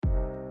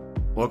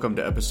Welcome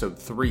to episode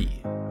 3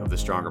 of the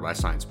Stronger by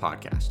Science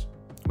podcast.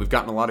 We've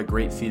gotten a lot of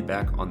great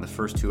feedback on the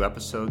first 2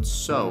 episodes,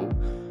 so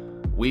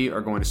we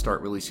are going to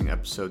start releasing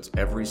episodes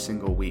every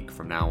single week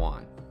from now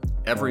on.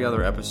 Every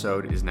other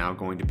episode is now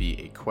going to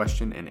be a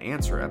question and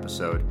answer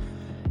episode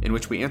in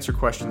which we answer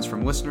questions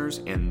from listeners,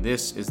 and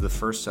this is the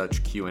first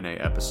such Q&A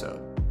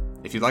episode.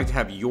 If you'd like to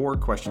have your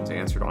questions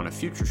answered on a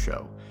future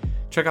show,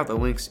 check out the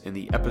links in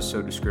the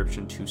episode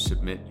description to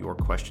submit your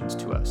questions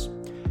to us.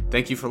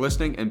 Thank you for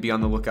listening, and be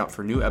on the lookout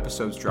for new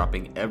episodes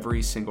dropping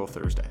every single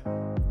Thursday.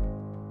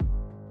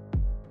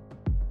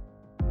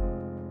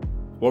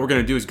 What we're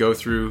going to do is go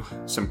through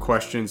some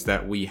questions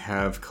that we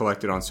have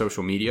collected on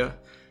social media.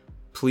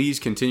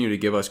 Please continue to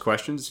give us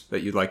questions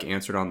that you'd like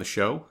answered on the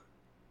show.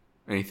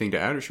 Anything to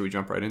add, or should we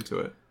jump right into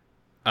it?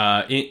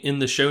 In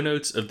the show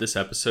notes of this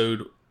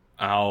episode,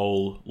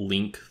 I'll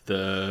link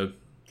the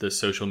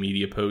social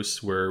media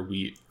posts where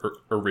we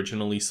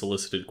originally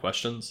solicited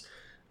questions.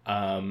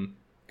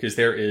 Because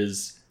there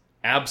is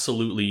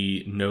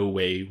absolutely no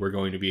way we're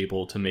going to be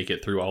able to make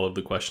it through all of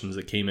the questions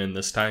that came in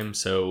this time.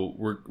 So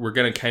we're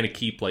going to kind of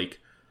keep like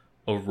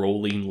a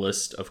rolling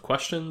list of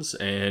questions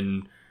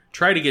and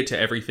try to get to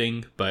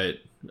everything. But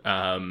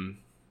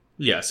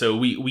so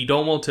we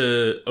don't want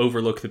to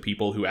overlook the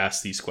people who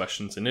asked these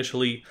questions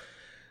initially.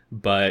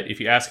 But if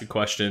you ask a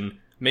question,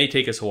 it may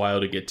take us a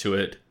while to get to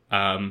it.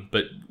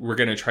 But we're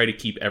going to try to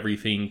keep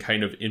everything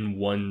kind of in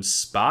one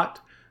spot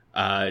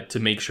to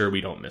make sure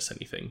we don't miss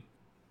anything.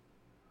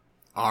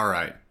 All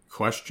right,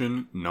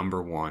 question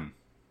number 1.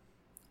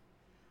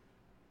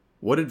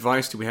 What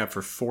advice do we have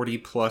for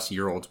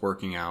 40-plus-year-olds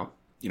working out?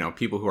 You know,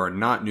 people who are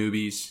not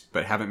newbies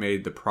but haven't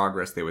made the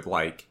progress they would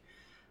like.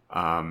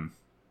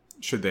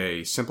 Should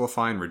they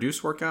simplify and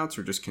reduce workouts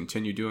or just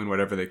continue doing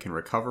whatever they can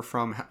recover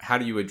from? How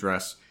do you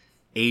address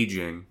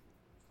aging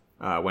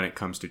when it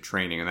comes to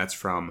training? And that's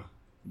from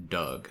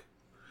Doug.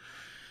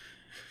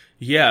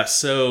 Yeah,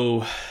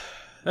 so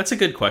that's a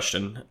good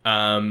question.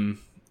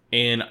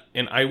 And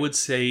I would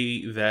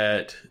say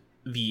that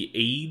the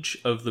age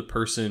of the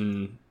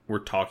person we're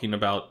talking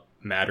about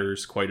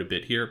matters quite a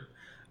bit here.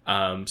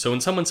 So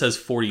when someone says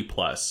 40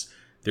 plus,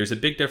 there's a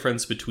big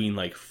difference between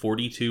like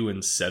 42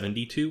 and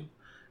 72.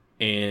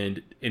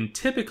 And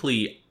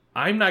typically,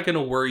 I'm not going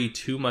to worry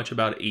too much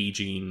about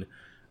aging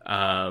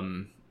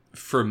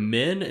for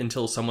men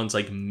until someone's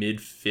like mid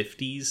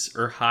 50s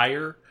or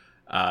higher.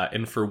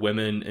 And for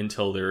women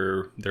until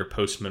they're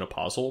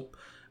postmenopausal.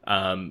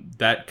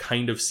 That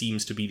kind of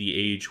seems to be the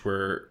age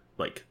where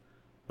like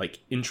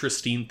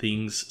interesting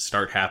things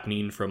start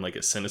happening from like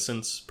a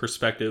senescence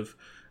perspective.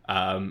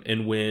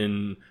 And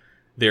when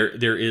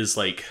there is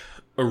like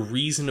a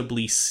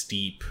reasonably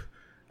steep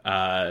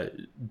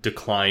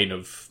decline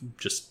of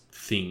just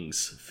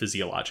things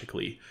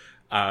physiologically.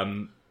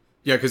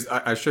 Yeah, because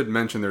I should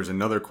mention there's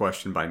another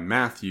question by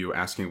Matthew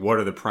asking what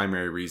are the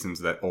primary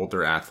reasons that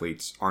older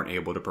athletes aren't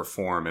able to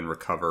perform and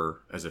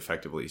recover as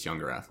effectively as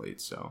younger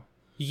athletes. So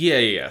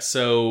Yeah.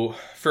 So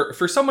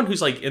for someone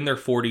who's like in their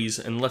 40s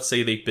and let's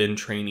say they've been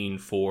training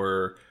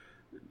for,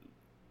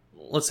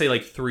 let's say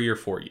like 3 or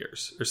 4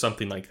 years or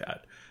something like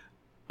that,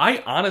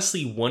 I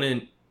honestly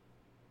wouldn't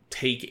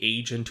take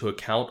age into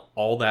account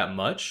all that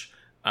much.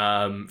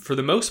 For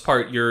the most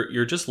part,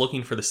 you're just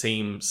looking for the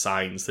same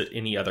signs that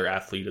any other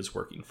athlete is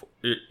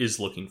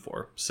looking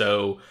for.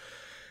 So,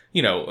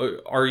 you know,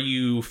 are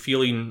you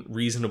feeling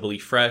reasonably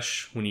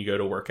fresh when you go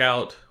to work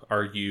out?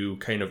 Are you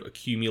kind of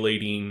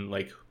accumulating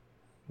like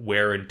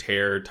wear and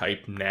tear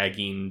type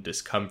nagging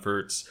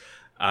discomforts?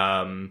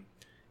 And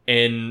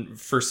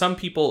for some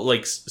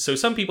people,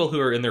 some people who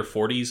are in their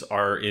 40s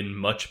are in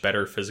much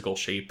better physical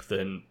shape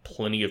than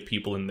plenty of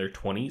people in their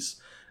 20s,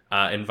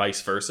 and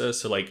vice versa.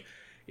 So like,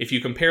 if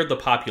you compare the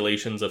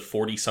populations of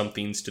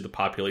 40-somethings to the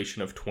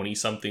population of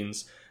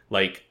 20-somethings,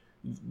 like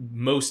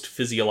most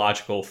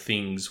physiological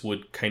things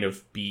would kind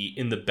of be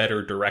in the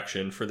better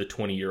direction for the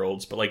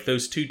 20-year-olds. But like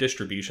those two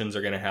distributions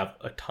are going to have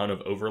a ton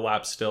of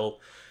overlap still.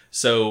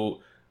 So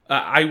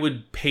I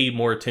would pay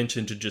more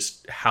attention to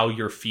just how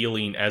you're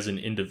feeling as an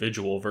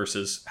individual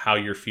versus how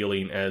you're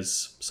feeling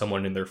as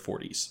someone in their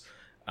 40s.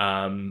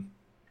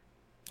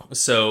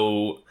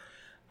 So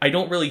I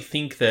don't really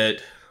think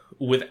that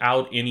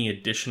without any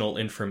additional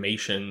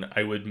information,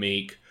 I would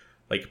make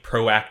like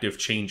proactive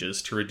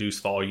changes to reduce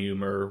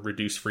volume or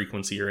reduce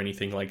frequency or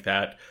anything like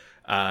that.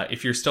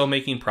 If you're still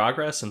making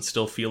progress and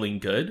still feeling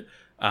good,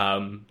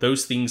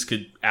 those things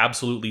could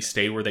absolutely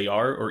stay where they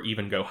are or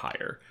even go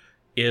higher.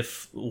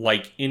 If,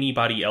 like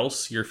anybody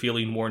else, you're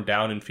feeling worn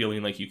down and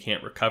feeling like you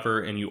can't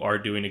recover and you are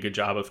doing a good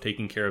job of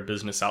taking care of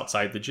business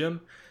outside the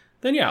gym,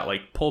 then yeah,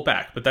 like pull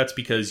back. But that's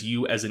because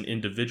you as an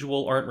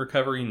individual aren't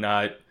recovering,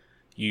 not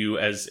you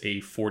as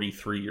a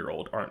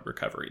 43-year-old aren't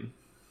recovering.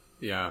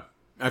 Yeah.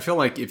 I feel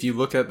like if you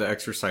look at the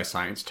exercise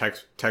science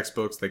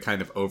textbooks, they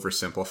kind of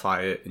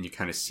oversimplify it and you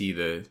kind of see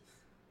the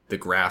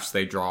graphs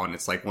they draw. And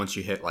it's like once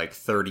you hit like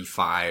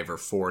 35 or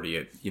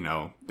 40,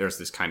 there's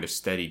this kind of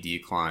steady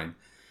decline.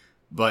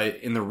 But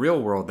in the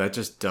real world, that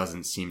just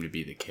doesn't seem to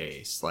be the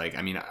case. Like,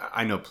 I mean,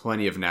 I know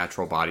plenty of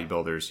natural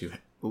bodybuilders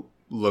who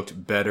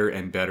looked better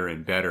and better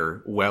and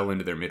better well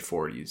into their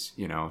mid-40s,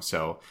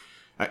 So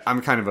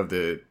I'm kind of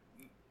the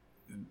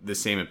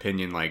same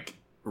opinion, like,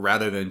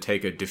 rather than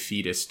take a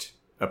defeatist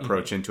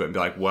approach into it and be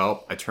like,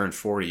 well, I turned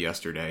 40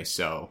 yesterday,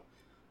 so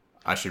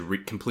I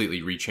should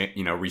completely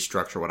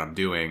restructure what I'm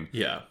doing.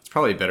 Yeah. It's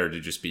probably better to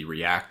just be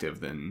reactive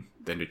than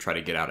to try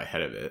to get out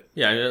ahead of it.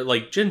 Yeah,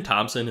 like Jen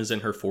Thompson is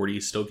in her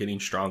 40s, still getting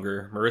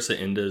stronger. Marissa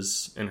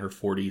Inda's in her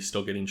 40s,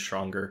 still getting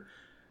stronger.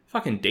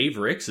 Fucking Dave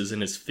Ricks is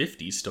in his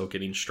 50s, still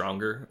getting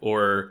stronger.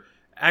 Or,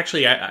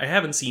 actually, I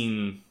haven't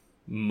seen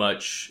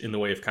much in the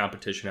way of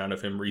competition out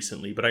of him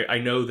recently, but I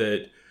know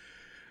that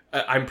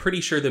I'm pretty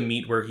sure the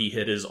meet where he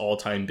hit his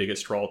all-time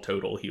biggest raw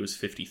total, he was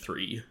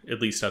 53, at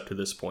least up to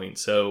this point.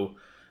 So,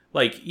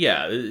 like,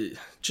 yeah,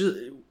 just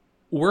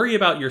worry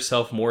about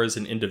yourself more as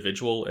an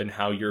individual and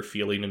how you're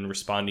feeling and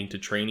responding to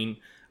training.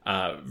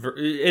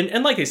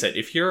 And like I said,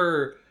 if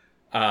you're,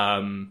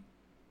 if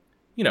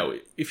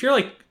you're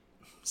like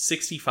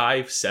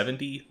 65,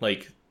 70,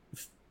 like,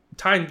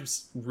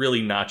 time's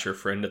really not your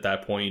friend at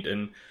that point.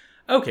 And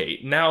okay,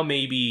 now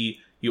maybe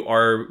you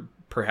are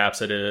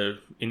perhaps at a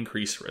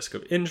increased risk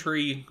of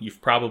injury.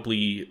 You've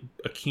probably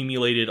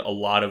accumulated a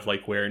lot of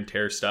like wear and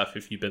tear stuff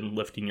if you've been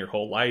lifting your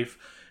whole life.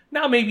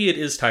 Now maybe it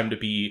is time to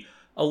be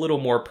a little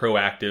more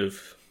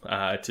proactive,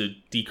 to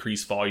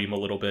decrease volume a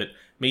little bit.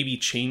 Maybe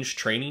change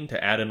training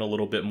to add in a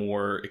little bit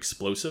more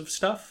explosive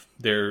stuff.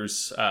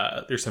 There's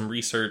some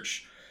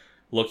research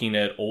looking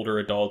at older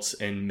adults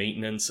and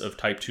maintenance of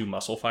type 2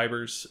 muscle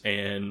fibers,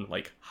 and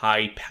like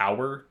high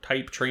power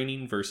type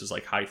training versus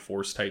like high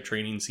force type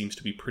training seems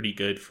to be pretty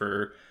good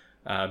for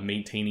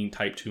maintaining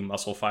type 2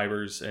 muscle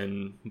fibers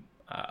and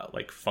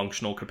like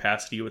functional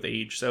capacity with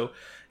age. So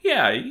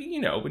yeah,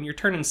 when you're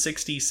turning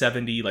 60,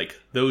 70, like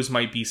those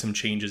might be some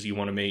changes you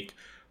want to make.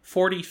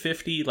 40,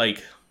 50,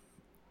 like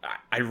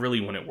I really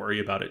wouldn't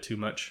worry about it too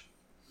much.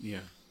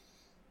 Yeah.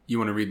 You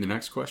want to read the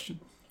next question?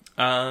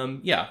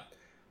 Yeah.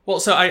 Well,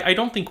 so I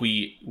don't think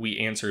we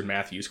answered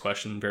Matthew's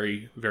question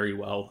very, very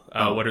well.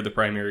 What are the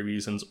primary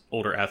reasons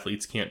older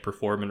athletes can't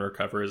perform and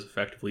recover as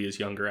effectively as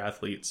younger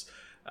athletes?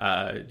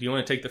 Do you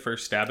want to take the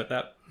first stab at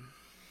that?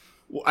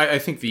 Well, I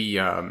think the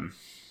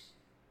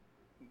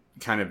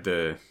kind of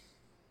the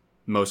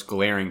most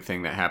glaring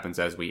thing that happens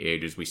as we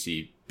age is we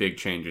see big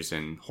changes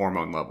in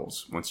hormone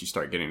levels once you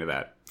start getting to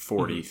that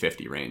 40,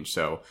 50 range.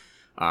 So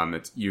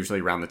it's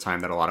usually around the time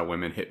that a lot of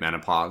women hit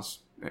menopause.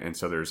 And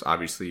so there's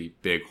obviously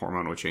big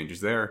hormonal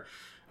changes there.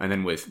 And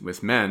then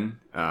with men,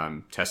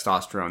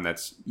 testosterone,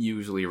 that's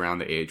usually around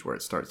the age where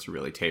it starts to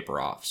really taper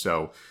off.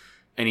 So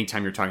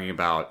anytime you're talking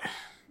about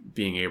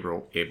being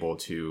able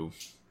to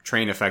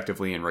train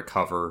effectively and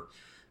recover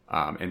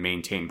and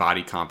maintain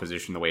body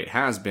composition the way it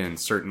has been,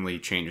 certainly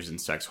changes in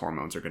sex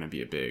hormones are going to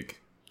be a big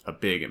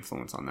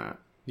influence on that.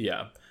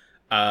 Yeah.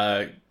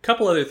 A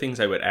couple other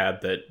things I would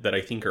add that I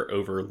think are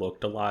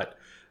overlooked a lot.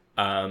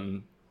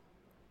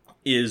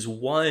 Is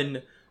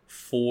one,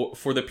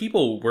 for the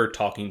people we're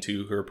talking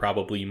to who are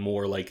probably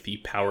more like the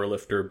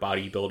powerlifter,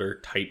 bodybuilder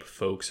type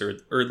folks, or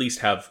at least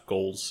have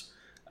goals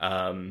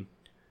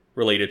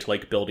related to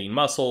like building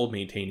muscle,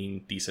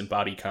 maintaining decent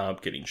body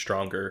comp, getting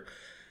stronger.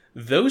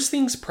 Those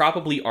things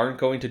probably aren't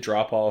going to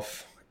drop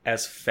off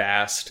as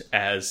fast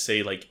as,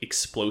 say, like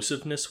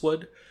explosiveness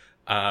would.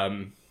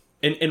 And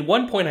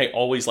one point I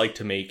always like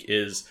to make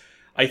is,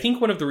 I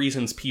think one of the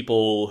reasons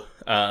people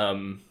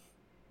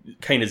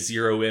kind of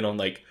zero in on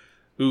like,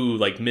 ooh,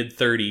 like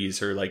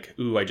mid-30s, or like,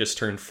 ooh, I just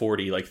turned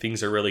 40, like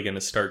things are really going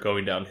to start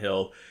going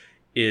downhill,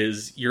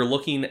 is you're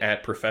looking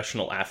at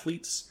professional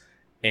athletes,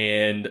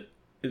 and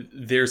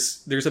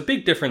there's a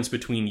big difference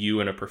between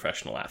you and a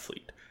professional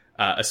athlete,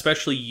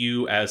 especially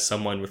you as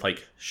someone with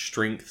like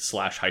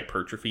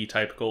strength/hypertrophy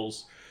type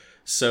goals.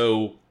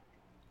 So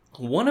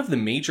one of the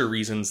major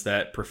reasons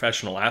that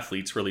professional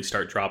athletes really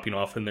start dropping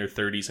off in their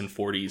 30s and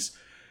 40s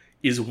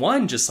is,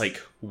 one, just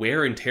like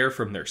wear and tear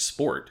from their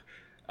sport.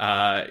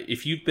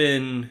 If you've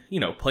been,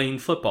 playing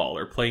football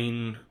or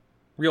playing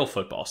real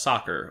football,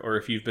 soccer, or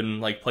if you've been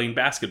like playing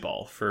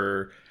basketball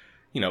for,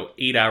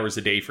 8 hours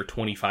a day for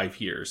 25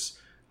 years,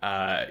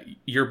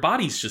 your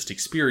body's just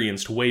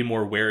experienced way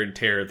more wear and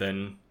tear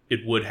than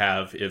it would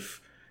have if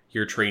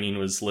your training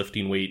was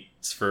lifting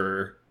weights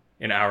for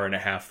an hour and a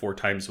half, 4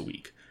 times a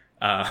week.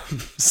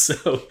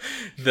 So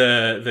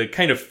the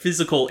kind of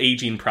physical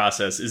aging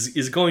process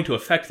is going to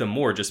affect them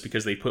more just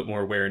because they put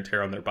more wear and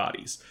tear on their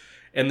bodies.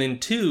 And then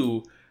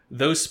 2,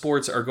 those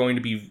sports are going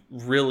to be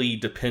really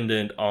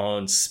dependent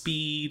on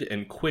speed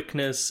and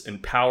quickness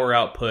and power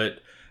output.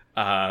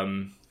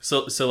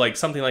 So like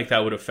something like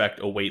that would affect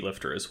a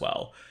weightlifter as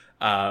well.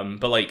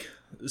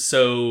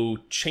 So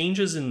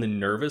changes in the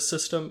nervous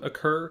system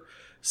occur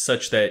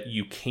such that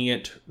you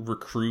can't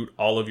recruit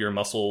all of your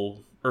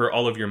muscle or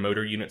all of your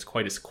motor units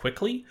quite as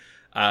quickly.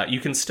 You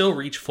can still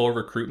reach full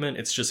recruitment.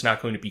 It's just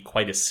not going to be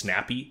quite as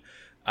snappy.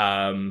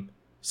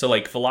 So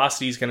like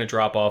velocity is going to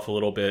drop off a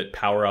little bit.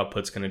 Power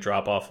output's going to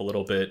drop off a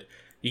little bit.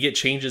 You get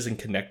changes in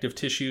connective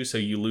tissue. So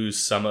you lose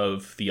some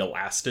of the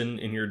elastin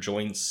in your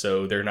joints.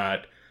 So they're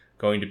not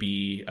going to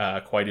be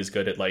quite as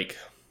good at like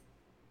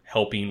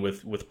helping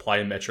with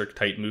plyometric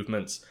type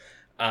movements.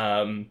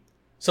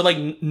 So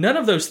like none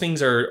of those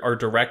things are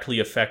directly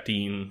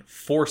affecting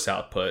force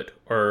output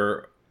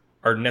or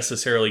are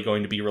necessarily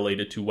going to be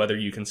related to whether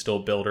you can still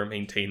build or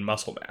maintain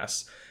muscle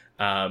mass.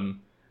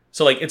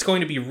 So like it's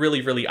going to be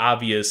really, really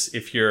obvious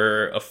if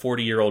you're a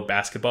 40-year-old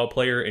basketball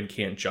player and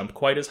can't jump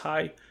quite as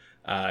high.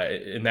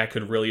 And that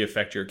could really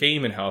affect your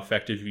game and how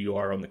effective you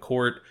are on the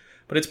court.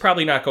 But it's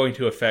probably not going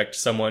to affect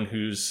someone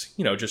who's,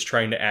 just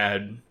trying to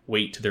add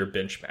weight to their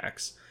bench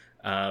max.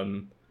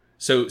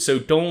 So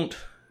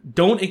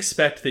don't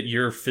expect that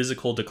your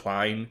physical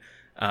decline,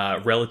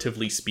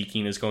 relatively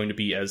speaking, is going to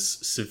be as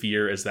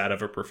severe as that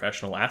of a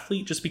professional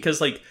athlete. Just because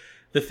like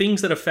the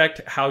things that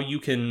affect how you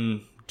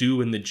can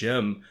do in the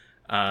gym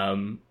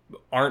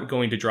aren't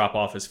going to drop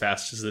off as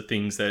fast as the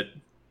things that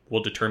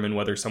will determine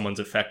whether someone's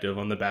effective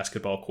on the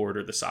basketball court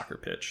or the soccer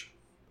pitch.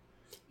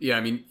 Yeah,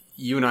 I mean,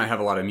 you and I have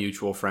a lot of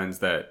mutual friends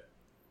that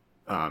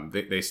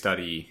they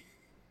study,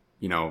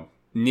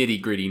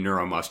 nitty gritty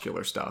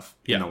neuromuscular stuff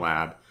in the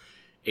lab.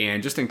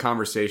 And just in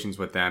conversations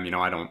with them,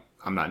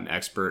 I'm not an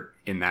expert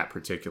in that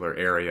particular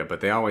area, but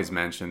they always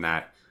mention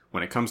that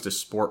when it comes to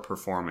sport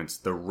performance,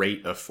 the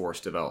rate of force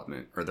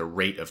development or the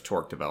rate of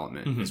torque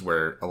development is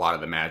where a lot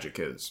of the magic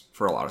is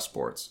for a lot of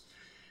sports.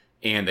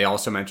 And they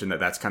also mentioned that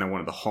that's kind of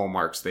one of the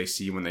hallmarks they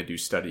see when they do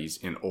studies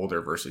in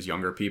older versus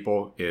younger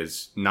people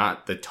is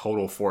not the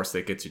total force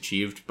that gets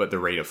achieved, but the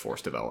rate of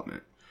force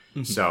development.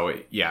 So,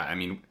 yeah, I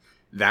mean,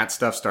 that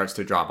stuff starts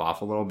to drop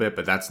off a little bit,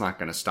 but that's not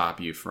going to stop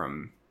you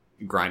from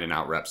grinding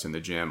out reps in the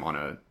gym on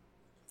a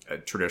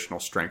traditional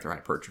strength or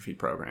hypertrophy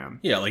program.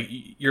 Yeah, like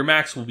your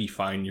max will be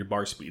fine. Your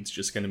bar speed's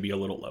just going to be a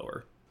little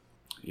lower.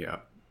 Yeah.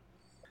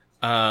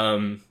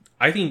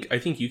 I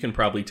think you can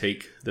probably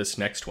take this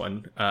next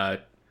one.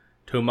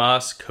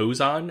 Tomas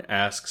Kozan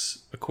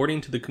asks,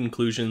 according to the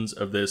conclusions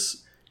of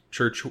this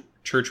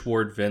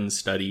Churchward-Venn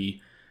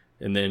study,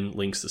 and then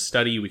links the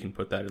study, we can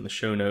put that in the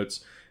show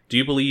notes. Do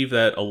you believe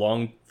that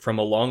from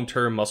a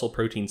long-term muscle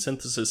protein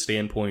synthesis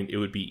standpoint, it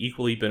would be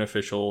equally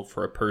beneficial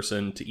for a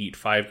person to eat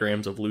 5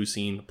 grams of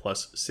leucine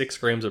plus 6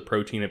 grams of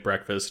protein at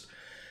breakfast,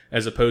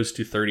 as opposed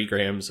to 30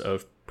 grams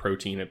of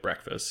protein at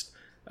breakfast?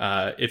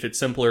 If it's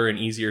simpler and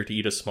easier to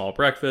eat a small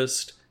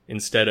breakfast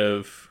instead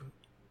of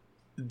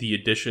the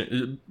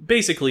addition,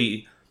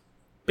 basically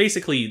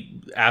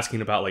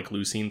asking about like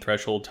leucine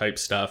threshold type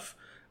stuff,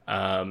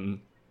 are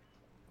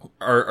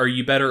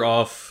you better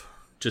off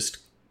just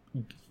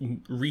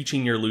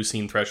reaching your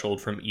leucine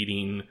threshold from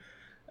eating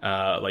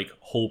like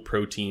whole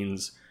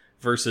proteins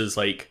versus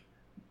like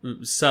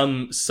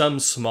some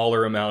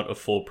smaller amount of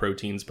full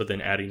proteins, but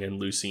then adding in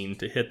leucine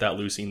to hit that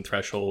leucine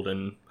threshold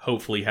and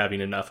hopefully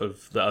having enough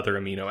of the other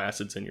amino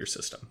acids in your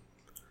system?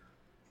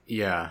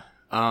 Yeah.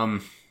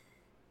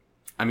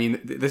 I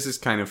mean, this is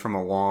kind of from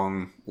a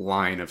long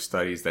line of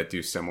studies that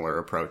do similar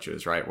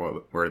approaches, right?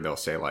 Where they'll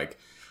say like,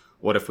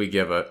 what if we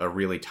give a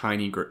really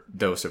tiny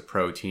dose of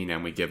protein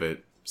and we give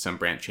it some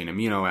branched chain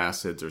amino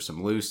acids or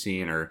some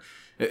leucine, or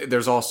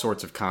there's all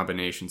sorts of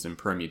combinations and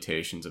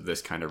permutations of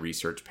this kind of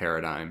research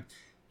paradigm.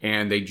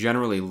 And they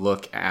generally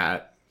look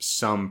at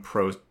some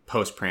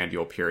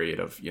postprandial period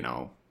of,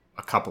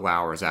 a couple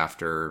hours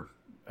after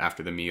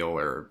the meal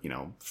or,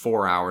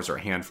 4 hours or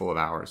a handful of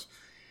hours.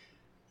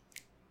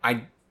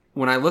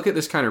 When I look at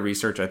this kind of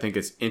research, I think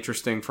it's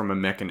interesting from a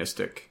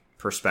mechanistic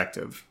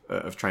perspective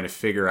of trying to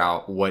figure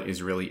out what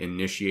is really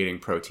initiating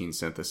protein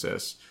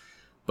synthesis.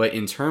 But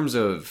in terms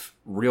of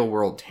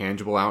real-world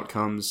tangible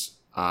outcomes,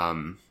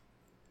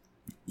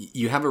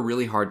 you have a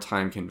really hard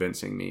time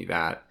convincing me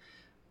that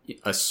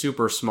a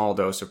super small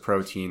dose of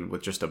protein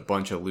with just a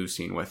bunch of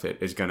leucine with it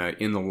is going to,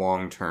 in the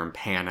long term,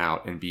 pan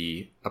out and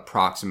be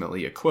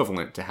approximately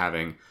equivalent to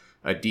having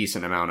a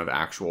decent amount of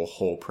actual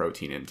whole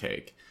protein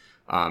intake.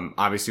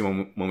 Obviously,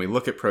 when we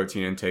look at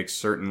protein intake,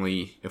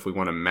 certainly if we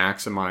want to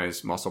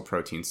maximize muscle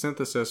protein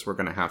synthesis, we're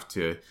going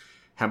to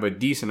have a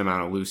decent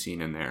amount of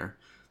leucine in there.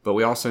 But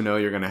we also know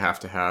you're going to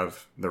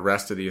have the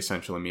rest of the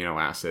essential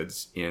amino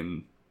acids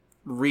in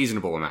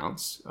reasonable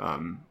amounts.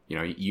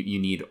 You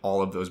need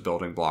all of those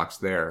building blocks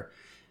there.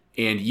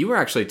 And you were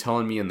actually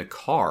telling me in the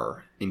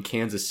car in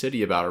Kansas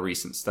City about a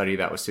recent study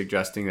that was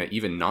suggesting that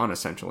even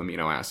non-essential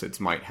amino acids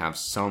might have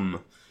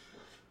some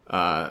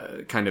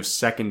kind of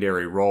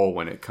secondary role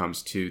when it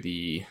comes to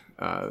the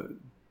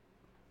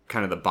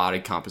kind of the body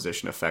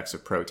composition effects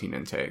of protein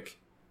intake.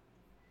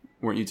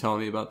 Weren't you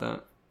telling me about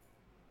that?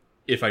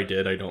 If I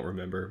did, I don't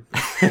remember.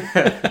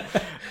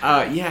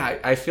 Yeah,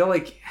 I feel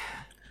like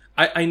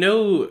I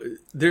know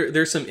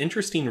there's some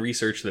interesting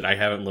research that I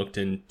haven't looked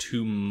in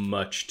too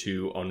much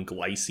to on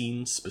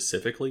glycine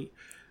specifically.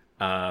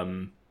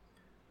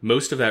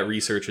 Most of that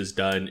research is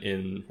done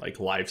in like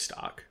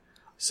livestock.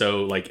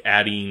 So like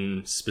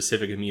adding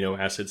specific amino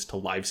acids to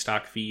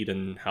livestock feed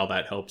and how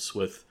that helps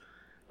with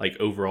like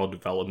overall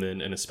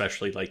development and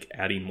especially like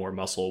adding more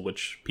muscle,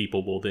 which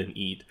people will then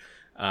eat.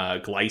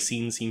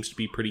 Glycine seems to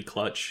be pretty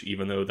clutch,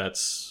 even though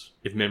that's,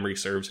 if memory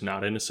serves,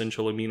 not an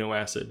essential amino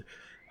acid.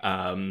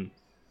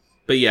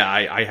 But yeah,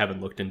 I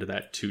haven't looked into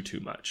that too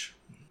much.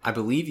 I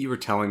believe you were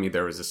telling me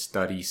there was a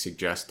study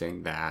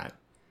suggesting that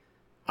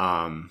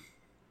a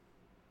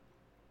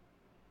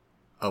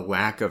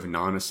lack of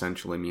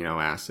non-essential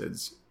amino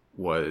acids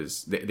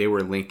was, they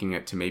were linking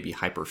it to maybe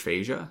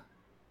hyperphagia,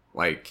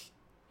 like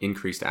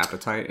increased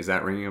appetite. Is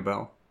that ringing a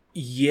bell?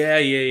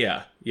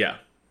 Yeah.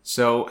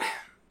 So,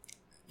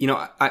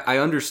 I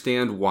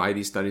understand why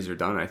these studies are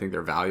done. I think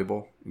they're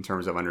valuable in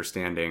terms of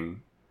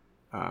understanding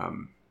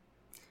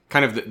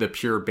kind of the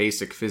pure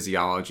basic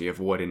physiology of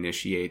what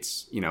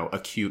initiates,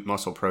 acute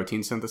muscle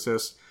protein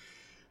synthesis.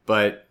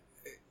 But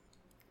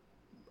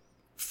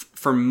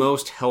for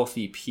most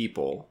healthy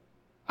people,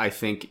 I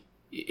think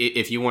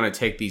if you want to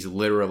take these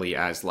literally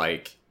as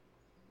like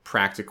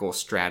practical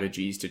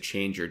strategies to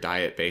change your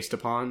diet based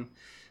upon,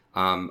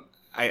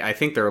 I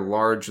think they're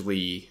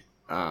largely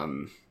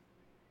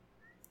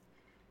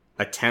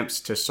attempts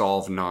to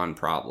solve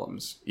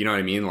non-problems. You know what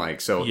I mean? Like,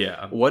 so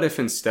yeah. What if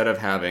instead of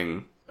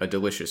having a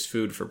delicious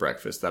food for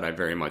breakfast that I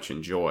very much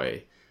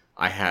enjoy,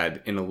 I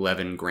had an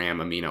 11-gram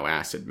amino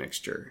acid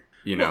mixture,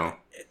 Well,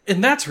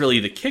 and that's really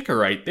the kicker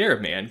right there,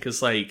 man.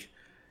 Because, like,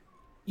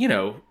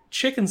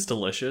 chicken's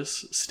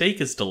delicious,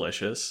 steak is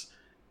delicious,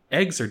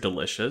 eggs are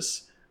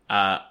delicious.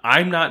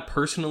 I'm not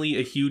personally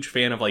a huge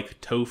fan of,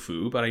 like,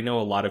 tofu, but I know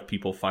a lot of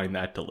people find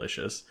that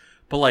delicious.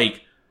 But,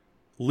 like,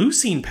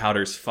 leucine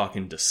powder's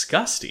fucking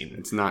disgusting.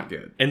 It's not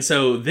good. And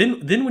so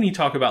then when you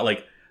talk about,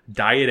 like,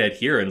 diet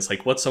adherence,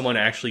 like, what's someone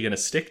actually going to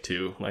stick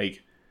to?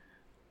 Like,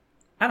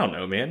 I don't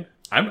know, man.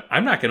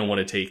 I'm not going to want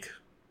to take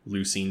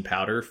leucine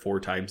powder 4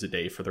 times a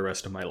day for the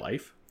rest of my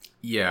life.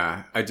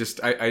 Yeah, I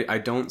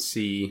don't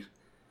see...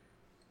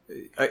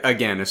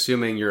 Again,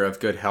 assuming you're of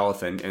good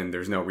health and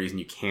there's no reason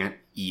you can't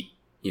eat,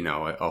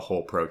 a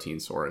whole protein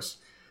source,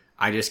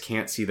 I just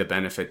can't see the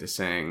benefit to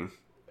saying,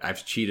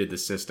 I've cheated the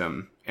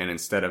system, and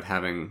instead of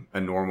having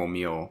a normal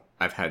meal,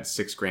 I've had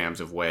 6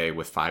 grams of whey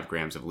with 5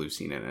 grams of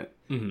leucine in it.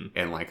 Mm-hmm.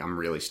 And, like, I'm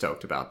really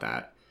stoked about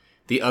that.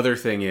 The other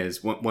thing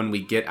is, when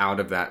we get out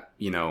of that,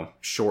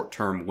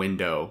 short-term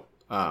window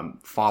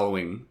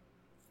following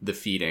the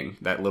feeding,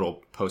 that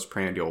little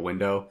postprandial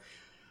window,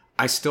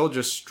 I still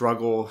just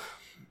struggle...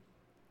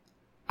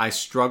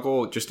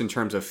 just in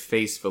terms of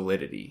face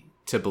validity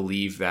to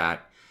believe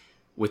that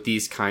with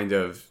these kind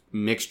of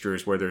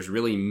mixtures where there's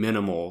really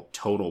minimal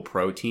total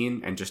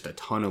protein and just a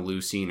ton of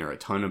leucine or a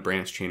ton of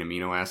branched chain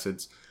amino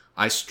acids,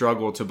 I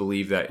struggle to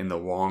believe that in the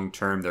long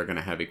term they're going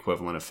to have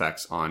equivalent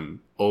effects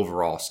on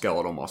overall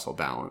skeletal muscle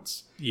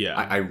balance. Yeah.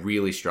 I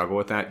really struggle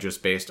with that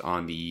just based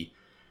on the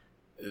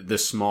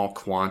small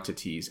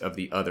quantities of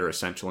the other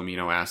essential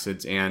amino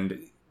acids.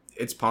 And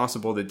it's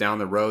possible that down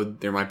the road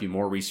there might be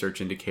more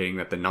research indicating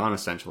that the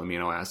non-essential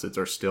amino acids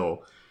are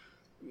still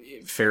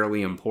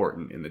fairly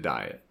important in the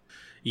diet.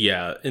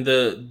 Yeah, and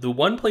the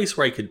one place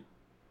where I could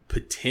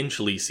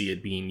potentially see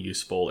it being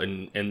useful,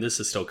 and this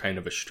is still kind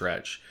of a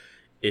stretch,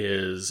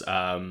 is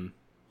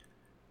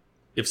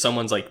if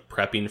someone's like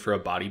prepping for a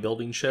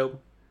bodybuilding show,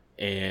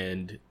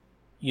 and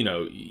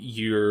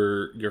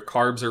your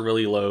carbs are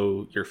really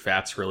low, your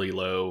fat's really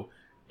low,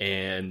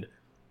 and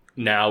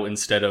now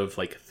instead of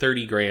like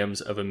 30 grams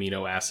of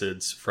amino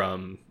acids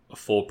from a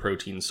full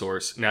protein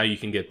source, now you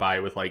can get by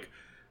with like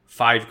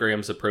 5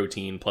 grams of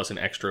protein plus an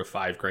extra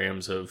 5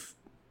 grams of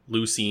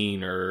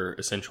leucine or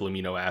essential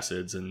amino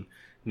acids, and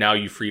now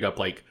you freed up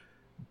like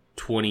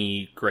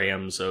 20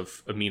 grams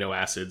of amino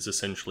acids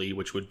essentially,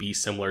 which would be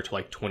similar to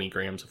like 20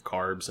 grams of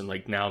carbs, and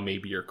like now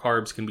maybe your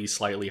carbs can be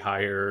slightly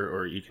higher,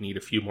 or you can eat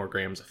a few more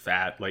grams of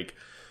fat. Like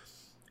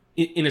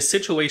in a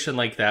situation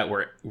like that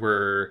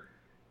where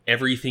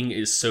everything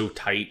is so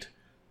tight,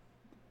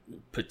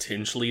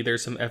 potentially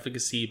there's some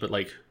efficacy, but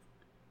like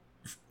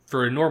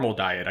for a normal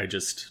diet, I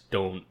just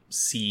don't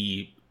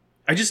see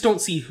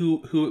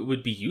who it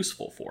would be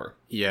useful for.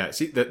 Yeah,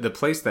 see, the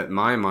place that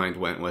my mind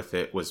went with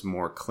it was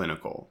more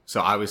clinical.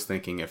 So I was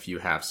thinking if you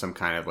have some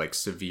kind of like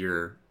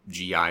severe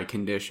GI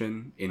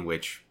condition in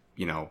which,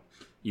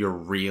 you're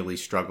really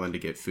struggling to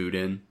get food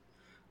in,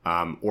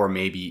 or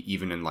maybe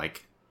even in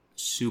like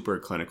super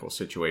clinical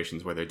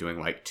situations where they're doing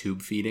like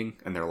tube feeding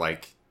and they're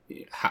like,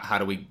 how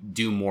do we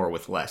do more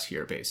with less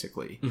here,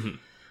 basically?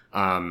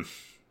 Mm-hmm.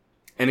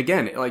 And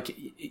again, like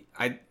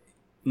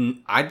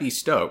I'd be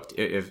stoked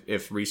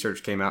if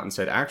research came out and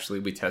said, actually,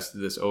 we tested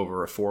this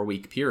over a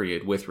 4-week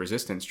period with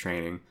resistance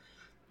training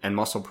and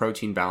muscle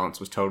protein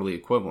balance was totally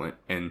equivalent.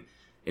 And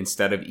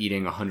instead of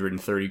eating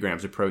 130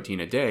 grams of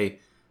protein a day,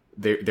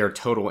 their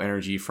total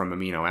energy from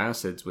amino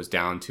acids was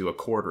down to a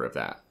quarter of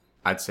that.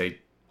 I'd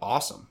say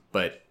awesome,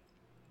 but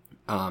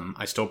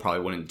I still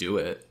probably wouldn't do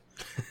it.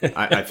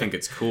 I think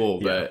it's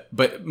cool,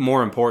 but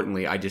more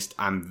importantly,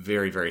 I'm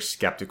very, very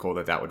skeptical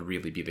that would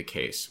really be the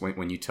case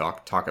when you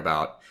talk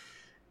about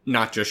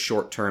not just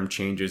short-term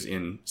changes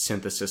in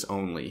synthesis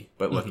only,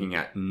 but looking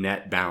at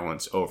net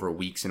balance over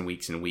weeks and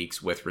weeks and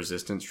weeks with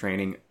resistance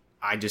training.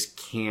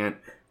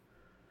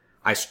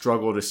 I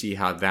struggle to see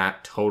how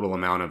that total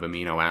amount of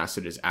amino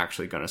acid is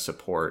actually going to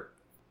support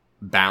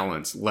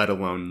balance, let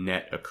alone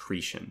net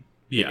accretion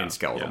in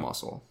skeletal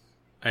muscle.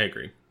 I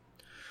agree.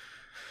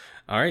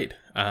 All right.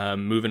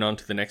 Moving on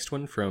to the next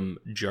one from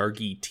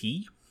Jargy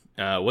T.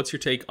 What's your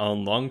take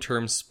on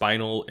long-term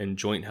spinal and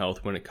joint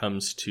health when it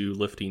comes to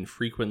lifting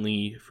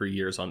frequently for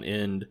years on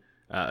end,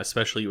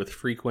 especially with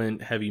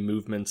frequent heavy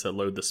movements that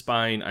load the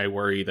spine? I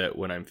worry that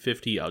when I'm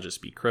 50, I'll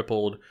just be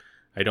crippled.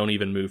 I don't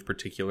even move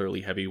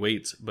particularly heavy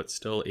weights, but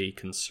still a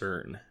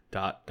concern. ...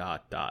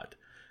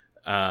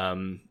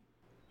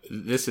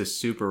 This is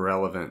super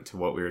relevant to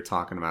what we were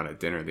talking about at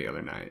dinner the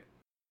other night.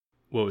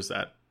 What was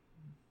that?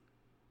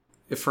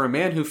 For a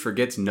man who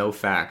forgets no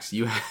facts,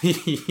 you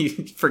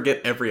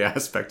forget every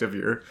aspect of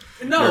your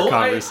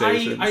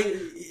conversations.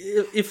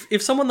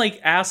 If someone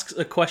like asks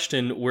a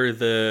question where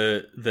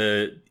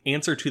the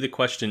answer to the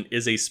question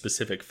is a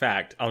specific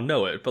fact, I'll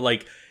know it. But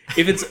like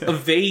if it's a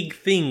vague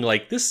thing,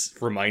 like this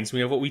reminds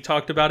me of what we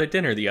talked about at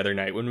dinner the other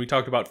night when we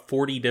talked about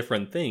 40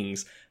 different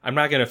things, I'm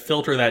not going to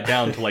filter that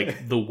down to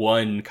like the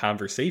one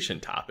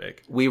conversation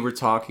topic. We were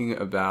talking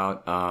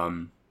about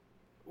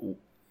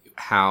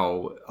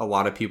how a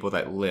lot of people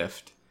that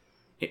lift,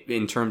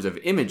 in terms of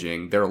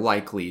imaging, they're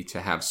likely to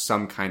have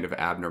some kind of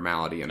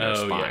abnormality in their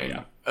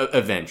spine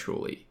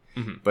eventually.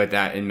 Mm-hmm. But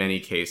that in many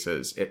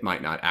cases, it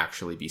might not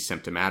actually be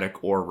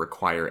symptomatic or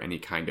require any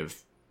kind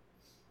of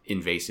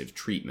invasive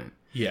treatment.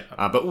 Yeah.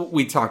 But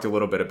we talked a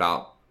little bit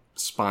about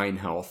spine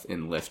health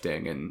in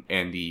lifting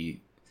and the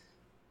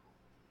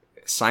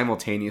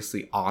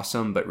simultaneously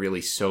awesome but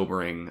really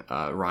sobering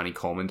Ronnie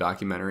Coleman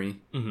documentary.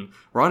 Mm-hmm.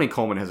 Ronnie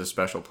Coleman has a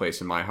special place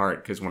in my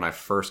heart because when I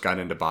first got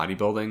into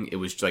bodybuilding, it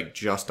was like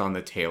just on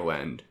the tail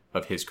end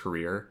of his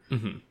career.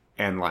 Mm-hmm.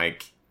 And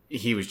like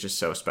he was just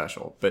so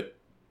special. But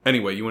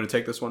anyway, you want to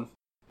take this one?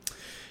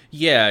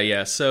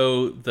 Yeah.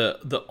 So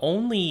the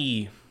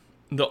only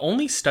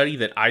study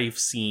that I've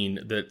seen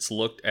that's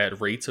looked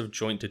at rates of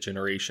joint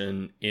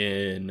degeneration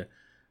in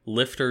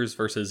lifters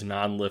versus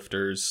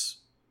non-lifters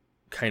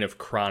kind of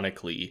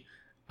chronically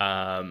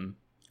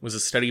was a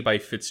study by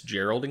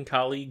Fitzgerald and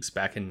colleagues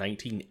back in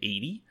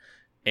 1980.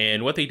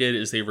 And what they did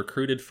is they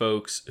recruited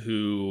folks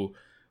who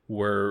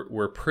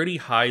were pretty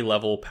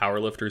high-level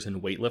powerlifters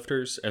and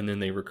weightlifters, and then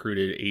they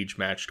recruited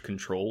age-matched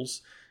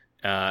controls.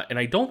 And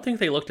I don't think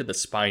they looked at the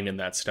spine in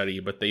that study,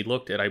 but they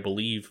looked at, I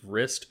believe,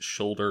 wrist,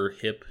 shoulder,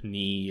 hip,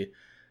 knee,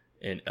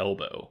 and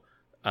elbow.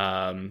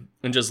 And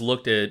just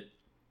looked at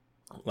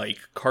like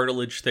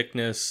cartilage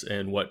thickness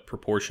and what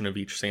proportion of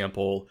each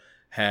sample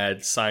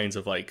had signs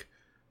of like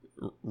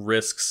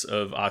risks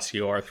of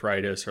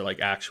osteoarthritis or like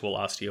actual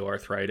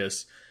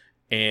osteoarthritis.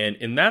 And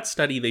in that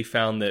study, they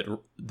found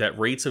that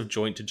rates of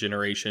joint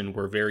degeneration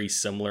were very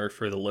similar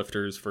for the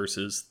lifters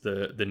versus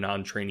the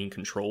non-training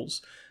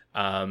controls.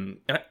 And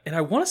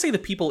I want to say the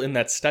people in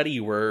that study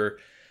were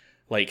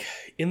like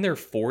in their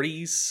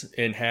 40s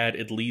and had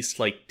at least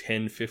like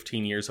 10,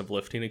 15 years of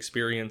lifting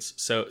experience.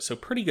 So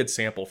pretty good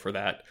sample for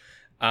that.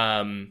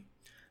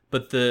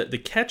 But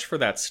the catch for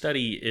that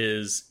study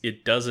is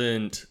it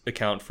doesn't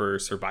account for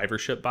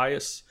survivorship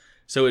bias.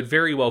 So it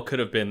very well could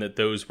have been that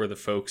those were the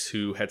folks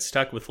who had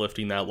stuck with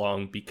lifting that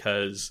long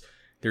because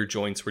their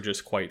joints were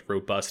just quite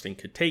robust and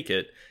could take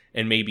it.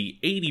 And maybe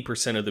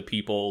 80% of the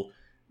people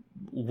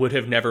would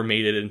have never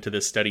made it into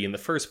this study in the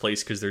first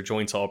place because their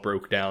joints all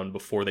broke down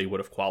before they would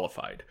have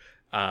qualified.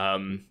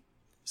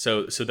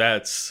 So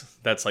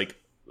that's like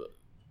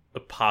a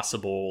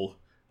possible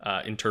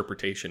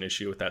interpretation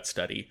issue with that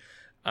study.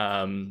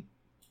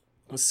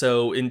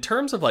 So in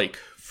terms of like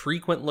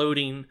frequent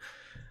loading,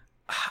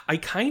 I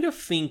kind of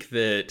think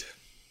that,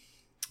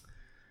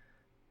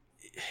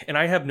 and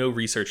I have no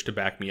research to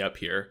back me up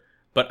here,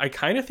 but I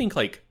kind of think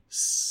like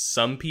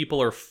some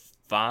people are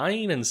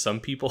fine and some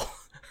people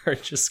are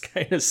just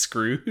kind of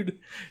screwed.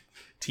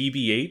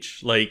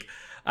 TBH. Like,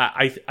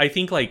 I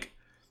think like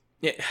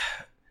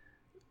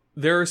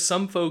there are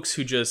some folks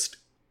who just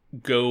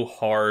go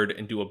hard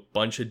and do a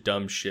bunch of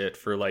dumb shit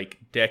for like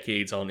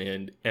decades on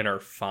end and are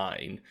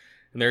fine.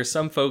 And there are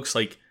some folks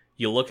like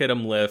you look at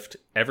them lift,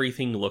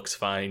 everything looks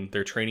fine.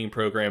 Their training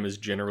program is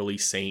generally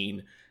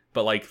sane,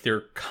 but like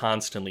they're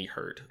constantly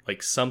hurt.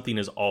 Like something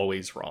is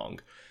always wrong.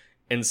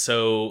 And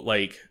so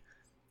like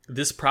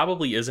this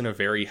probably isn't a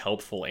very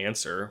helpful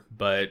answer,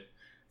 but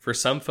for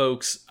some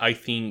folks, I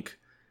think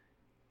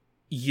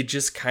you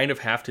just kind of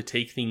have to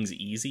take things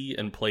easy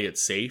and play it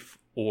safe,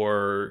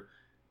 or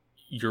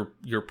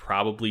you're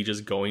probably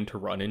just going to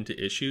run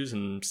into issues,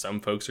 and some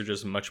folks are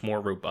just much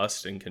more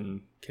robust and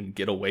can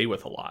get away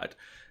with a lot.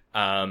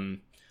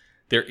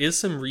 There is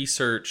some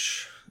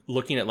research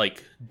looking at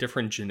like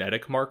different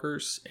genetic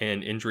markers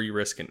and injury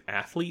risk in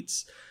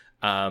athletes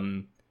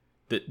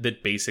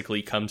that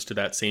basically comes to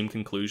that same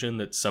conclusion,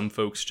 that some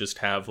folks just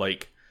have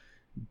like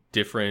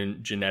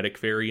different genetic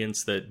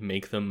variants that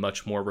make them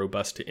much more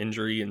robust to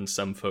injury, and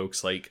some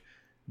folks like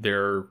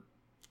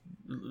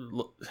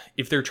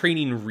if they're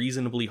training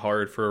reasonably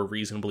hard for a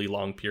reasonably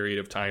long period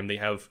of time, they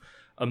have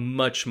a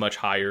much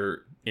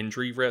higher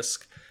injury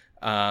risk.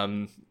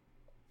 So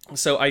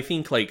I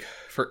think like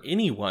for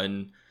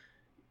anyone,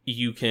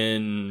 you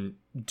can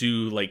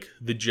do like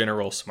the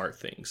general smart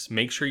things.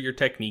 Make sure your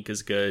technique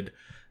is good.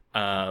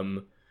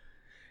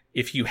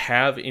 If you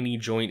have any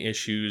joint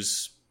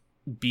issues,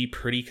 be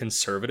pretty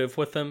conservative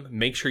with them.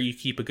 Make sure you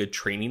keep a good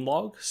training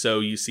log. So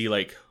you see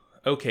like,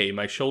 okay,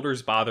 my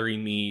shoulder's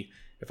bothering me.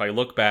 If I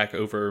look back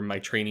over my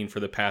training for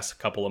the past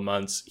couple of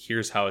months,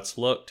 here's how it's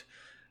looked.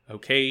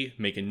 Okay,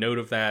 make a note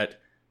of that.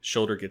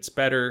 Shoulder gets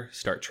better,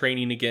 start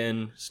training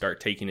again,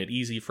 start taking it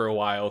easy for a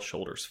while,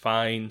 shoulder's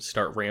fine,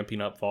 start ramping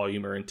up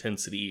volume or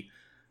intensity.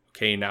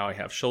 Okay, now I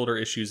have shoulder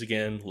issues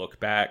again, look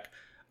back.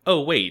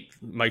 Oh wait,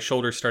 my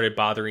shoulder started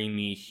bothering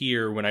me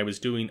here when I was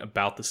doing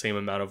about the same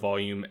amount of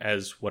volume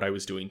as what I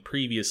was doing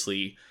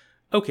previously.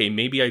 Okay,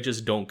 maybe I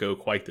just don't go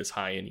quite this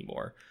high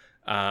anymore.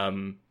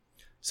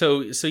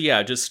 So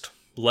yeah, just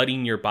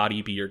letting your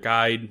body be your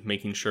guide,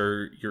 making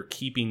sure you're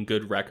keeping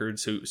good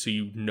records so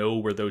you know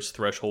where those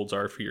thresholds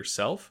are for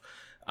yourself.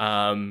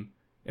 And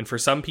for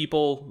some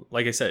people,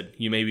 like I said,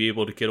 you may be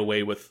able to get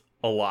away with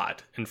a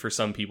lot. And for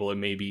some people, it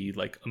may be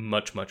like a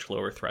much, much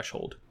lower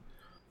threshold.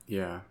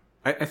 Yeah.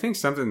 I think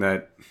something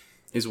that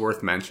is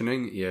worth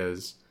mentioning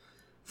is,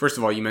 first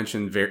of all, you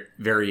mentioned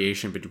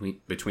variation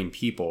between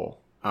people.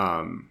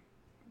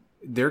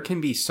 There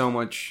can be so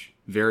much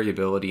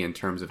variability in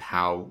terms of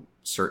how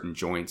certain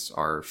joints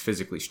are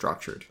physically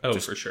structured. Oh,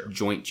 for sure.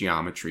 Joint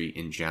geometry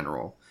in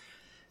general.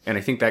 And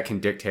I think that can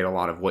dictate a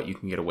lot of what you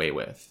can get away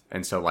with.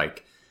 And so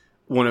like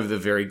one of the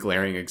very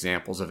glaring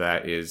examples of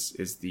that is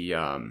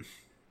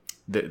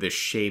the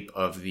shape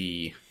of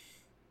the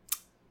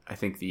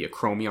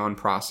acromion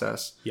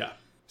process. Yeah.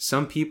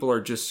 Some people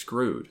are just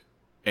screwed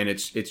and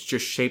it's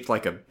just shaped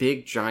like a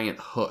big giant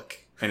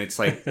hook. And it's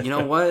like, you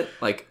know what?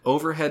 Like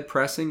overhead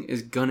pressing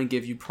is going to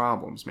give you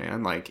problems,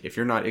 man. Like if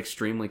you're not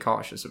extremely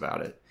cautious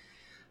about it.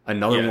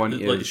 Another one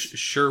is... Like,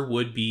 sure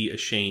would be a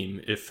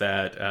shame if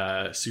that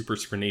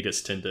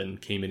supraspinatus tendon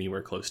came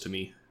anywhere close to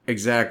me.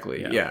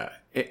 Exactly, yeah.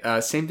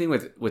 Same thing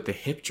with the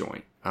hip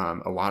joint.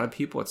 A lot of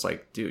people, it's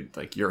like, dude,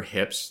 like your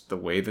hips, the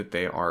way that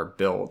they are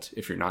built,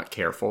 if you're not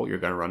careful, you're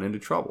going to run into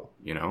trouble,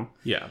 you know?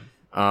 Yeah.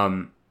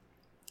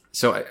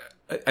 So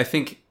I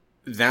think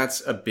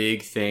that's a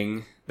big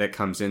thing that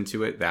comes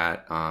into it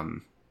that,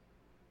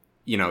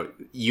 you know,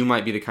 you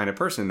might be the kind of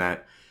person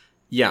that,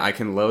 yeah, I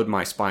can load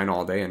my spine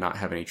all day and not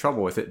have any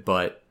trouble with it,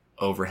 but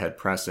overhead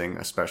pressing,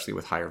 especially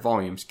with higher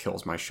volumes,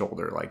 kills my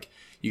shoulder. Like,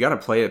 you got to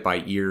play it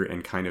by ear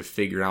and kind of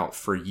figure out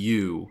for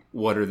you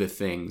what are the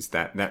things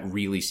that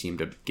really seem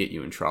to get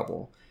you in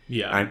trouble.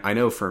 Yeah. I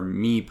know for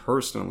me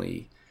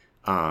personally,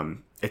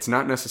 it's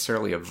not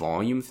necessarily a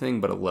volume thing,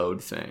 but a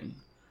load thing.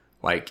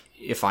 Like,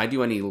 if I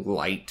do any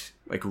light,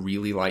 like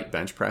really light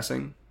bench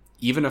pressing,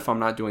 even if I'm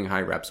not doing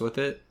high reps with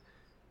it,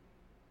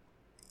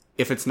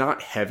 if it's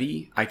not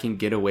heavy, I can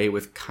get away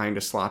with kind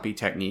of sloppy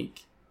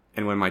technique.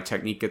 And when my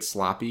technique gets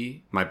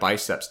sloppy, my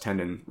biceps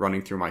tendon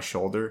running through my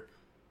shoulder,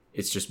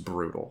 it's just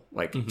brutal.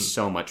 Like,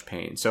 so much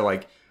pain. So,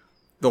 like,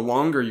 the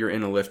longer you're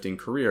in a lifting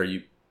career,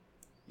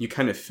 you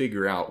kind of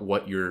figure out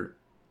what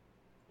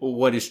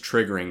is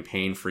triggering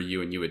pain for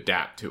you and you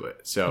adapt to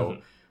it. So,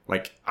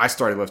 like, I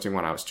started lifting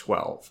when I was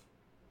 12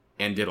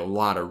 and did a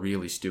lot of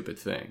really stupid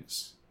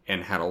things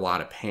and had a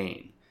lot of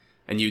pain.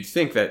 And you'd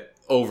think that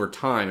over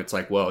time, it's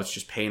like, well, it's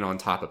just pain on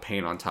top of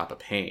pain on top of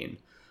pain.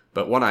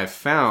 But what I've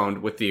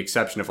found, with the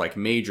exception of like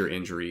major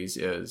injuries,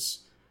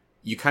 is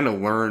you kind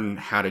of learn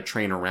how to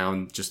train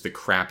around just the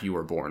crap you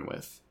were born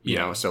with. You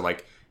know, so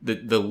like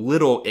the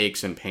little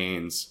aches and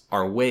pains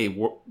are way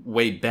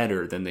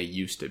better than they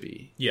used to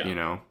be. Yeah, you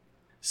know.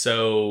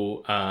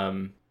 So,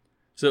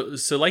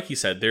 so like you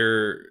said,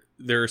 there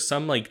are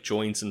some like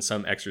joints and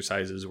some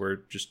exercises where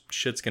just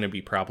shit's going to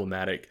be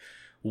problematic.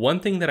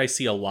 One thing that I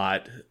see a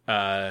lot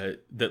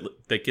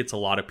that gets a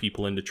lot of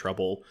people into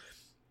trouble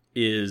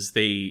is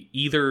they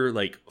either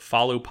like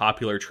follow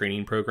popular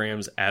training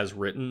programs as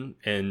written,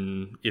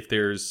 and if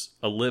there's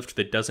a lift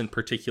that doesn't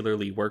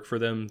particularly work for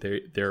them,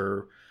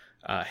 they're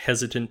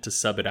hesitant to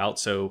sub it out.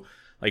 So,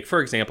 like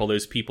for example,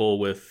 those people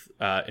with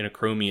an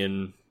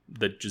acromion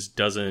that just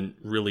doesn't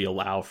really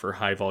allow for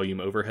high volume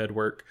overhead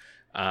work.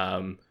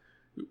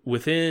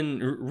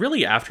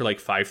 Really after like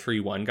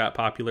 5-3-1 got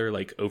popular,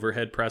 like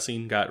overhead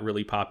pressing got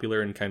really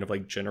popular and kind of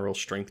like general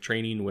strength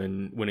training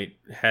when it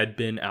had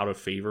been out of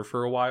favor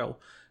for a while.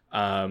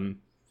 And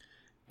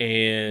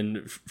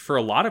for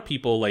a lot of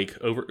people,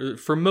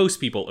 for most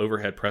people,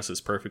 overhead press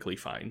is perfectly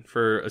fine.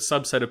 For a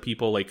subset of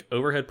people, like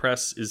overhead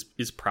press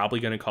is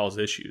probably going to cause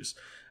issues.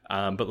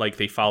 But like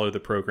they follow the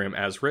program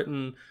as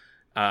written,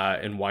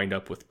 and wind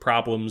up with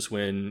problems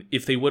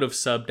if they would have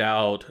subbed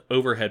out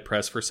overhead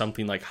press for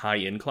something like high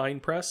incline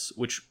press,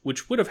 which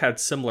would have had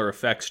similar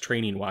effects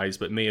training wise,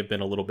 but may have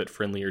been a little bit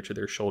friendlier to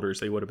their shoulders,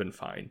 they would have been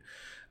fine.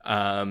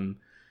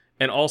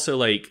 And also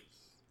like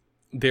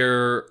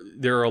there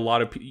are a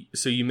lot of,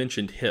 so you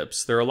mentioned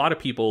hips. There are a lot of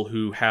people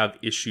who have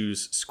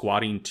issues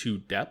squatting to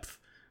depth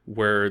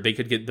where they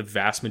could get the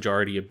vast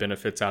majority of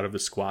benefits out of the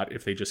squat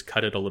if they just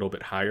cut it a little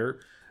bit higher.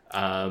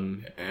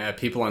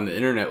 People on the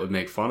internet would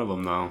make fun of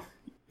them though.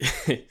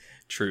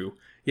 True.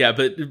 Yeah,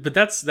 but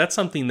that's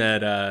something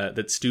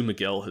that Stu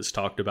McGill has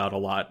talked about a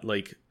lot.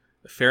 Like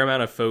a fair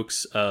amount of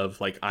folks of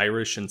like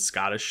Irish and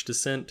Scottish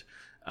descent,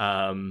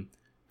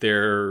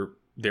 their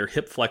their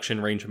hip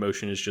flexion range of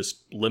motion is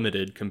just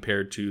limited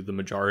compared to the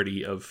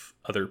majority of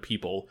other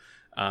people.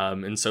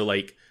 And so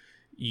like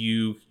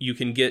you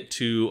can get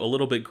to a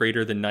little bit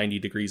greater than 90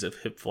 degrees of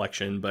hip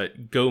flexion,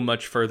 but go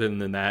much further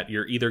than that,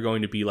 you're either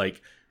going to be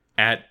like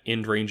at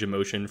end range of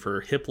motion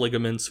for hip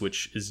ligaments,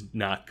 which is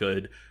not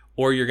good,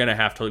 or you're going to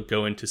have to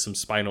go into some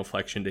spinal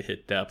flexion to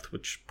hit depth,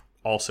 which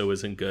also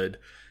isn't good.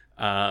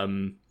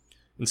 And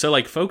so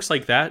like folks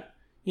like that,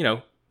 you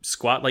know,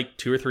 squat like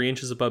 2 or 3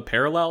 inches above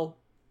parallel,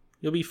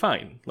 you'll be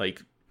fine.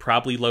 Like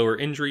probably lower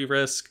injury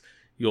risk.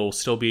 You'll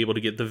still be able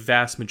to get the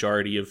vast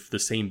majority of the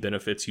same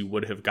benefits you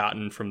would have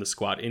gotten from the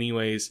squat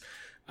anyways.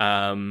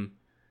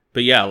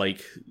 But yeah,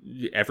 like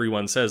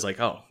everyone says like,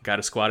 oh, got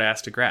to squat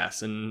ass to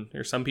grass. And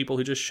there's some people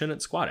who just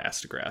shouldn't squat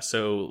ass to grass.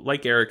 So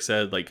like Eric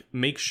said, like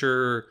make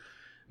sure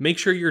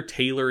you're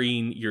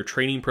tailoring your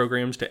training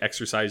programs to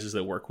exercises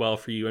that work well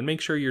for you, and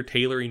make sure you're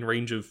tailoring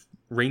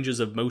ranges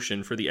of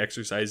motion for the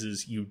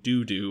exercises you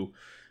do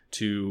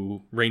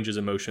to ranges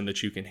of motion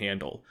that you can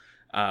handle.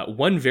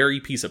 One very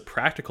piece of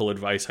practical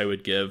advice I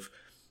would give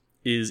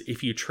is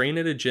if you train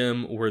at a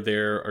gym where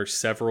there are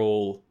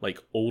several like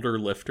older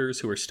lifters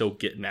who are still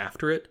getting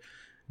after it,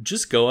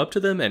 just go up to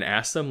them and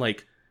ask them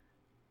like,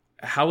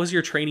 how is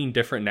your training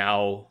different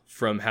now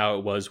from how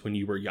it was when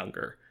you were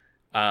younger?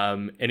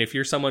 And if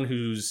you're someone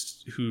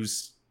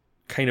who's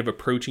kind of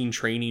approaching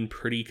training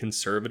pretty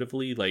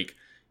conservatively, like,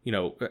 you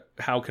know,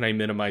 how can I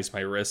minimize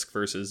my risk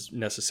versus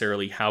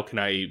necessarily how can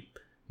I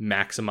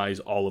maximize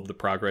all of the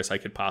progress I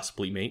could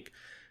possibly make,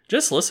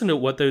 just listen to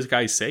what those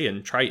guys say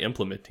and try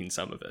implementing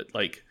some of it.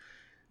 Like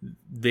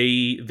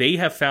they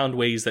have found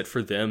ways that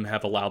for them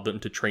have allowed them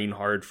to train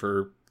hard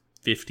for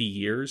 50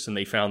 years. And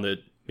they found that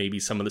maybe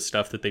some of the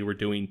stuff that they were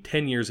doing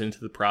 10 years into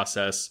the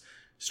process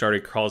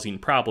started causing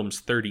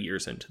problems 30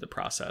 years into the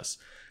process.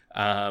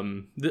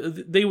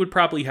 They would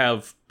probably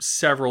have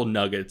several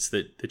nuggets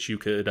that you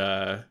could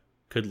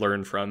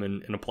learn from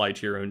and apply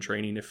to your own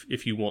training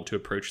if you want to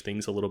approach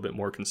things a little bit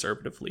more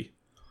conservatively.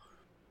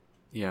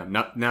 Yeah.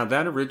 Now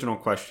that original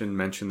question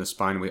mentioned the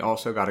spine. We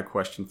also got a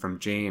question from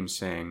James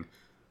saying,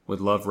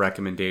 would love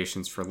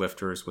recommendations for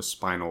lifters with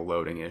spinal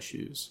loading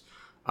issues.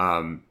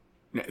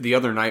 The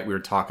other night we were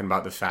talking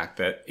about the fact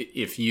that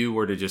if you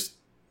were to just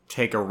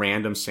take a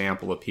random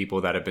sample of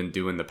people that have been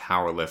doing the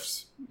power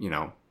lifts, you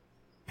know,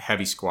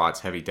 heavy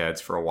squats, heavy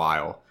deads for a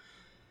while,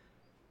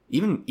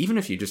 even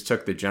if you just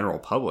took the general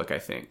public, I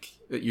think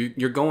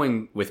you're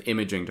going with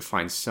imaging to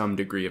find some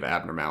degree of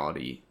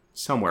abnormality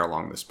somewhere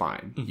along the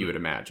spine, you would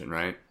imagine,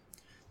 right?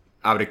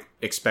 I would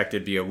expect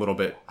it'd be a little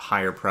bit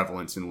higher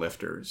prevalence in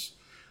lifters.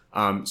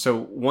 So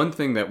one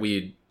thing that we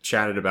had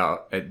chatted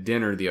about at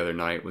dinner the other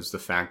night was the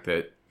fact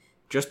that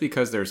just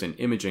because there's an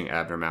imaging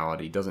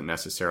abnormality doesn't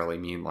necessarily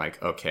mean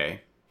like,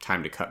 okay,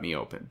 time to cut me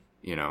open,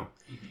 you know?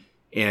 Mm-hmm.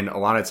 And a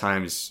lot of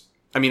times,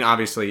 I mean,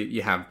 obviously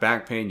you have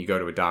back pain, you go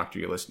to a doctor,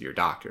 you listen to your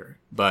doctor.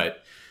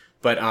 But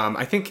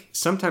I think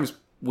sometimes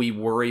we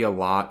worry a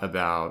lot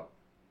about,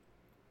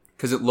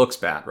 because it looks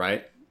bad,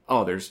 right?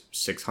 Oh, there's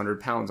 600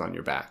 pounds on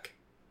your back.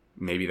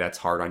 Maybe that's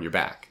hard on your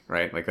back,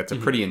 right? Like that's a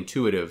pretty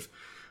intuitive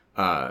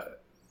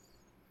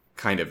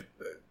kind of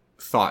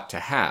thought to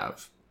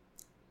have.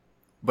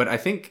 But I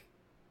think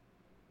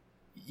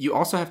you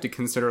also have to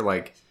consider,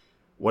 like,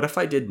 what if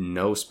I did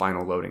no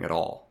spinal loading at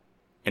all?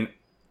 And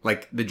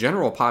like the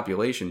general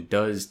population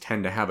does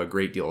tend to have a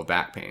great deal of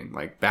back pain.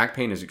 Like back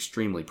pain is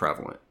extremely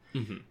prevalent.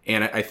 Mm-hmm.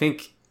 And I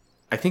think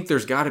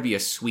there's got to be a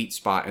sweet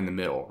spot in the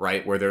middle,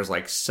 right? Where there's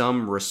like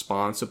some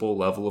responsible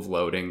level of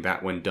loading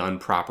that when done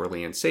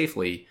properly and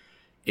safely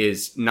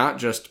is not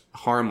just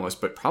harmless,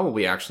 but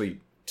probably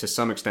actually to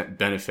some extent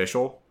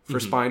beneficial for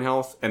spine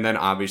health. And then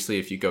obviously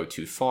if you go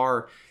too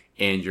far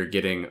and you're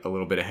getting a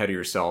little bit ahead of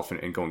yourself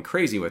and going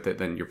crazy with it,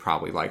 then you're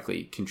probably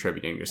likely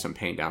contributing to some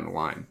pain down the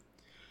line.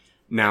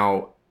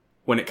 Now,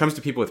 when it comes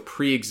to people with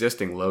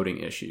pre-existing loading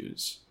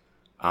issues,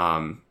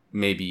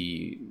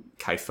 maybe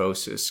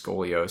kyphosis,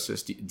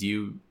 scoliosis, do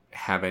you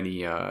have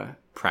any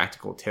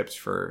practical tips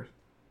for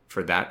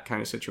that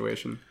kind of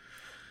situation?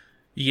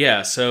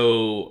 Yeah,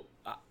 so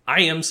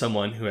I am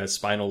someone who has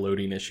spinal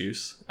loading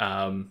issues,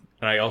 and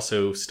I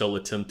also still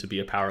attempt to be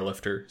a power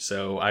lifter.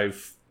 So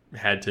I've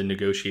had to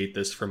negotiate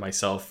this for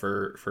myself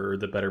for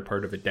the better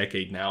part of a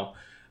decade now.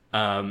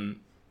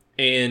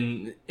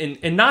 And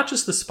not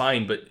just the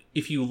spine, but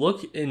if you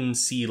look and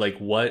see like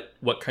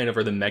what kind of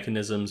are the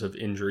mechanisms of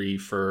injury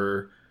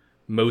for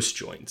most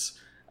joints,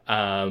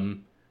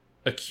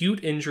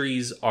 acute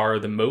injuries are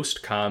the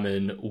most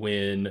common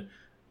when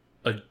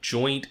a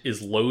joint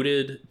is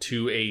loaded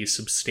to a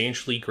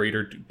substantially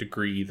greater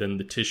degree than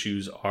the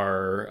tissues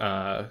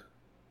are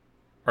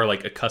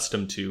like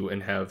accustomed to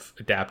and have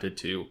adapted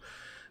to.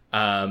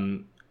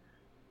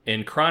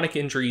 And chronic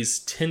injuries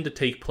tend to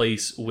take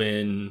place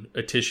when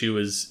a tissue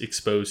is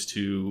exposed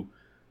to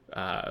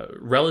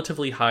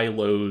relatively high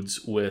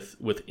loads with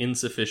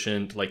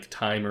insufficient like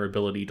time or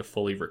ability to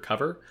fully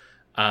recover,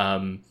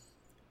 and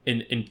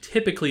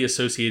typically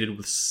associated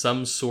with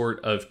some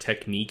sort of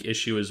technique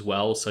issue as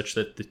well, such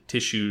that the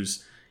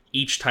tissues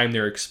each time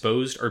they're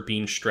exposed are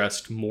being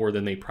stressed more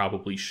than they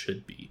probably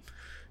should be.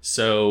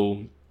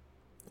 So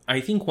I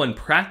think one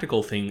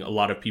practical thing a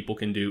lot of people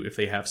can do if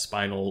they have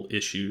spinal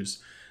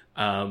issues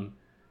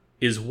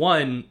is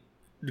one,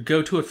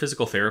 go to a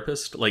physical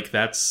therapist. Like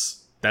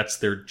that's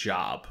their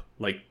job,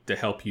 like to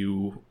help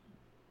you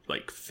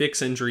like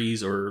fix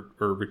injuries or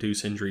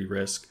reduce injury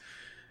risk.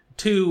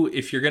 Two,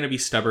 if you're going to be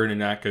stubborn and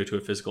not go to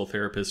a physical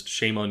therapist,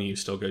 shame on you,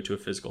 still go to a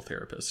physical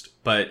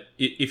therapist. But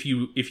if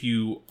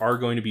you are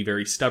going to be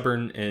very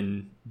stubborn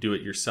and do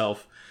it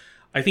yourself,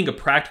 I think a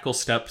practical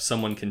step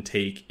someone can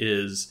take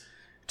is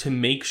to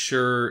make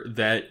sure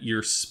that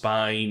your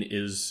spine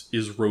is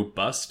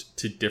robust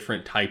to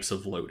different types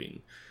of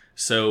loading.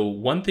 So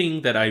one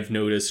thing that I've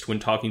noticed when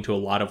talking to a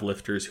lot of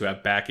lifters who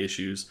have back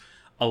issues,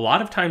 a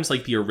lot of times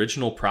like the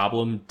original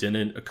problem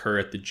didn't occur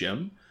at the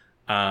gym.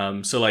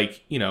 So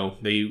like, you know,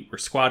 they were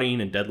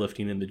squatting and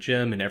deadlifting in the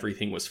gym and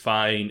everything was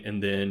fine.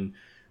 And then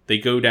they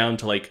go down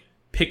to like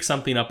pick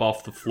something up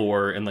off the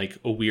floor in like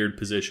a weird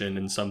position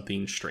and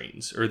something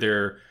strains, or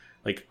they're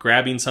like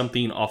grabbing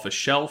something off a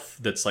shelf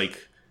that's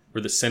like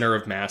where the center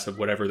of mass of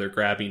whatever they're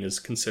grabbing is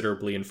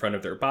considerably in front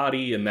of their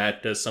body. And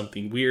that does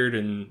something weird.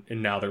 And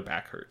now their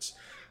back hurts.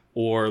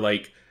 Or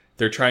like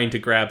they're trying to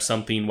grab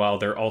something while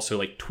they're also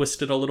like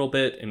twisted a little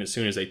bit. And as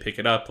soon as they pick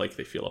it up, like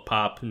they feel a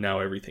pop, and now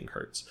everything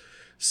hurts.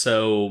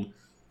 So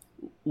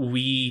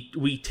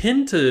we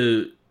tend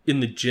to,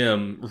 in the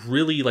gym,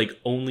 really like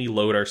only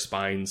load our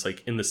spines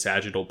like in the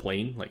sagittal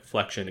plane, like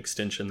flexion,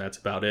 extension, that's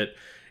about it.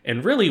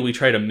 And really we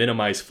try to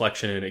minimize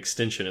flexion and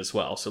extension as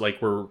well. So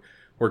like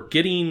we're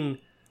getting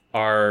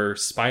our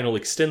spinal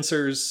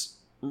extensors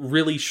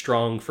really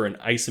strong for an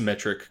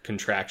isometric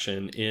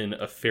contraction in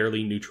a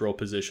fairly neutral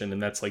position.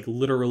 And that's like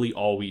literally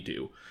all we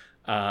do.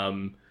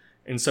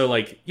 And so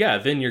like, yeah,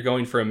 then you're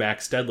going for a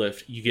max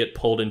deadlift, you get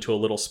pulled into a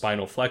little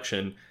spinal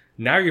flexion.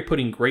 Now you're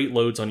putting great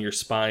loads on your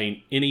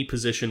spine in a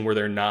position where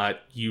they're not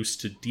used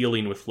to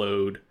dealing with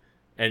load,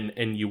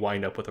 and you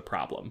wind up with a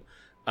problem.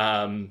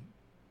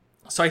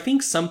 So I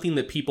think something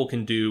that people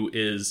can do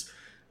is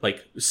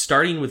like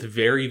starting with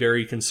very,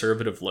 very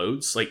conservative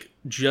loads, like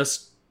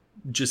just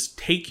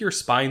take your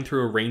spine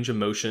through a range of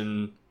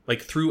motion,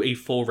 like through a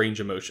full range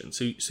of motion.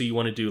 So you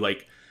want to do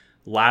like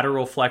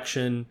lateral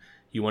flexion,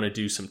 you want to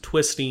do some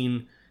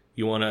twisting,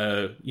 you want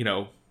to, you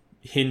know,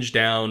 hinge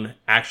down,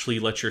 actually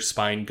let your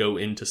spine go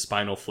into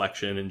spinal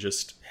flexion and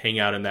just hang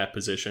out in that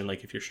position.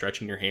 Like if you're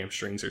stretching your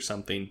hamstrings or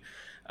something,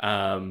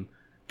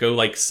 go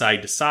like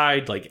side to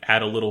side, like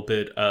add a little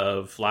bit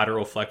of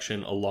lateral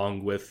flexion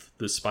along with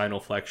the spinal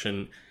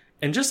flexion,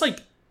 and just like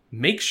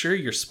make sure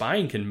your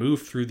spine can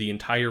move through the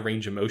entire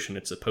range of motion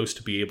it's supposed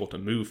to be able to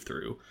move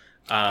through.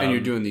 And you're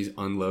doing these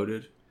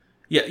unloaded?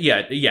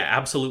 Yeah,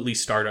 absolutely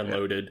start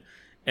unloaded. Yeah.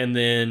 And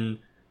then,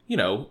 you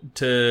know,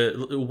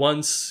 to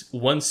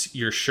once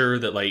you're sure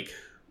that like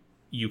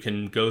you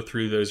can go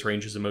through those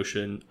ranges of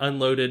motion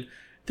unloaded,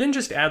 then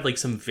just add like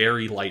some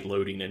very light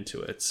loading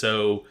into it.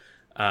 So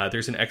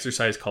there's an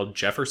exercise called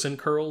Jefferson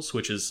curls,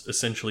 which is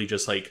essentially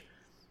just like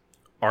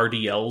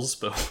RDLs,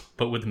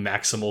 but with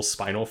maximal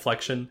spinal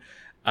flexion.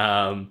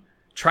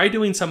 Try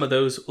doing some of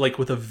those like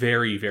with a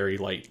very, very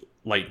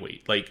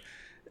lightweight. Like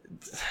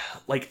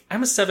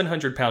I'm a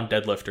 700-pound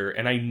deadlifter,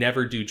 and I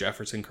never do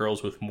Jefferson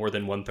curls with more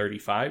than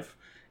 135,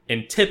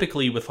 and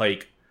typically with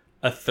like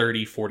a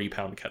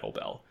 30-40-pound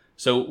kettlebell.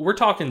 So we're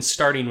talking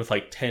starting with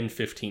like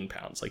 10-15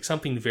 pounds, like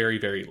something very,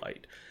 very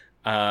light.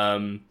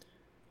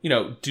 You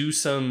know, do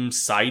some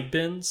side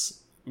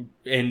bends,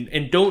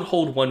 and don't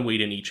hold one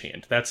weight in each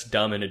hand. That's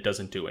dumb and it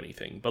doesn't do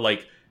anything. But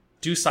like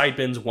do side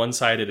bends one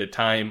side at a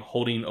time,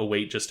 holding a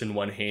weight just in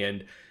one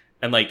hand,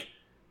 and like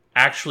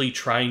actually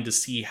trying to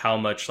see how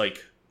much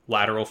like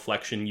lateral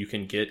flexion you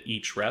can get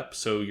each rep.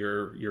 So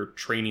you're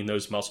training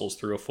those muscles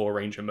through a full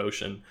range of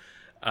motion.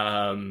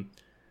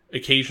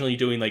 Occasionally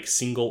doing like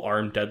single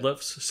arm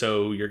deadlifts.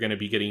 So you're going to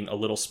be getting a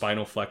little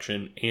spinal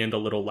flexion and a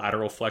little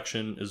lateral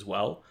flexion as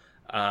well.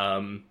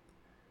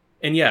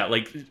 And yeah,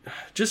 like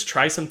just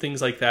try some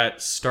things like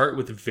that. Start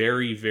with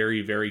very,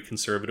 very, very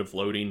conservative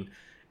loading,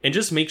 and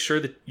just make sure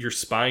that your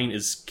spine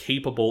is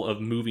capable of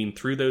moving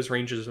through those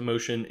ranges of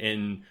motion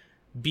and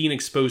being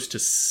exposed to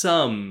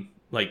some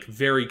like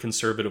very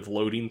conservative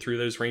loading through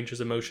those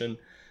ranges of motion.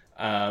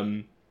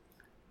 That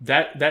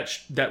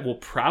will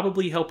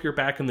probably help your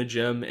back in the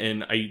gym,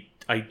 and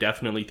I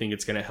definitely think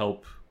it's going to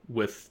help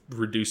with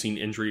reducing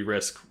injury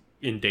risk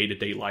in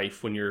day-to-day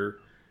life when you're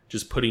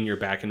just putting your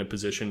back in a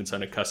position it's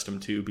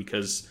unaccustomed to,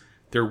 because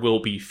there will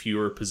be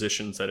fewer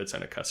positions that it's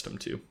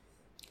unaccustomed to.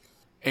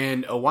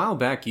 And a while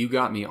back, you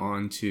got me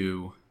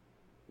onto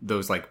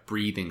those like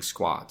breathing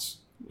squats,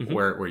 mm-hmm.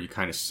 where you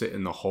kind of sit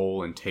in the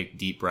hole and take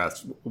deep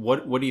breaths.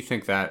 What do you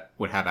think that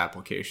would have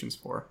applications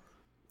for?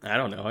 I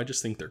don't know. I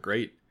just think they're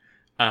great.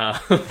 I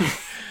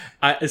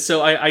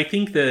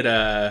think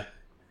that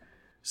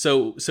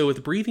so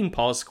with breathing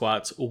pause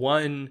squats,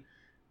 one,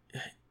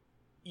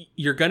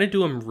 you're going to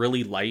do them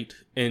really light.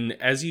 And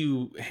as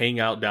you hang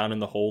out down in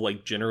the hole,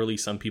 like generally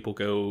some people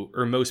go,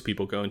 or most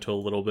people go into a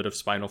little bit of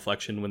spinal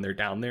flexion when they're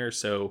down there.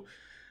 So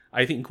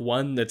I think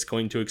one, that's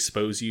going to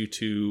expose you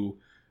to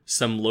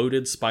some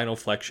loaded spinal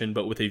flexion,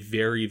 but with a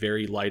very,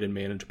 very light and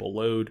manageable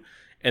load.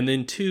 And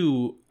then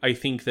two, I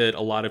think that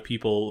a lot of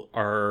people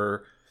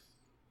are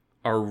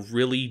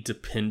really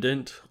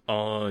dependent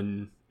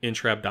on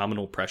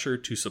intra-abdominal pressure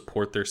to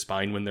support their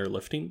spine when they're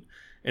lifting.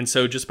 And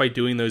so just by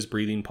doing those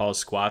breathing pause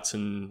squats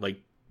and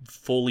like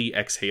fully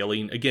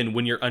exhaling, again,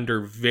 when you're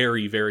under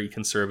very, very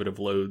conservative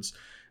loads,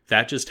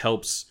 that just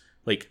helps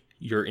like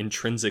your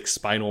intrinsic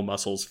spinal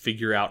muscles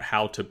figure out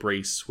how to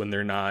brace when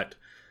they're not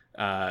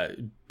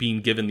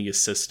being given the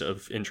assist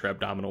of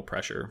intra-abdominal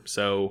pressure.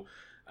 So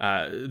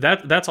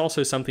that's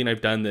also something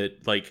I've done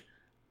that, like,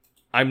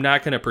 I'm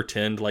not going to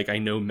pretend like I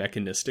know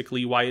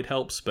mechanistically why it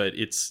helps, but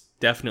it's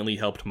definitely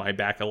helped my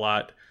back a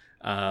lot.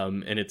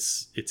 And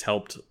it's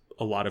helped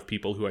a lot of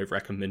people who I've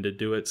recommended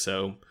do it.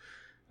 So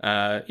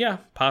yeah,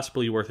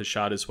 possibly worth a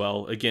shot as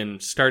well. Again,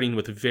 starting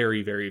with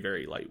very, very,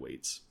 very light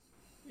weights.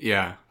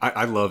 Yeah,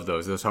 I love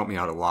those. Those helped me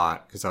out a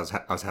lot because I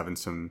was having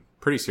some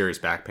pretty serious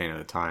back pain at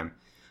the time.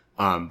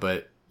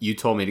 But you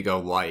told me to go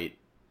light,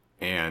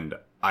 and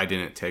I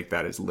didn't take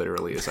that as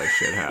literally as I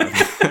should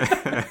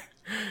have.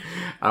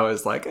 I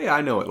was like, hey,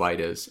 I know what light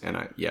is. And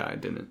I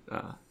didn't.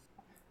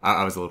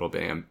 I was a little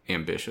bit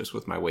ambitious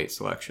with my weight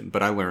selection,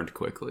 but I learned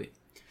quickly.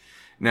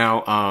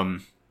 Now,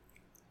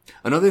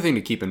 another thing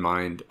to keep in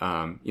mind,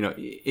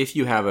 if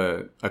you have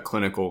a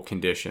clinical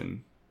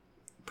condition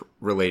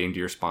relating to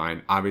your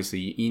spine, obviously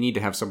you need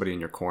to have somebody in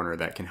your corner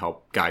that can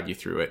help guide you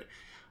through it.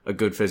 A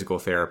good physical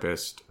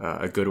therapist,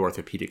 a good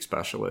orthopedic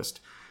specialist.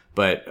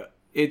 But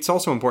it's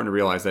also important to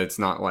realize that it's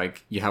not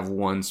like you have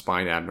one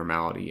spine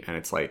abnormality and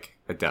it's like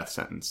a death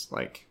sentence.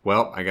 Like,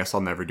 well, I guess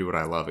I'll never do what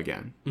I love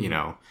again.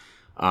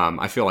 Mm-hmm.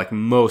 I feel like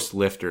most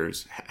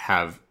lifters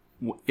have,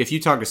 if you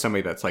talk to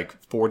somebody that's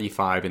like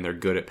 45 and they're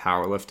good at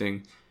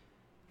powerlifting,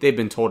 they've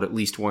been told at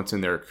least once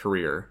in their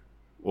career,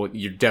 well,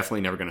 you're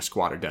definitely never going to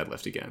squat or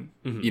deadlift again.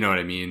 Mm-hmm. You know what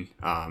I mean?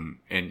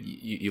 And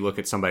you look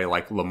at somebody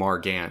like Lamar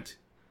Gant,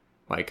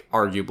 like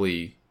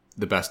arguably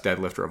the best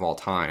deadlifter of all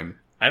time.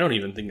 I don't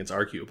even think it's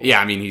arguable. Yeah,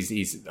 I mean,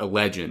 he's a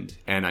legend.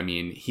 And I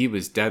mean, he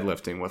was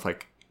deadlifting with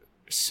like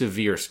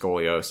severe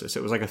scoliosis.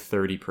 It was like a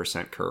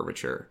 30%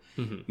 curvature.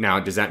 Mm-hmm. Now,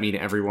 does that mean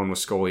everyone with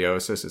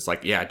scoliosis is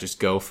like, yeah, just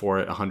go for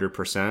it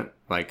 100%?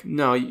 Like,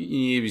 no, you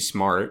need to be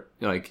smart.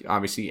 Like,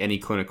 obviously, any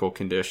clinical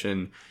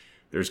condition,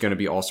 there's going to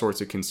be all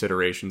sorts of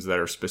considerations that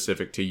are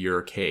specific to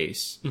your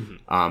case.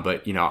 Mm-hmm.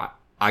 But,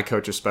 I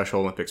coach a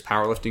Special Olympics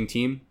powerlifting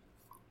team.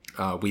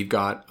 We've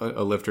got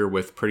a lifter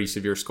with pretty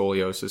severe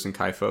scoliosis and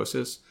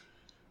kyphosis.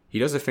 He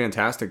does a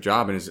fantastic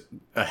job and is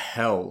a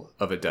hell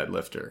of a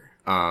deadlifter.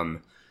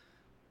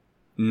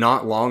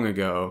 Not long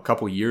ago, a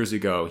couple years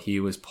ago, he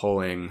was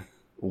pulling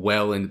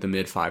well into the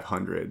mid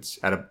 500s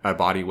at a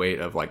body weight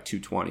of like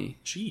 220.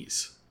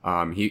 Jeez.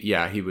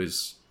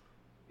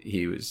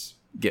 He was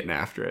getting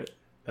after it.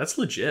 That's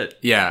legit.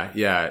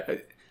 Yeah.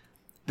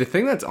 The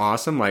thing that's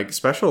awesome, like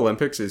Special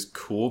Olympics is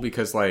cool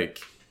because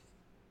like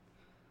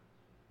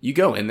you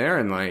go in there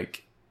and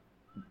like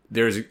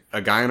there's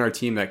a guy on our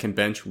team that can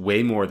bench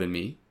way more than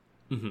me.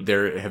 Mm-hmm.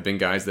 There have been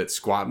guys that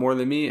squat more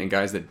than me and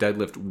guys that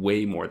deadlift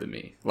way more than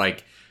me.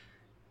 Like,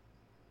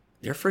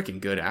 they're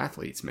freaking good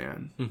athletes,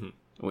 man.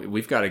 Mm-hmm.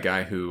 We've got a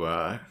guy who,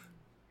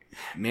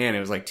 it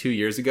was like 2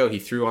 years ago, he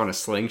threw on a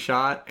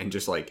slingshot and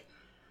just like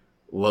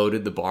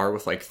loaded the bar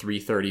with like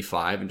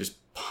 335 and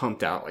just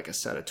pumped out like a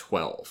set of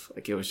 12.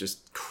 Like, it was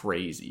just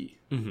crazy.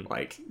 Mm-hmm.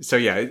 Like, so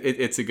yeah,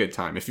 it's a good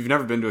time. If you've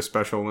never been to a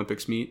Special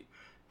Olympics meet,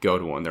 go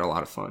to one. They're a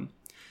lot of fun.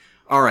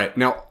 All right.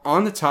 Now,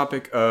 on the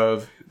topic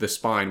of the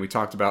spine, we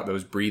talked about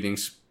those breathing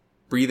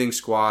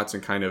squats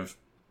and kind of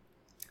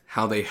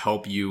how they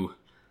help you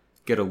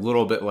get a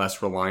little bit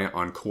less reliant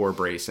on core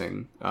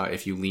bracing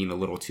if you lean a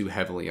little too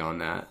heavily on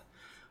that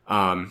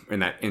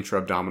and that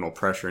intra-abdominal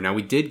pressure. Now,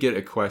 we did get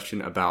a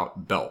question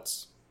about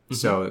belts. Mm-hmm.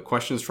 So the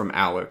question is from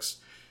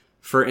Alex.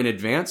 For an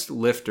advanced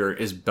lifter,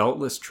 is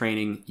beltless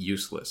training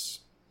useless?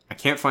 I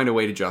can't find a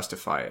way to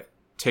justify it.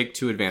 Take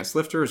two advanced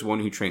lifters,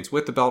 one who trains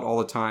with the belt all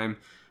the time,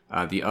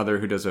 the other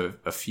who does a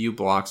few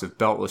blocks of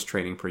beltless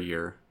training per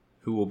year.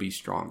 Who will be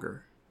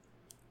stronger?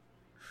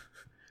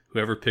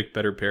 Whoever picked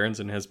better parents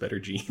and has better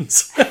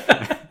genes.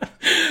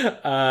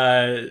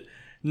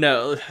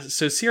 No,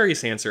 so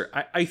serious answer.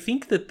 I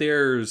think that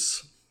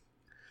there's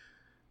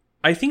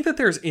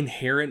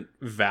inherent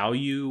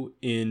value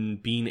in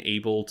being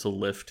able to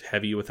lift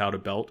heavy without a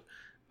belt.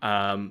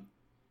 I'm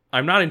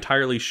not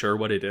entirely sure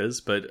what it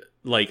is, but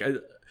like,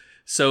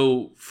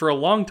 so for a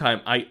long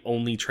time, I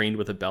only trained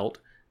with a belt.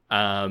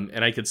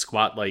 And I could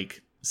squat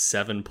like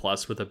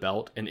 7+ with a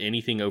belt, and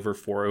anything over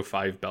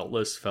 405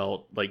 beltless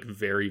felt like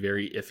very,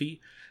 very iffy.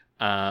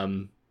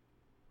 And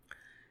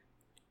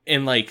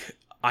like,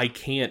 I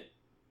can't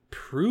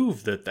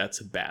prove that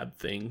that's a bad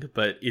thing,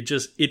 but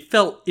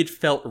it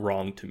felt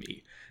wrong to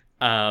me.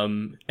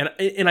 And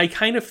I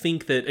kind of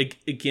think that,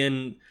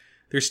 again,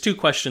 there's two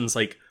questions,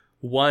 like,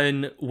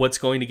 one, what's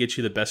going to get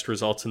you the best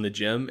results in the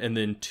gym? And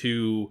then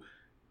two,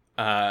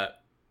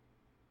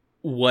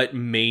 what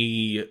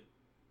may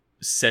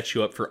set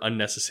you up for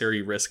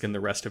unnecessary risk in the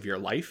rest of your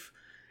life.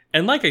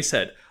 And like I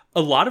said,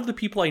 a lot of the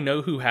people I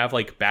know who have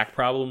like back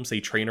problems, they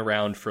train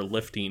around for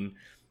lifting,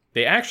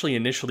 they actually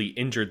initially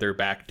injured their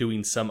back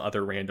doing some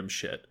other random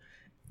shit.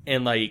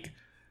 And like,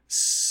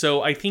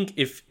 so I think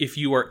if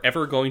you are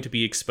ever going to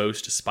be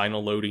exposed to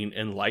spinal loading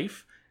in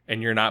life,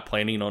 and you're not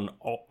planning on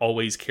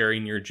always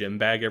carrying your gym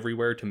bag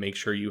everywhere to make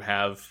sure you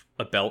have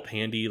a belt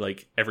handy,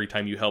 like every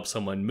time you help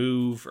someone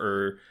move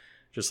or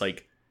just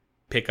like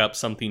pick up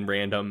something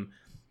random,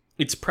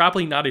 it's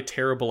probably not a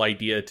terrible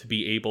idea to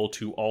be able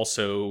to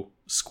also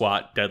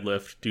squat,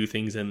 deadlift, do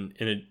things in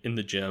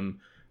the gym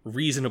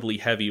reasonably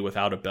heavy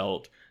without a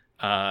belt,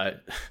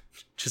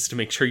 just to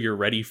make sure you're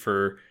ready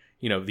for,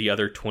 you know, the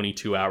other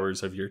 22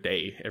 hours of your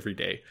day every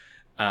day.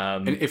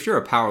 And if you're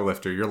a power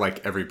lifter, you're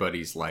like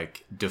everybody's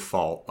like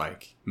default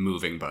like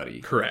moving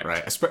buddy. Correct.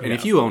 Right. And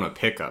if you own a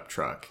pickup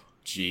truck,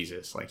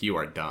 Jesus, like you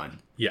are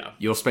done. Yeah.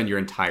 You'll spend your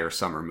entire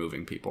summer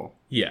moving people.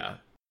 Yeah.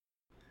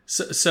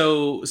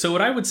 So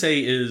what I would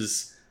say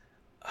is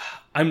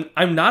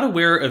I'm not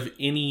aware of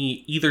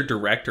any either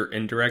direct or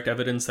indirect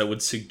evidence that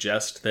would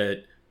suggest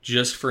that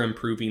just for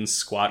improving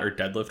squat or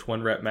deadlift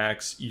 1 rep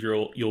max,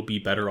 you'll be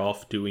better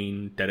off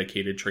doing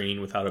dedicated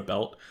training without a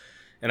belt.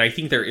 And I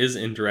think there is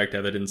indirect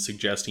evidence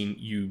suggesting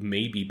you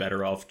may be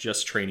better off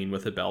just training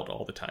with a belt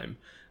all the time.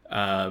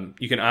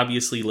 You can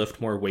obviously lift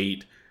more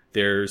weight.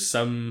 There's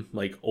some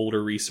like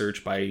older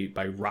research by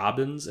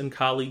Robbins and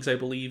colleagues, I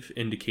believe,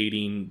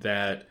 indicating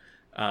that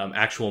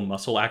actual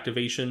muscle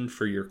activation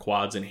for your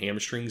quads and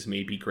hamstrings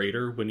may be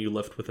greater when you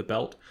lift with a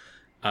belt,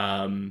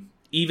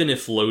 even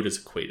if load is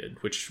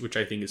equated, which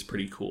I think is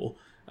pretty cool.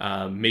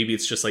 Maybe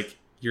it's just like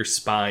your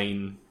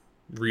spine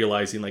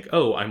realizing like,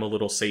 oh, I'm a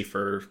little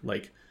safer,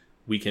 like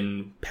we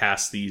can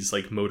pass these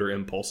like motor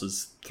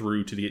impulses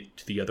through to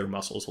the other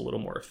muscles a little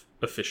more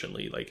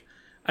efficiently. Like,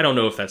 I don't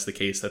know if that's the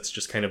case. That's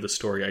just kind of the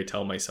story I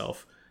tell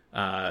myself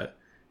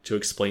to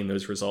explain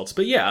those results.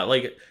 But yeah,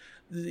 like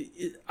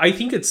I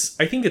think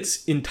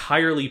it's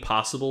entirely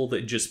possible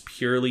that just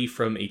purely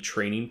from a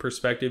training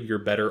perspective, you're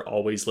better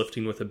always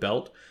lifting with a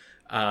belt.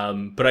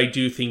 But I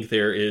do think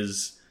there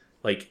is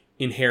like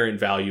inherent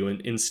value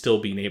in still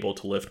being able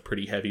to lift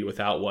pretty heavy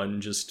without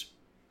one, just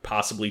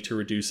possibly to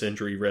reduce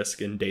injury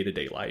risk in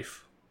day-to-day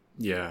life.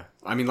 Yeah.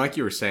 I mean, like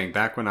you were saying,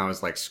 back when I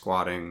was like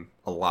squatting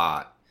a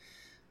lot,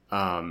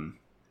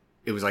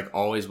 it was like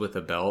always with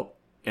a belt.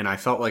 And I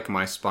felt like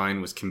my spine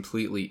was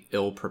completely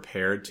ill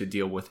prepared to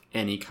deal with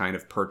any kind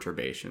of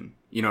perturbation.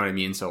 You know what I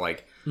mean? So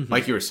like,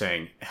 like you were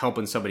saying,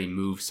 helping somebody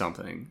move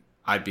something,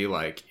 I'd be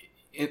like,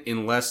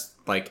 unless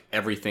like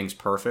everything's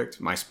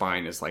perfect, my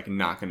spine is like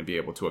not going to be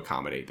able to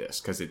accommodate this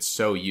because it's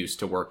so used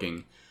to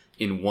working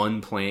in one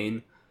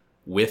plane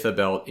with a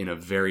belt in a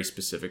very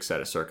specific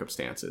set of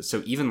circumstances.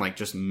 So even like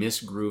just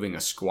misgrooving a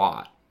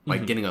squat,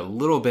 like getting a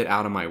little bit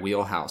out of my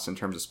wheelhouse in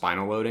terms of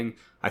spinal loading,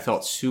 I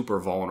felt super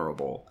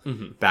vulnerable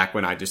back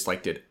when I just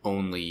like did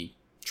only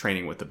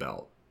training with the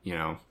belt, you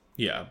know?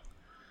 Yeah.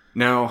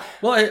 Now,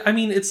 well, I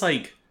mean, it's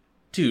like,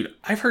 dude,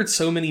 I've heard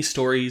so many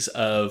stories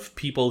of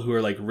people who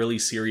are like really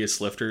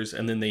serious lifters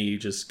and then they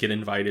just get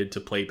invited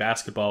to play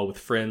basketball with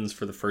friends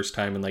for the first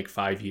time in like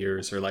 5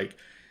 years, or like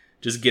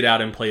just get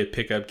out and play a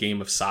pickup game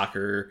of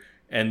soccer,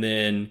 and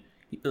then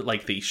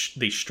like they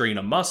strain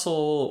a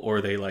muscle or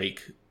they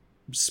like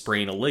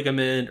sprain a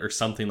ligament or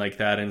something like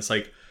that, and it's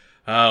like,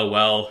 oh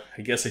well,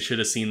 I guess I should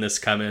have seen this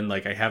coming.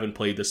 Like, I haven't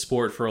played the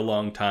sport for a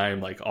long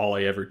time. Like, all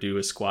I ever do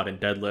is squat and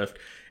deadlift.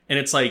 And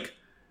it's like,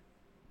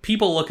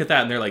 people look at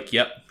that and they're like,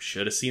 yep,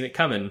 should have seen it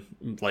coming.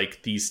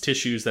 Like, these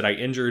tissues that I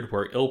injured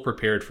were ill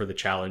prepared for the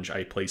challenge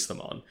I placed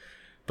them on.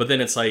 But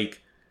then it's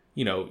like,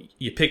 you know,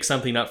 you pick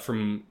something up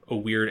from a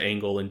weird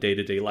angle in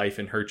day-to-day life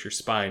and hurt your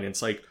spine. And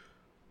it's like,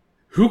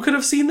 who could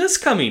have seen this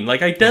coming?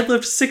 Like, I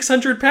deadlift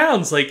 600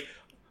 pounds. Like,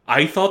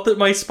 I thought that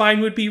my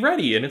spine would be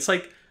ready. And it's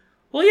like,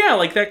 well, yeah,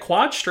 like that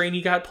quad strain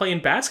you got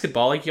playing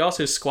basketball, like you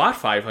also squat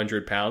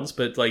 500 pounds,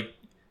 but like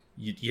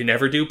you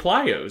never do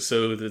plyo.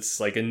 So that's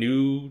like a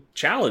new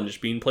challenge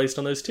being placed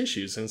on those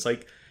tissues. And it's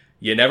like,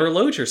 you never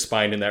load your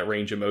spine in that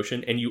range of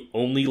motion, and you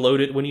only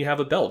load it when you have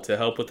a belt to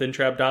help with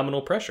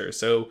intra-abdominal pressure.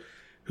 So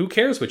who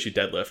cares what you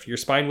deadlift? Your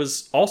spine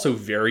was also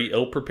very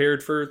ill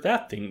prepared for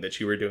that thing that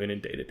you were doing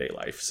in day-to-day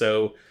life.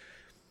 So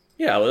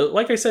yeah,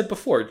 like I said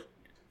before,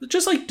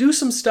 just like do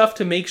some stuff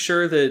to make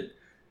sure that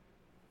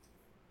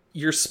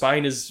your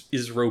spine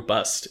is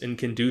robust and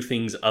can do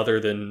things other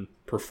than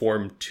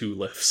perform 2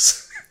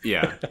 lifts.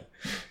 Yeah.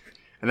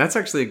 And that's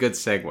actually a good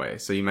segue.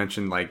 So you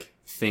mentioned like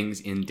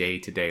things in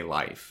day-to-day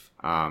life.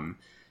 You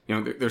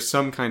know, there's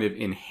some kind of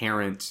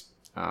inherent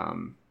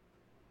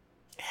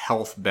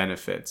health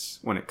benefits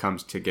when it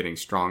comes to getting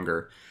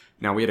stronger.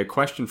 Now, we had a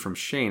question from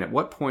Shane. At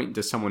what point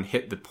does someone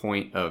hit the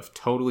point of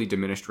totally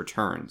diminished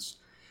returns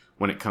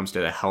when it comes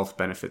to the health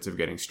benefits of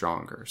getting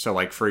stronger? So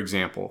like, for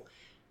example,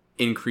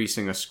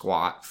 increasing a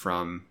squat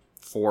from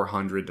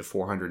 400 to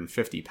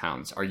 450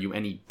 pounds. Are you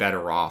any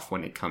better off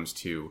when it comes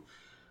to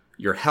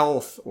your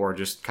health or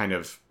just kind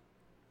of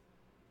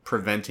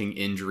preventing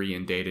injury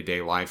in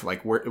day-to-day life?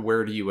 Like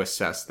where do you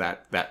assess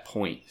that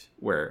point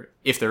where,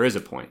 if there is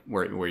a point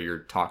where you're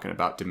talking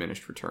about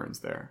diminished returns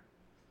there?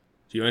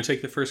 Do you want to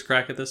take the first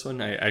crack at this one?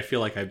 I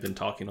feel like I've been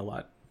talking a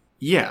lot.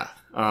 Yeah.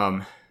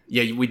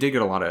 Yeah, we did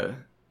get a lot of...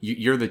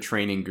 You're the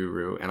training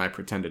guru, and I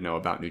pretend to know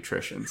about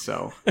nutrition.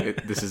 So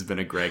this has been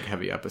a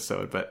Greg-heavy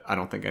episode, but I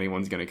don't think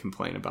anyone's going to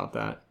complain about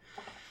that.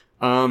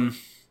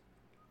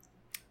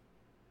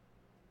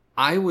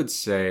 I would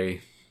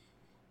say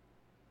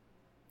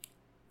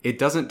it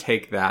doesn't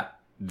take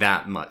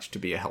that much to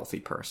be a healthy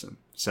person.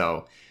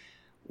 So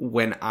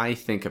when I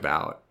think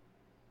about,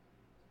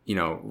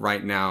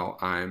 right now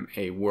I'm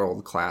a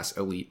world-class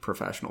elite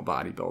professional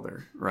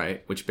bodybuilder,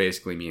 right? Which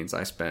basically means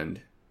I spend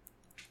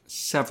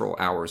several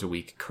hours a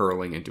week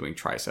curling and doing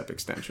tricep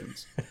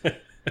extensions.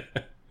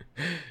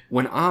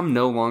 When I'm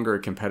no longer a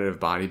competitive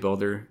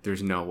bodybuilder,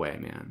 there's no way,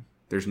 man.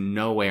 There's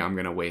no way I'm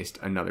going to waste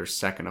another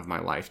second of my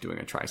life doing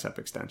a tricep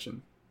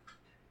extension.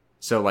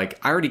 So I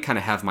already kind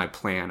of have my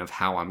plan of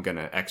how I'm going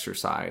to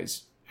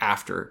exercise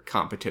after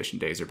competition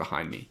days are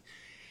behind me.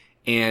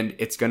 And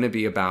it's going to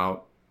be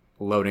about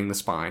loading the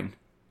spine.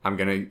 I'm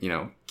going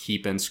to,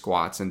 keep in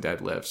squats and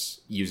deadlifts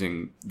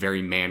using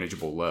very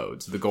manageable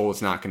loads. The goal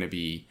is not going to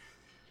be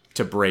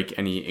to break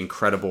any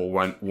incredible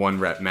one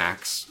rep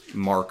max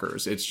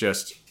markers. It's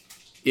just,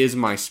 is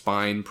my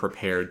spine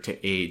prepared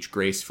to age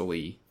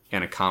gracefully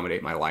and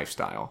accommodate my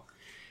lifestyle?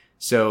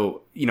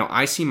 So,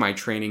 I see my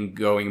training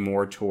going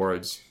more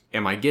towards,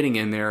 am I getting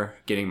in there,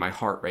 getting my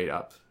heart rate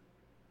up,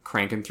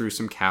 cranking through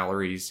some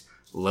calories,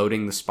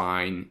 loading the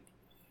spine,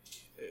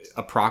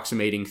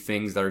 approximating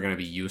things that are going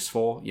to be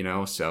useful,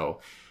 So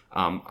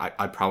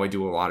I'd probably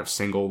do a lot of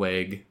single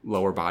leg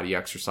lower body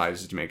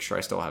exercises to make sure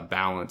I still have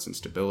balance and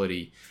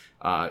stability.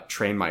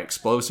 Train my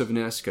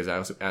explosiveness, because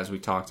as we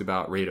talked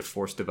about, rate of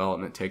force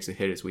development takes a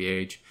hit as we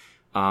age.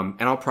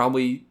 And I'll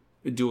probably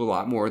do a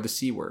lot more of the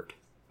C word,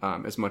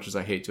 as much as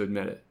I hate to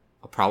admit it.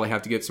 I'll probably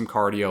have to get some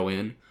cardio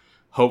in.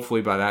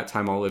 Hopefully by that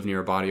time I'll live near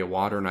a body of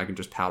water and I can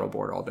just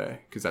paddleboard all day,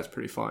 because that's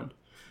pretty fun.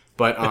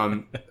 But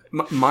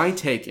my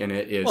take in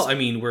it is... Well, I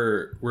mean,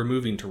 we're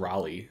moving to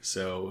Raleigh,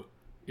 so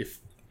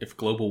if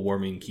global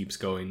warming keeps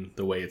going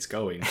the way it's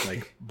going,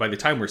 by the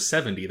time we're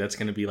 70, that's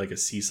going to be like a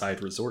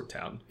seaside resort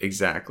town.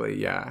 Exactly,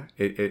 yeah.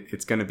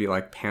 It's going to be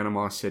like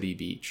Panama City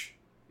Beach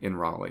in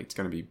Raleigh. It's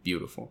going to be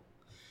beautiful.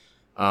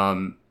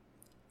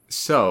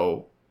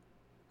 So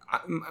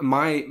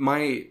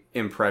my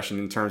impression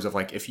in terms of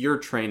if you're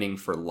training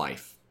for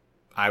life,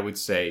 I would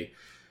say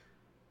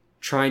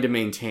trying to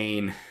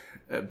maintain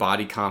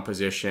body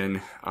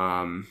composition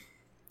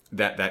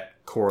that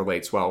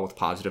correlates well with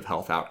positive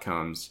health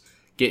outcomes,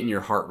 getting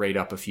your heart rate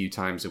up a few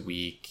times a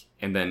week,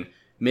 and then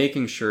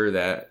making sure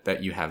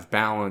that you have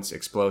balance,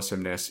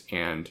 explosiveness,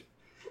 and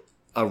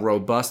a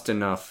robust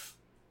enough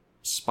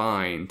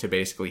spine to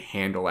basically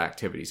handle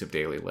activities of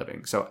daily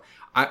living. So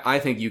I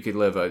think you could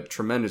live a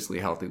tremendously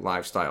healthy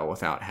lifestyle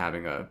without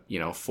having a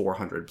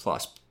 400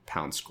 plus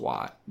pound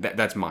squat.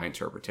 That's my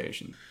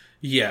interpretation.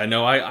 Yeah,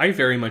 no, I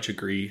very much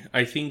agree.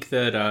 I think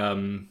that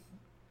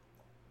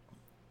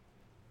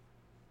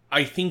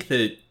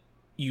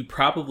you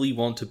probably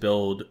want to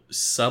build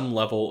some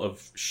level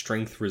of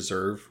strength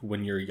reserve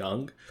when you're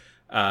young.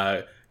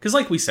 Because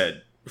like we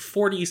said,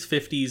 40s,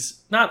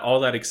 50s, not all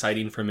that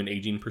exciting from an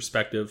aging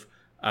perspective.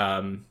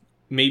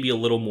 Maybe a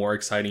little more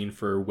exciting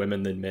for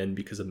women than men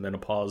because of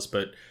menopause.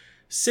 But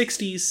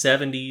 60s,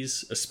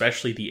 70s,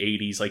 especially the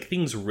 80s,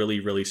 things really,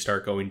 really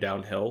start going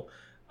downhill.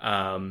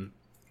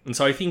 And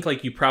so I think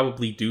you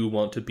probably do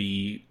want to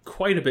be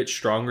quite a bit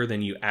stronger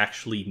than you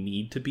actually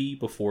need to be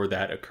before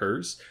that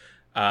occurs.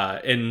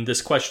 And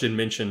this question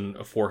mentioned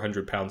a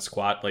 400-pound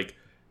squat.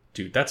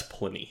 Dude, that's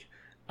plenty.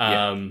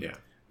 Yeah.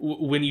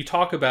 When you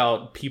talk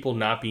about people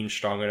not being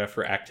strong enough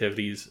for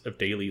activities of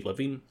daily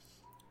living,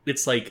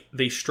 it's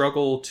they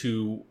struggle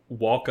to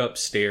walk up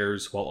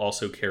stairs while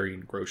also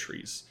carrying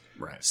groceries.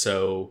 Right.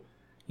 So,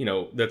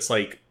 that's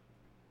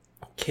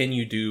can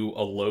you do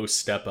a low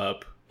step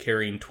up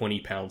carrying 20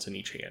 pounds in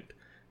each hand?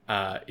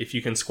 If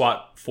you can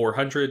squat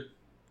 400,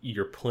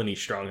 you're plenty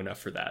strong enough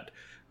for that.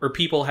 Or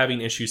people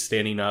having issues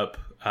standing up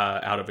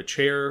out of a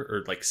chair,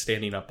 or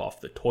standing up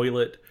off the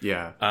toilet.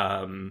 Yeah.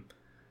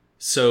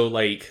 So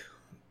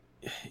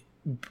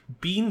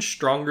being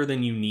stronger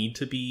than you need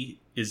to be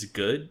is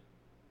good,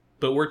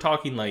 but we're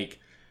talking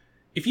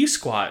if you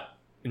squat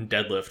and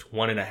deadlift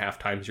 1.5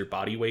 times your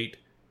body weight,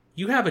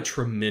 you have a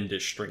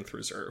tremendous strength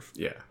reserve.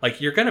 Yeah.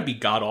 You're going to be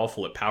god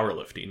awful at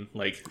powerlifting.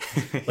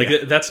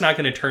 Yeah. That's not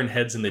going to turn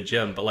heads in the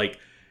gym, but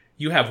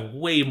you have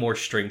way more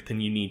strength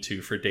than you need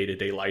to for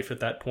day-to-day life at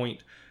that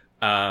point.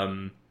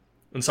 And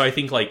so I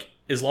think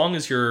as long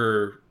as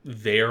you're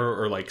there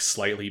or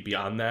slightly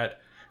beyond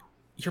that,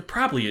 you're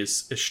probably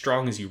as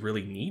strong as you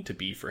really need to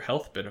be for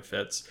health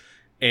benefits.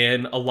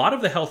 And a lot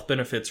of the health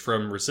benefits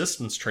from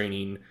resistance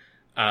training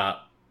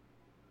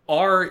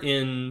are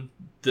in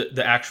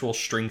the actual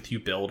strength you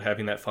build,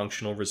 having that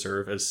functional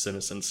reserve as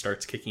senescence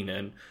starts kicking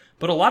in.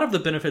 But a lot of the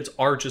benefits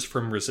are just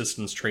from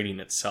resistance training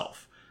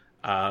itself.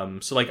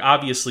 So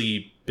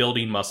obviously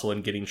building muscle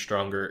and getting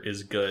stronger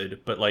is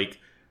good, but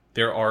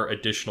there are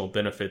additional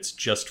benefits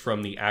just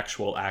from the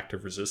actual act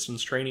of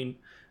resistance training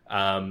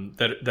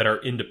that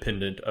are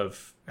independent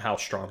of how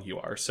strong you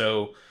are.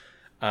 So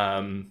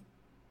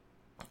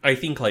I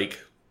think like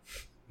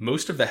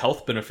most of the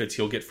health benefits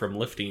you'll get from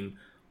lifting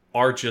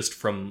are just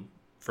from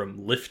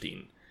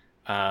lifting.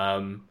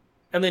 And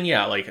then,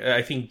 yeah, like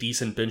I think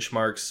decent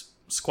benchmarks,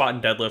 squat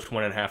and deadlift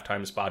 1.5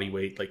 times body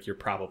weight, like you're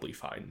probably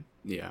fine.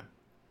 Yeah.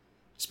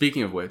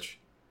 Speaking of which,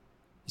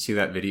 you see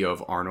that video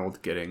of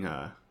Arnold getting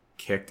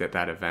kicked at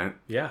that event?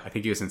 Yeah. I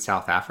think he was in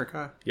South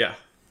Africa. Yeah.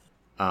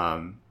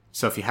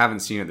 So if you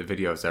haven't seen it, the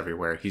video's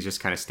everywhere. He's just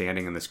kind of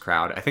standing in this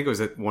crowd. I think it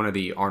was at one of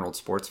the Arnold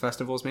Sports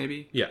Festivals,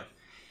 maybe. Yeah.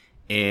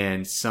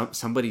 And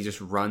somebody just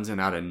runs in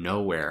out of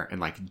nowhere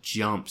and like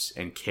jumps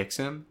and kicks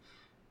him.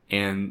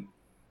 And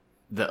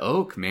the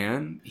Oak,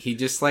 man, he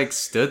just like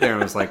stood there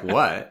and was like,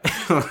 what?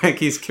 Like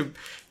he's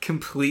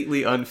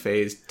completely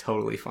unfazed,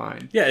 totally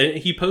fine. Yeah. And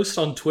he posts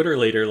on Twitter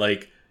later,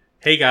 like,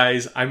 hey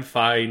guys, I'm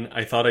fine.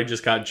 I thought I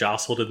just got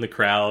jostled in the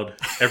crowd.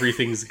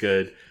 Everything's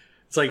good.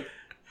 It's like,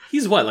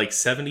 he's what, like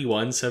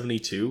 71,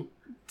 72?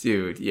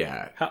 Dude,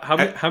 yeah.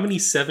 How many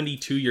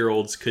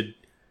 72-year-olds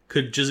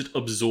could just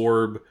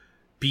absorb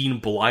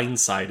being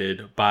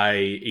blindsided by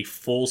a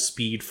full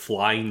speed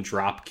flying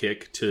drop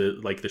kick to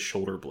like the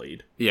shoulder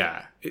blade?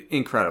 Yeah,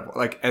 incredible.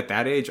 Like at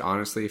that age,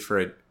 honestly,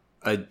 for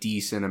a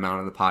decent amount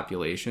of the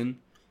population,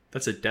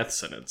 that's a death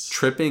sentence.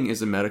 Tripping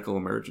is a medical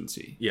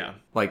emergency. Yeah.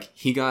 Like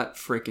he got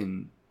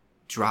freaking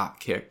drop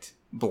kicked,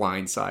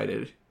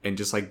 blindsided, and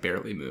just like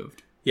barely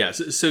moved. Yeah,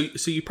 so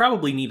you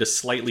probably need a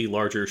slightly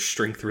larger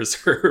strength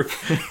reserve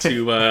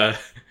to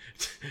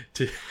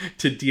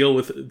deal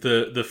with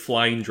the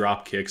flying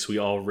drop kicks we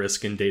all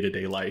risk in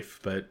day-to-day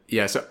life. But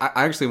yeah, so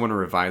I actually want to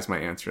revise my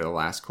answer to the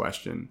last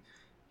question.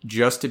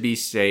 Just to be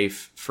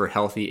safe for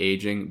healthy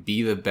aging,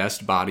 be the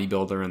best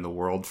bodybuilder in the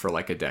world for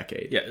like a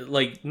decade. Yeah,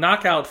 like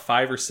knock out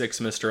 5 or 6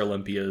 Mr.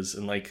 Olympias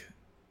and like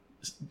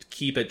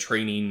keep it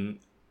training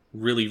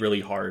really,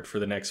 really hard for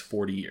the next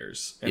 40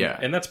 years.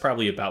 And that's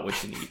probably about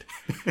what you need.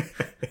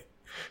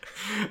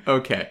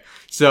 Okay.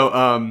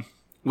 So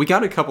we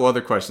got a couple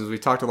other questions. We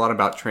talked a lot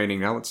about training.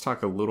 Now let's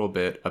talk a little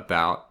bit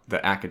about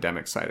the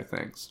academic side of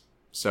things.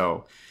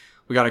 So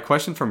we got a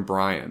question from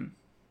Brian.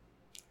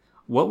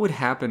 What would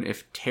happen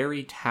if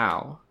Terry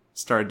Tao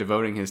started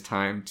devoting his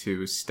time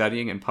to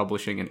studying and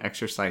publishing in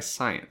exercise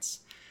science,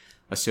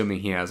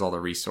 assuming he has all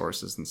the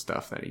resources and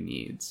stuff that he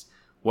needs?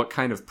 What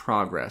kind of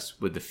progress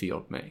would the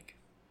field make?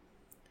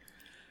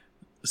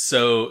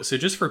 So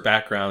just for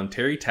background,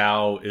 Terry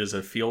Tao is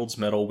a Fields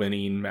Medal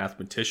winning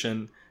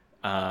mathematician.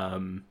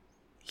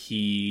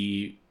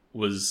 He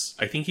was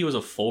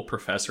a full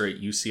professor at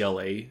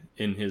UCLA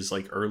in his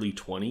like early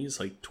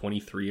 20s, like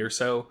 23 or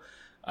so.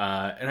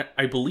 And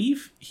I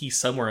believe he's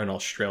somewhere in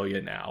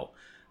Australia now.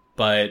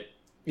 But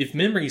if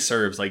memory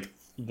serves, like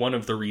one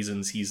of the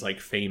reasons he's like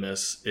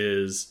famous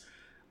is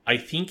I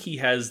think he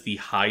has the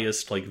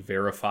highest like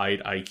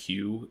verified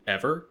IQ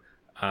ever.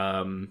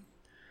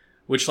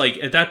 Which, like,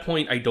 at that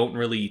point, I don't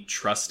really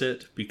trust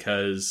it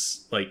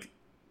because, like,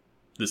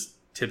 this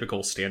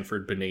typical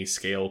Stanford Binet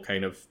scale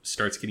kind of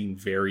starts getting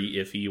very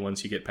iffy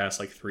once you get past,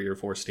 like, 3 or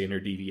 4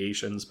 standard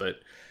deviations. But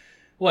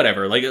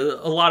whatever. Like,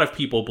 a lot of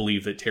people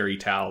believe that Terry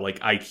Tao, like,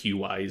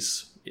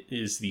 IQ-wise,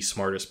 is the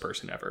smartest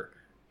person ever.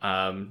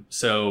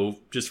 So,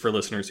 just for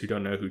listeners who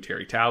don't know who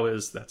Terry Tao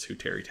is, that's who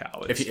Terry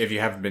Tao is. If you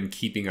haven't been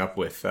keeping up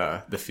with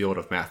the field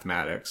of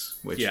mathematics,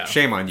 which,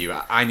 shame on you.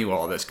 I knew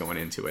all this going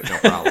into it, no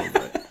problem,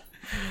 but...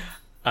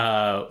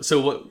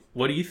 So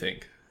what do you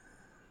think?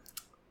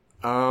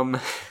 I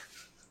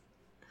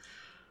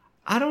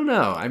don't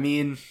know. I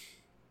mean,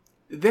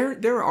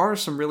 there are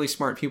some really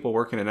smart people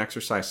working in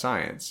exercise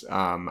science.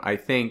 I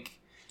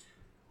think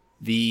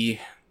when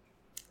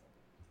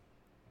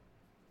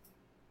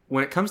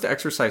it comes to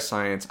exercise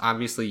science,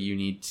 obviously you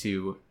need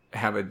to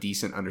have a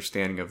decent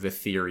understanding of the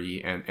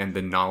theory and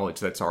the knowledge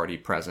that's already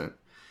present.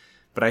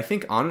 But I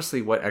think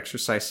honestly what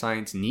exercise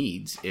science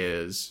needs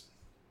is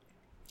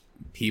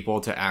people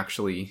to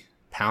actually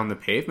pound the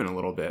pavement a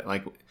little bit.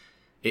 Like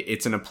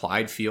it's an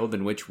applied field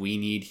in which we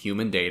need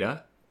human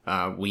data.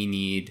 We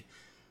need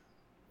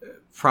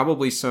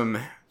probably some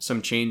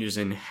changes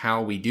in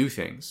how we do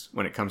things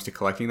when it comes to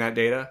collecting that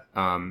data.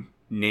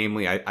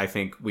 Namely, I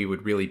think we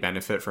would really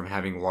benefit from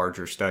having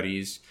larger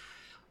studies.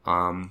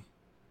 And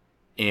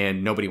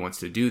nobody wants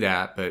to do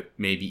that, but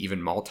maybe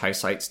even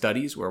multi-site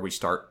studies where we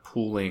start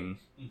pooling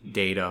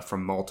data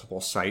from multiple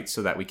sites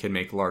so that we can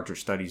make larger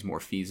studies more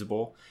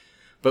feasible.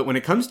 But when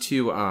it comes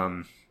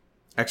to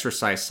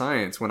exercise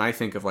science, when I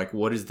think of like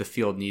what does the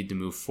field need to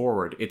move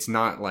forward, it's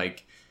not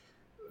like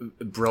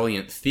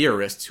brilliant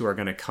theorists who are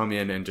going to come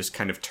in and just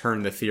kind of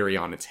turn the theory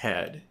on its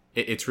head.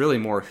 It's really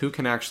more who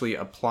can actually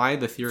apply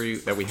the theory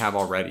that we have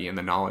already and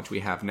the knowledge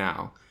we have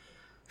now.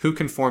 Who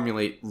can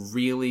formulate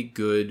really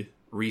good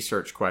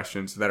research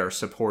questions that are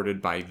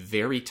supported by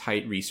very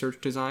tight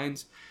research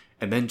designs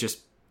and then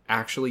just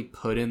actually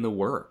put in the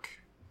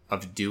work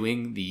of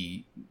doing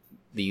the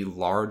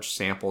large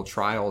sample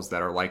trials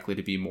that are likely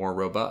to be more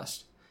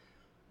robust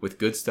with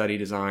good study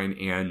design.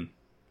 And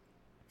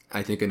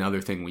I think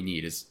another thing we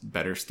need is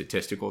better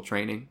statistical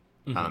training,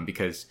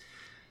 because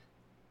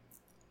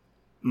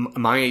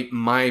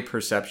My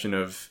perception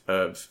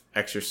of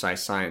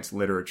exercise science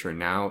literature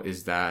now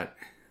is that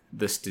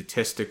the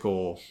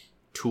statistical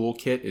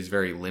toolkit is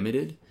very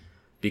limited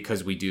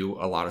because we do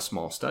a lot of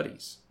small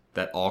studies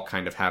that all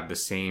kind of have the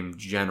same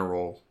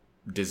general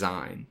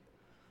design.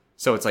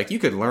 So it's like you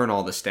could learn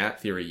all the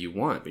stat theory you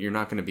want, but you're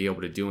not going to be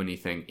able to do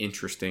anything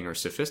interesting or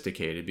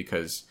sophisticated,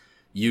 because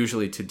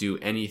usually to do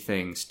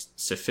anything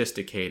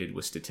sophisticated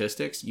with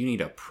statistics, you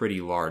need a pretty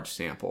large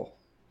sample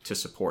to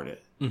support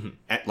it.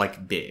 At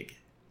like big.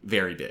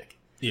 Very big.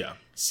 Yeah.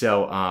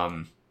 So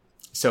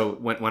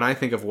when I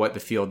think of what the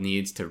field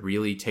needs to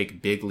really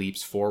take big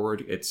leaps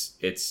forward,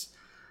 it's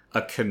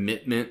a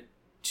commitment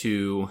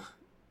to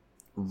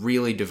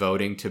really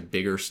devoting to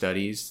bigger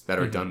studies that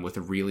are done with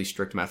a really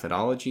strict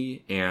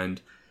methodology,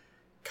 and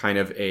kind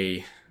of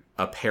a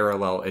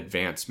parallel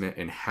advancement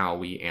in how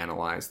we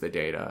analyze the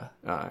data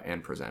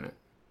and present it.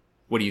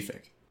 What do you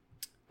think?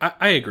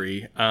 I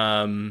agree.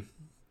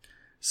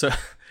 So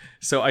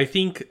I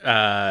think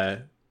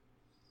I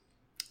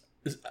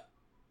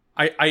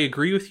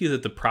agree with you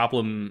that the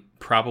problem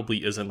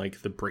probably isn't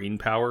like the brain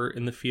power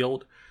in the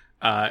field,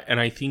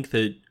 and I think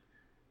that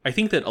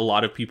a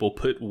lot of people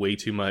put way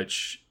too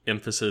much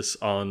emphasis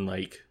on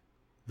like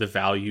the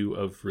value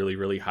of really,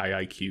 really high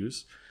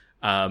IQs.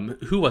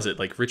 Who was it?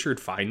 Like Richard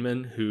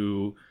Feynman,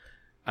 who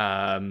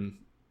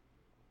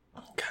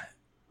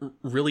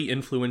really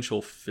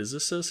influential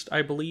physicist,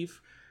 I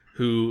believe,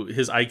 who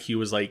his IQ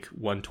was like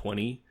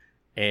 120,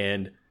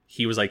 and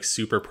he was like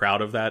super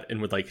proud of that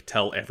and would like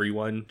tell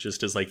everyone,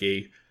 just as like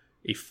a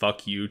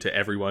fuck you to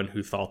everyone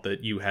who thought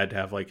that you had to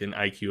have like an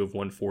IQ of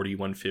 140,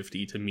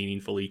 150 to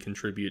meaningfully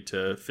contribute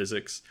to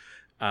physics.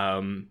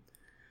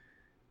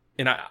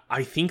 And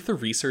I think the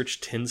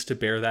research tends to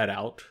bear that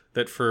out,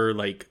 that for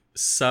like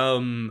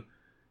some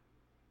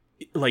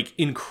like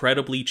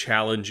incredibly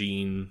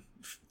challenging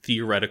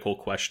theoretical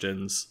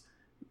questions,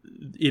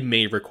 it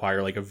may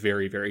require like a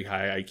very, very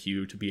high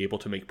IQ to be able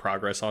to make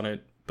progress on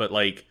it. But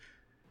like,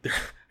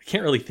 I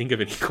can't really think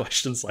of any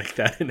questions like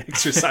that in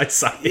exercise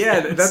science. Yeah,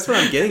 that's what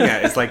I'm getting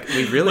at. It's like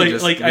we really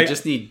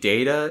just need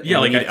data.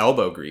 And we need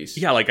elbow grease.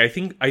 Yeah, like I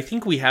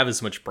think we have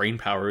as much brain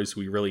power as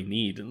we really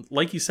need. And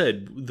like you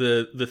said,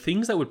 the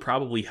things that would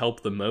probably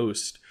help the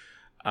most,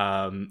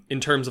 in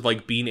terms of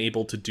like being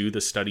able to do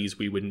the studies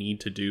we would need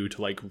to do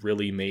to like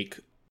really make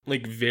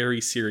like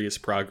very serious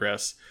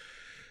progress,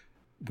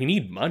 we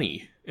need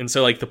money. And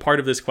so like the part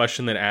of this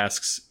question that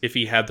asks if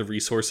he had the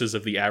resources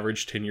of the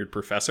average tenured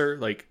professor,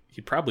 like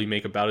he'd probably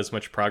make about as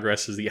much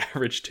progress as the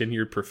average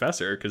tenured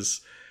professor,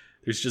 because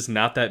there's just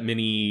not that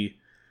many.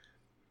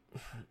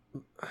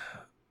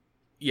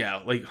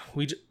 Yeah, like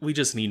we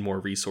just need more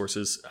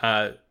resources.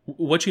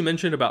 What you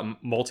mentioned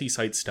about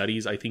multi-site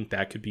studies, I think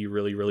that could be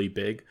really, really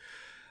big.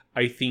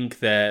 I think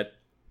that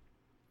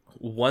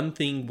one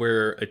thing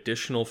where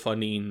additional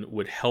funding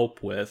would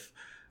help with,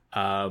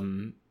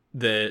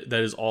 that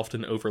is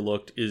often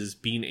overlooked, is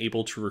being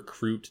able to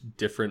recruit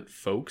different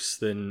folks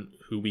than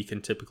who we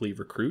can typically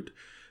recruit.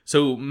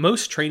 So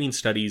most training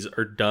studies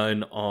are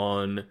done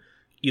on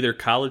either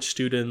college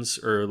students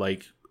or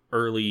like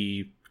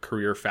early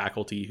career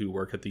faculty who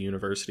work at the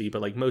university,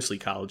 but like mostly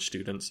college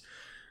students.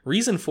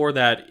 Reason for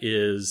that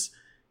is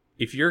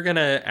if you're going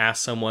to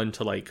ask someone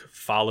to like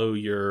follow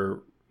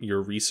your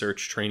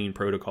research training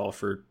protocol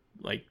for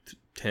like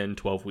 10,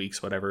 12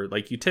 weeks, whatever,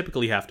 like you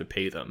typically have to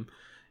pay them.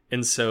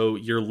 And so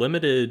you're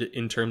limited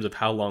in terms of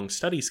how long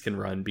studies can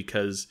run,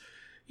 because,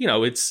 you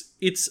know, it's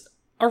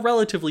a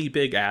relatively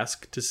big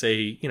ask to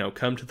say, you know,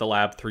 come to the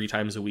lab 3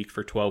 times a week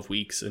for 12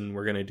 weeks and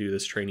we're going to do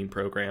this training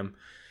program.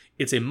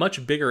 It's a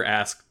much bigger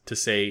ask to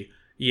say,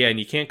 yeah, and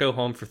you can't go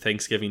home for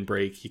Thanksgiving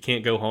break. You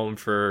can't go home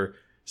for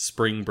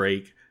spring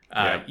break.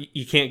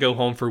 You can't go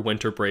home for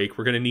winter break.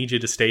 We're going to need you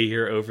to stay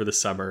here over the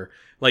summer.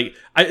 Like,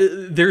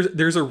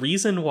 there's a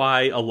reason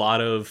why a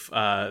lot of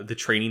the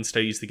training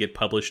studies that get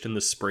published in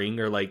the spring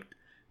are like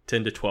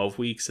 10 to 12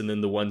 weeks, and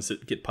then the ones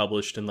that get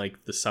published in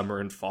like the summer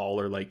and fall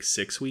are like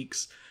 6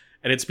 weeks.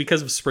 And it's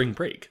because of spring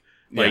break.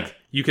 Like,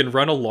 you can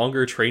run a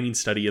longer training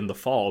study in the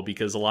fall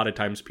because a lot of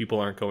times people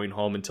aren't going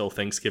home until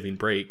Thanksgiving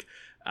break.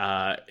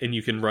 And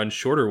you can run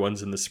shorter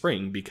ones in the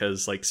spring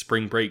because like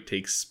spring break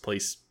takes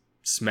place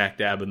smack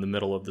dab in the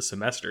middle of the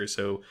semester.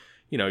 So,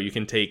 you know, you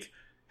can take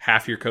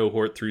half your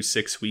cohort through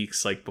 6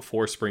 weeks like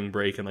before spring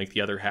break and like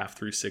the other half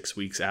through 6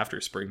 weeks after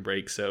spring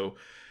break. So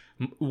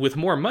with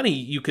more money,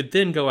 you could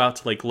then go out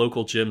to like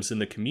local gyms in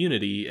the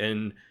community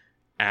and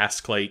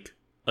ask like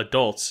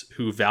adults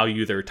who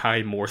value their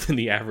time more than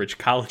the average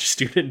college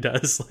student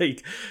does,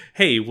 like,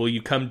 hey, will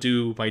you come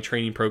do my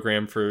training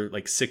program for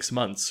like 6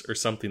 months or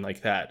something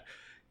like that?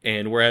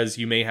 And whereas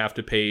you may have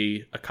to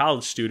pay a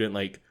college student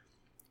like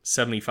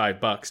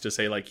 $75 to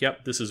say like,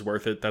 yep, this is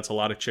worth it, that's a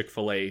lot of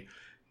Chick-fil-A,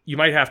 you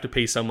might have to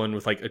pay someone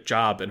with like a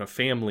job and a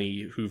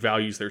family who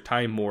values their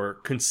time more,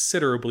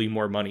 considerably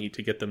more money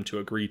to get them to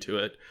agree to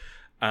it.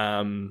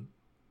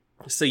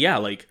 So yeah,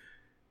 like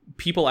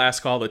people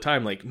ask all the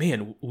time, like,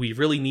 man, we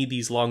really need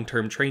these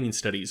long-term training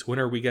studies. When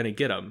are we going to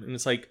get them? And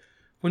it's like,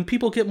 when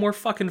people get more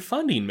fucking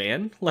funding,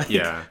 man. Like,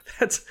 Yeah.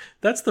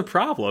 that's the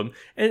problem.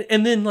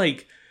 And then,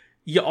 like,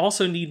 you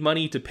also need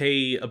money to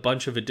pay a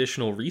bunch of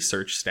additional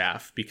research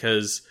staff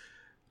because,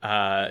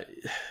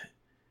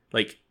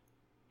 like,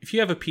 if you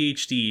have a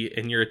PhD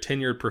and you're a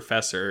tenured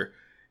professor,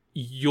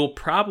 you'll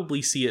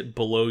probably see it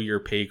below your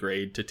pay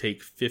grade to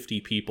take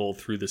 50 people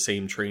through the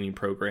same training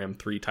program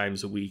 3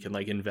 times a week and,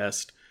 like,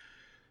 invest,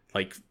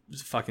 like,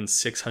 fucking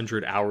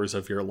 600 hours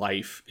of your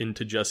life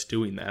into just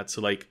doing that. So,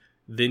 like,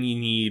 then you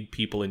need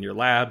people in your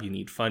lab, you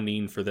need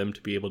funding for them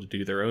to be able to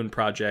do their own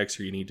projects,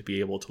 or you need to be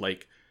able to,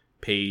 like,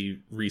 pay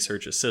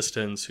research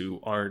assistants who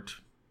aren't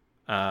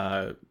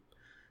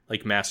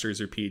like master's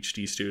or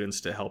PhD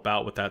students to help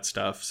out with that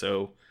stuff.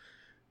 So,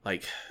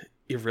 like,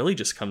 it really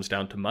just comes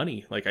down to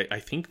money. Like, I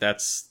think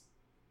that's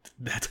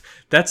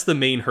the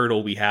main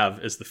hurdle we have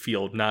as the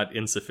field, not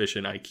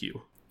insufficient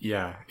IQ.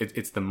 Yeah,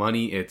 it's the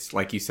money. It's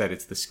like you said,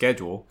 it's the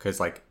schedule,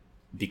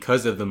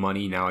 because of the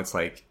money now. It's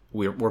like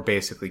we're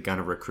basically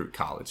gonna recruit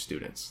college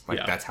students.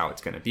 Like, that's how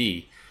it's gonna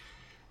be.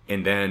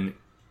 And then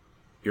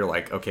you're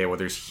like, okay, well,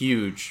 there's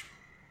huge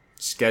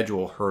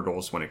schedule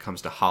hurdles when it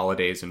comes to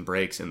holidays and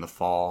breaks in the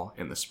fall,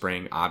 in the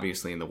spring,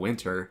 obviously in the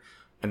winter,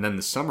 and then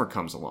the summer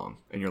comes along,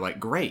 and you're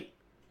like, great,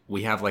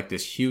 we have like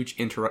this huge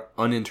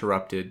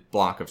uninterrupted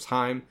block of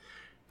time.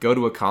 Go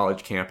to a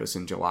college campus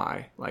in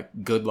July. Like,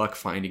 good luck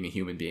finding a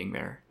human being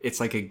there. It's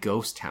like a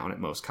ghost town at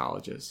most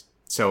colleges.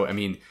 So, I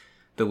mean,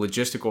 the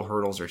logistical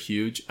hurdles are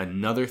huge.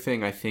 Another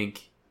thing I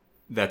think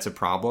that's a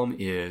problem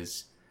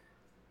is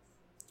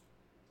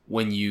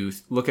when you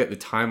look at the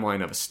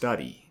timeline of a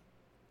study,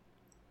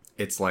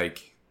 it's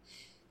like,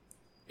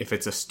 if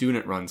it's a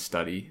student-run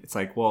study, it's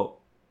like, well,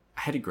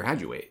 I had to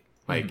graduate.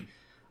 Like,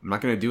 I'm not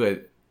going to do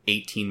a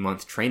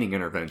 18-month training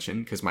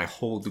intervention because my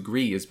whole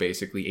degree is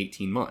basically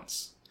 18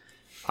 months.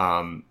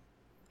 And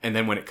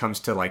then when it comes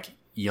to, like,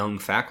 young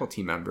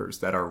faculty members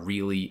that are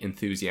really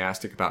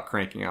enthusiastic about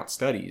cranking out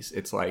studies,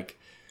 it's like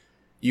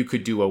you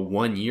could do a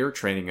 1-year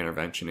training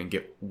intervention and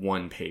get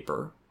 1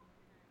 paper,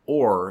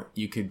 or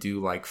you could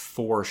do like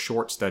 4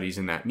 short studies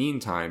in that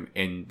meantime,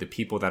 and the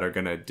people that are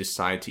going to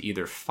decide to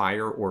either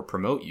fire or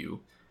promote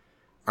you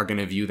are going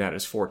to view that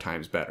as 4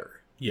 times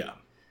better. Yeah.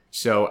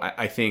 So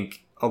I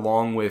think,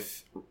 along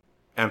with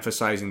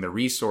emphasizing the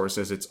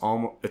resources, it's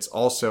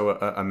also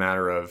a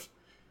matter of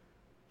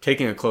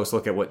taking a close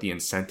look at what the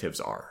incentives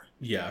are.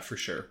 Yeah, for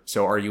sure.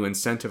 So are you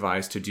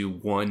incentivized to do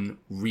 1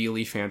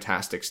 really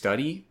fantastic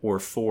study or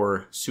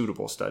 4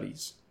 suitable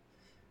studies?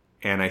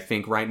 And I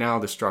think right now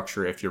the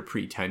structure, if you're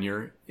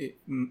pre-tenure,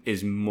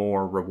 is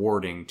more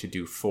rewarding to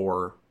do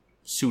 4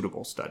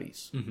 suitable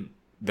studies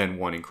than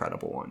 1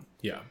 incredible one.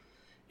 Yeah.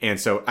 And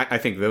so I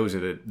think those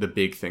are the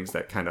big things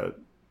that kind of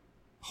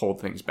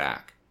hold things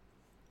back.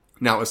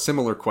 Now, a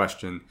similar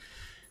question.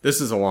 This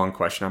is a long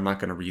question. I'm not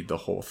going to read the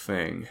whole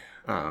thing.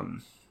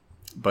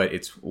 But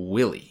it's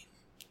Willie.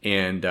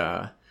 And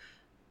to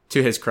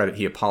his credit,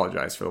 he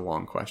apologized for the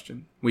long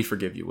question. We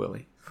forgive you,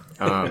 Willie.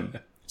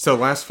 So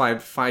the last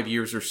five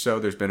years or so,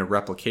 there's been a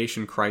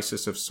replication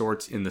crisis of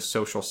sorts in the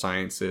social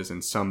sciences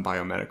and some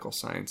biomedical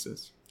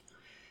sciences.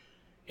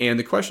 And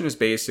the question is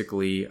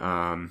basically,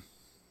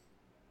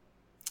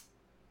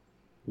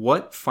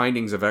 what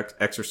findings of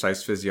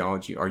exercise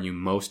physiology are you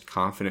most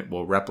confident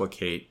will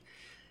replicate?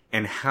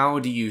 And how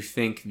do you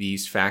think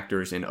these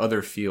factors in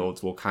other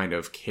fields will kind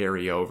of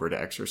carry over to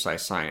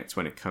exercise science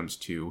when it comes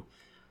to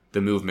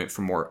the movement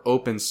for more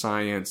open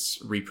science,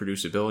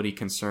 reproducibility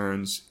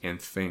concerns,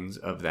 and things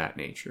of that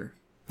nature?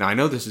 Now, I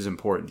know this is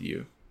important to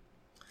you.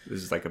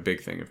 This is like a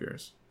big thing of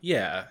yours.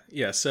 Yeah.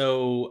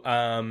 So,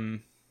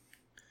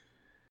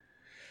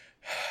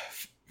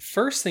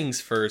 first things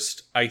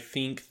first, I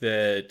think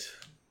that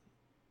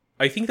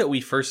we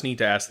first need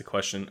to ask the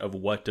question of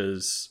what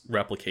does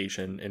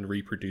replication and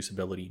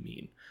reproducibility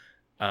mean?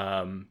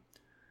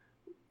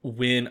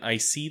 When I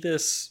see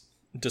this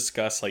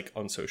discussed, like,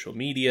 on social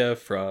media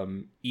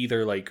from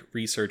either, like,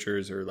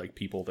 researchers or, like,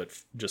 people that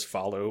just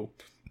follow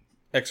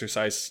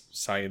exercise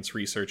science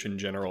research in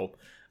general,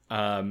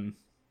 so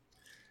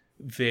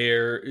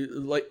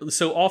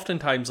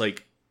oftentimes,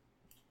 like,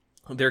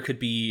 there could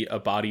be a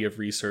body of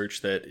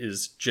research that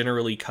is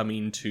generally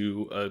coming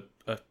to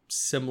a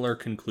similar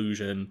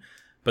conclusion,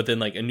 but then,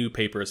 like, a new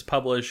paper is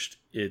published,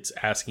 it's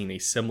asking a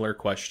similar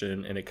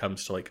question, and it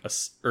comes to, like,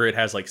 it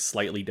has, like,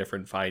 slightly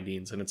different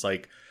findings, and it's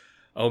like,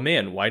 oh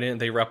man, why didn't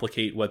they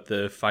replicate what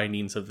the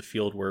findings of the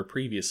field were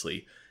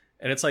previously?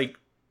 And it's like,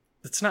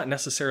 it's not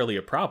necessarily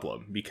a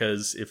problem,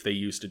 because if they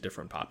used a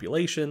different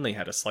population, they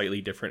had a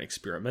slightly different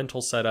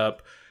experimental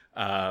setup,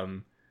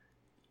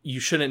 you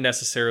shouldn't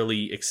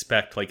necessarily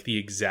expect, like, the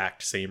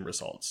exact same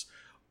results.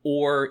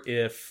 Or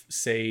if,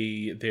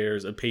 say,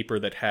 there's a paper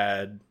that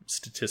had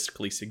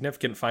statistically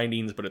significant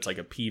findings, but it's like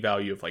a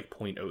p-value of like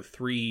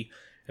 0.03,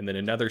 and then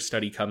another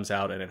study comes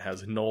out and it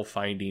has null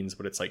findings,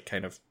 but it's like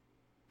kind of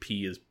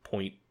p is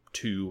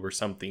 0.2 or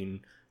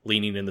something,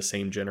 leaning in the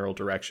same general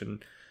direction.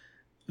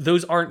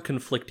 Those aren't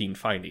conflicting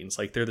findings.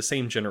 Like, they're the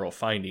same general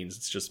findings.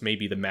 It's just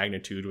maybe the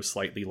magnitude was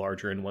slightly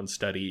larger in one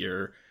study,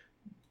 or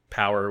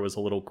power was a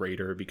little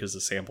greater because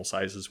the sample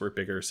sizes were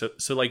bigger. So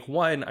like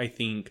one, I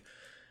think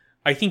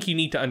you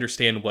need to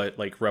understand what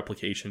like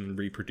replication and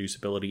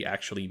reproducibility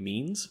actually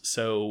means.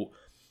 So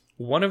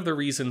one of the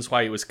reasons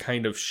why it was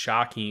kind of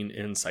shocking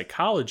in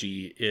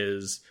psychology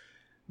is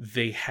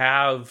they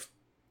have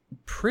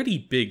pretty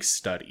big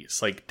studies,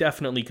 like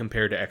definitely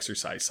compared to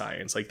exercise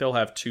science. Like they'll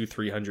have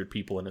 200-300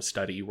 people in a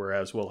study,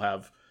 whereas we'll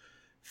have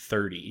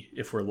 30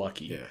 if we're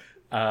lucky. Yeah.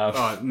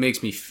 It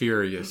makes me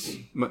furious.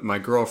 My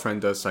girlfriend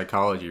does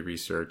psychology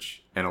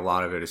research, and a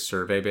lot of it is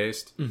survey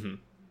based. Mm-hmm.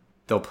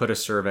 They'll put a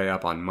survey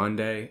up on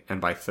Monday, and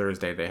by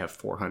Thursday they have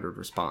 400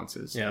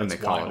 responses, and they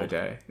call it a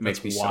day. It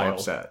makes me so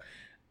upset.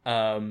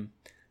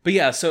 But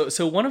yeah,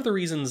 so one of the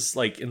reasons,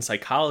 like in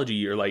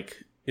psychology or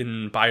like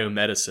in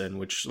biomedicine,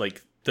 which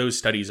like those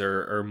studies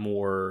are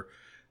more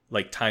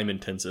like time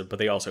intensive, but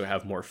they also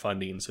have more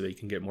funding so they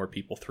can get more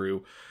people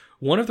through.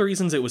 One of the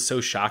reasons it was so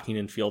shocking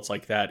in fields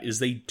like that is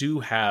they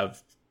do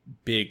have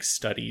big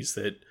studies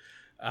that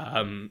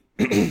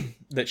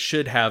that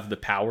should have the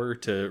power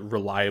to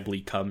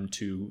reliably come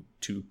to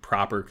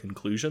proper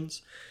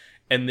conclusions.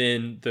 And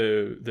then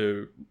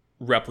the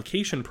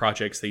replication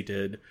projects they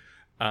did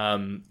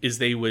is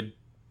they would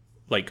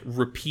like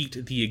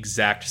repeat the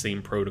exact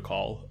same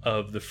protocol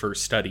of the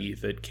first study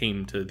that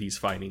came to these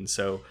findings.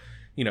 So,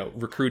 you know,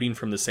 recruiting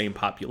from the same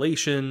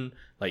population,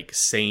 like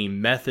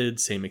same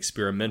method, same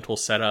experimental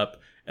setup,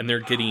 and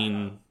they're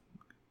getting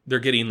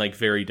like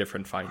very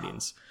different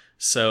findings.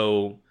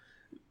 So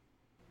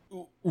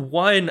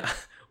one,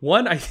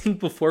 I think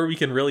before we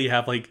can really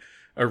have like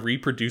a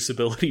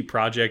reproducibility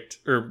project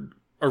or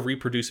a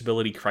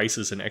reproducibility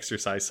crisis in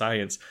exercise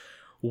science,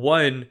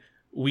 one,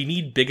 we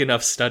need big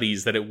enough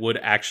studies that it would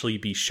actually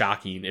be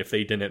shocking if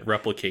they didn't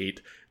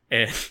replicate,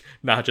 and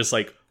not just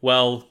like,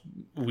 well,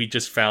 we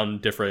just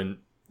found different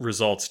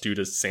results due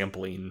to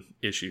sampling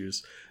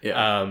issues.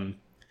 Yeah.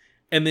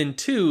 And then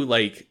two,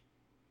 like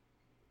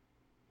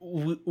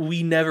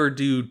we never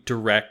do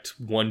direct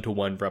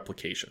one-to-one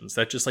replications.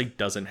 That just like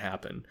doesn't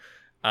happen.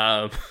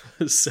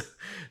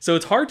 So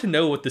it's hard to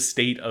know what the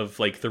state of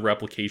like the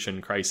replication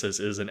crisis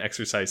is in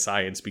exercise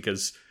science,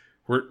 because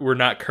we're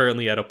not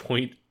currently at a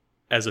point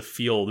as a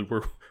field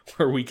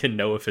where we can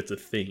know if it's a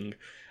thing.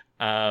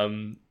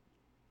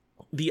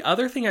 The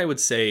other thing I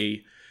would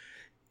say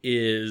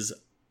is,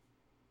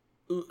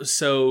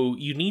 so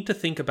you need to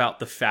think about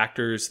the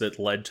factors that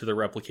led to the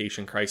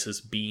replication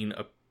crisis being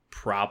a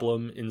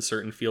problem in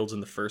certain fields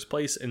in the first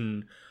place.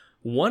 And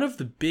one of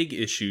the big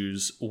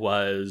issues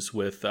was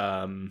with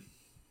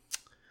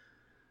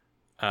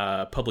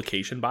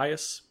publication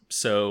bias.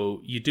 So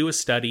you do a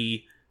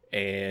study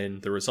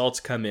and the results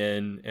come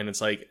in and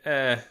it's like,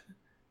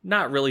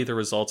 not really the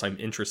results I'm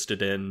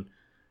interested in.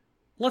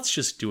 Let's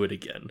just do it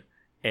again.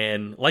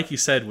 And like you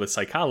said with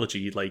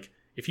psychology, like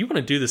if you want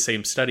to do the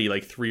same study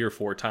like 3 or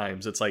 4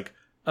 times, it's like,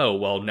 oh,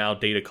 well, now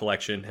data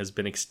collection has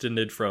been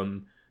extended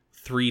from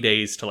 3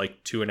 days to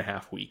like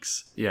 2.5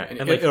 weeks. Yeah.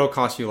 And like, it'll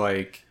cost you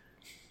like,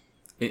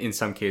 in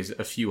some cases,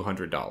 a few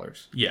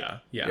 $100s. Yeah.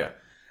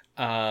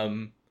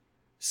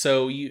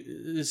 So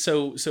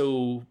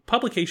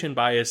publication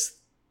bias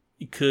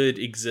could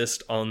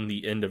exist on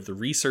the end of the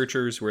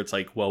researchers, where it's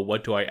like, well,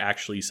 what do I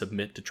actually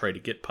submit to try to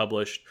get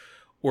published?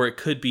 Or it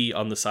could be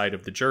on the side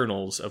of the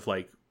journals of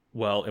like,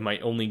 well, am I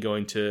only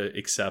going to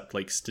accept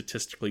like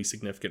statistically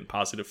significant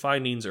positive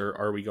findings, or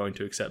are we going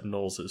to accept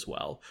nulls as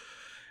well?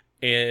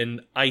 And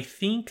I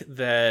think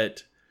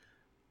that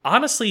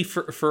honestly,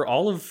 for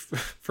all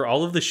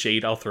of the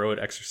shade I'll throw at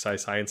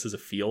exercise science as a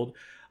field,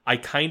 I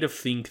kind of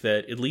think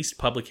that at least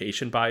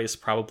publication bias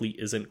probably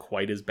isn't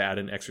quite as bad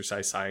in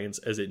exercise science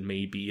as it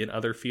may be in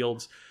other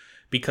fields,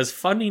 because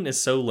funding is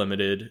so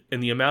limited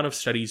and the amount of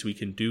studies we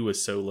can do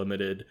is so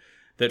limited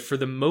that for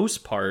the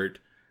most part,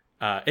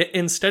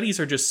 and studies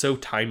are just so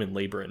time and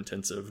labor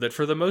intensive that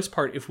for the most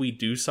part, if we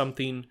do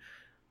something,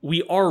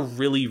 we are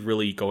really,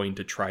 really going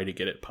to try to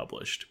get it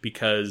published,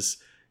 because,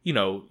 you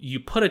know, you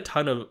put a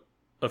ton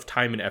of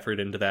time and effort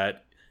into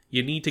that.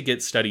 You need to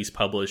get studies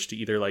published to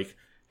either like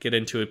get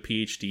into a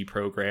PhD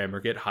program or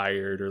get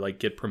hired or like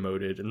get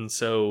promoted. And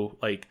so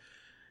like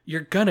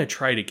you're gonna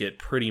try to get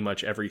pretty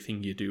much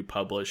everything you do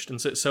published. And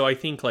so I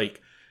think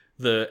like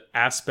the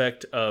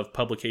aspect of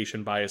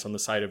publication bias on the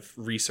side of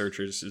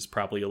researchers is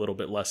probably a little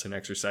bit less in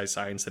exercise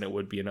science than it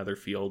would be in other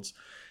fields.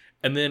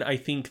 And then I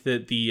think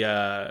that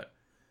the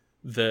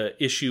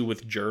issue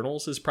with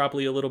journals is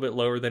probably a little bit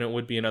lower than it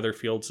would be in other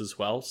fields as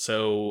well.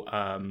 So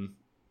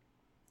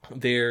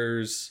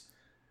there's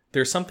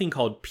something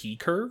called P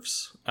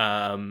curves.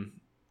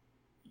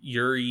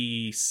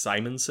 Yuri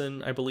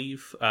Simonson, I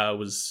believe,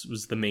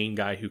 was the main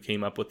guy who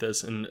came up with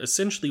this. And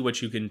essentially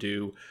what you can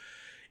do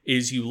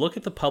is you look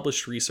at the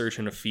published research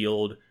in a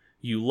field,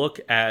 you look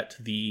at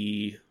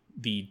the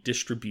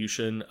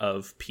distribution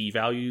of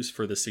p-values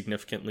for the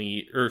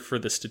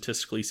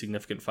statistically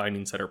significant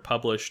findings that are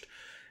published,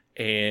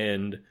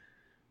 and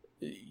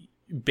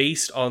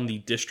based on the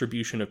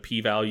distribution of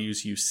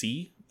p-values you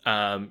see,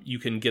 you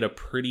can get a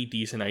pretty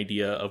decent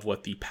idea of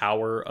what the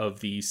power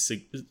of the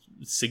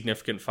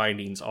significant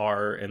findings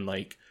are, and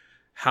like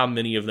how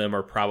many of them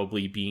are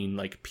probably being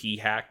like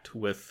p-hacked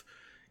with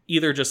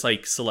either just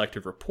like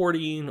selective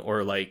reporting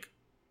or like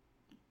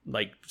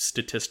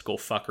statistical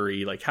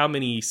fuckery, like how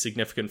many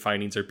significant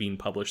findings are being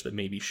published that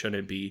maybe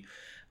shouldn't be.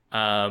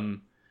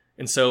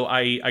 And so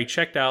I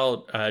checked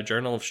out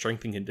Journal of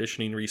Strength and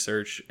Conditioning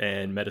Research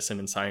and Medicine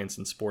and Science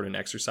and Sport and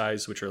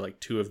Exercise, which are like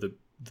two of the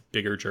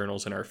bigger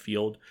journals in our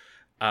field.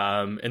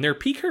 And their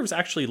P-curves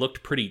actually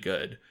looked pretty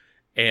good.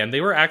 And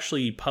they were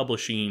actually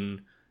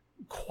publishing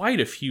quite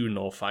a few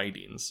null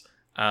findings.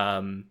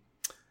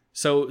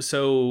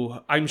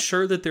 So I'm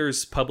sure that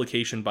there's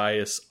publication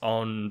bias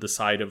on the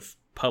side of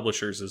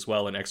publishers as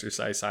well in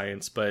exercise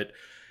science, but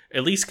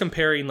at least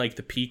comparing like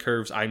the P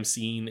curves I'm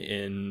seeing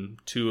in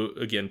two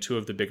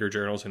of the bigger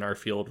journals in our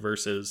field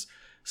versus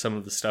some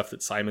of the stuff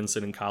that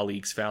Simonson and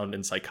colleagues found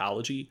in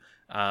psychology,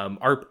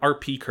 our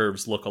P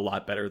curves look a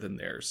lot better than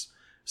theirs.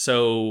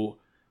 So,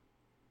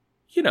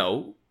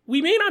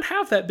 we may not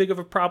have that big of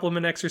a problem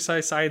in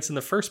exercise science in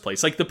the first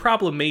place. Like the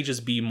problem may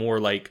just be more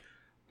like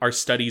our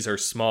studies are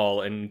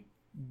small and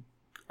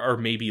are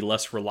maybe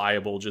less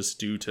reliable just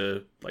due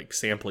to like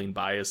sampling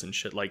bias and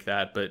shit like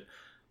that. But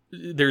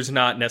there's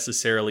not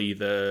necessarily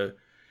the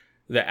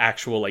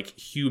actual like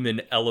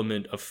human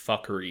element of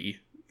fuckery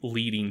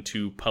leading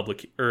to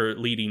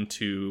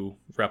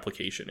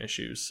replication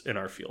issues in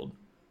our field.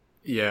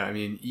 Yeah, I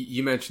mean,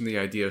 you mentioned the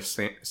idea of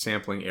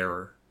sampling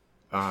error.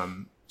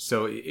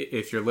 So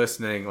if you're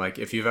listening, like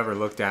if you've ever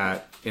looked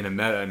at in a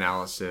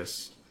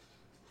meta-analysis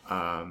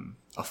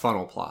a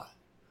funnel plot,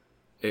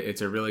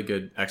 it's a really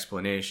good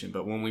explanation.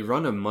 But when we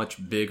run a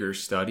much bigger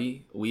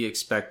study, we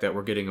expect that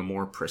we're getting a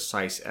more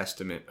precise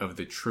estimate of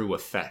the true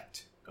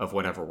effect of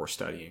whatever we're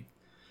studying.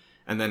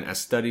 And then as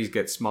studies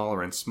get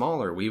smaller and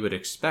smaller, we would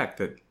expect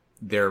that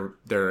their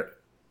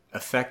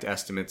effect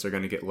estimates are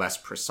going to get less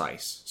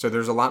precise. So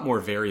there's a lot more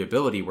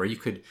variability where you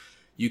could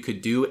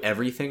do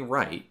everything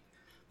right,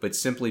 but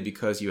simply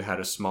because you had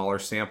a smaller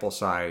sample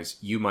size,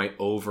 you might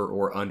over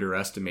or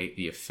underestimate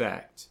the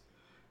effect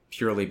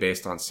purely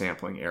based on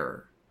sampling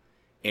error.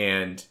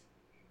 And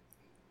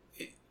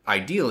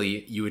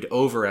ideally, you would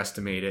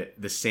overestimate it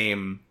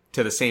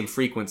to the same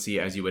frequency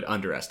as you would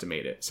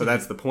underestimate it. So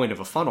that's the point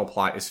of a funnel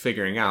plot, is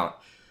figuring out,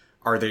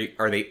 are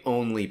they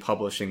only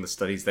publishing the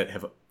studies that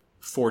have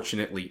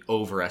fortunately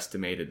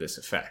overestimated this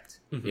effect?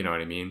 Mm-hmm. You know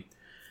what I mean?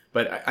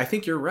 But I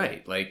think you're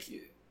right. Like,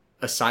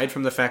 aside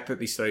from the fact that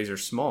these studies are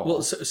small.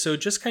 Well, so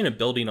just kind of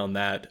building on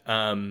that.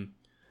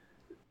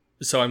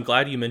 So I'm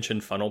glad you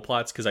mentioned funnel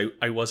plots, because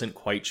I wasn't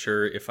quite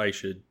sure if I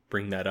should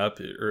bring that up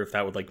or if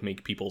that would like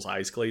make people's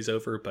eyes glaze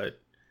over. But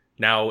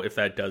now if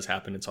that does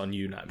happen, it's on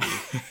you, not me.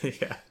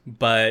 Yeah.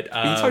 But you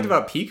talked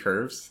about P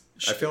curves.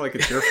 I feel like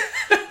it's your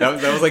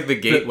that was like the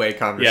gateway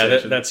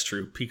conversation. Yeah, that's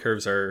true. P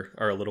curves are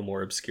a little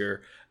more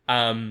obscure.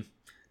 But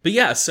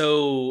yeah,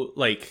 so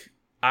like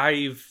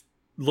I've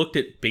looked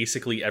at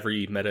basically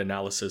every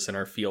meta-analysis in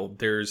our field.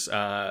 There's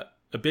a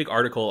big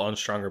article on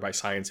Stronger by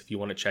Science if you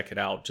want to check it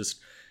out, just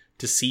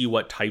to see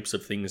what types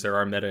of things there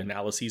are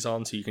meta-analyses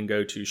on. So you can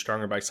go to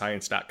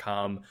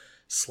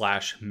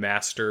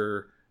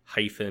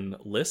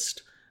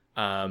strongerbyscience.com/master-list.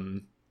 I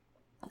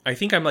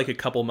think I'm like a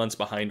couple months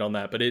behind on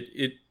that, but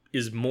it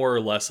is more or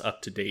less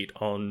up to date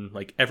on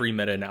like every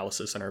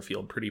meta-analysis in our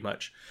field pretty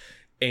much.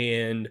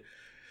 And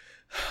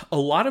a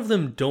lot of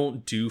them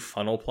don't do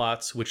funnel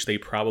plots, which they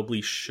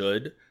probably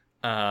should.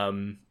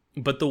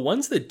 But the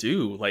ones that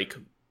do, like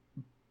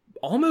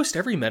almost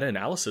every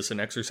meta-analysis in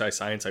exercise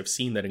science I've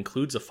seen that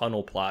includes a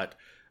funnel plot,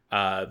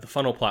 the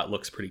funnel plot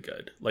looks pretty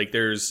good. Like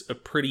there's a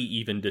pretty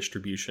even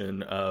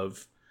distribution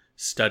of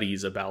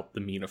studies about the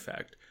mean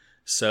effect.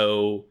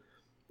 So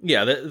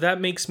yeah,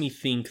 that makes me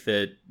think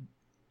that,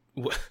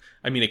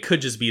 I mean, it could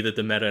just be that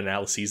the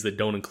meta-analyses that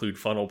don't include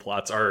funnel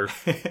plots are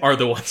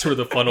the ones where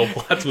the funnel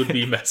plots would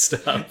be messed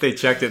up. They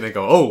checked it and they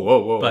go, oh,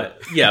 whoa.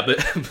 But yeah,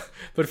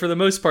 but for the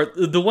most part,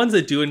 the ones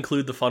that do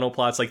include the funnel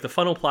plots, like the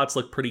funnel plots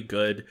look pretty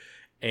good.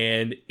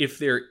 And if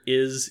there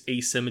is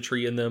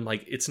asymmetry in them,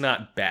 like it's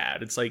not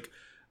bad. It's like,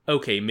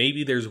 okay,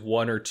 maybe there's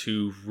one or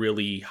two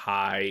really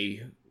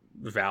high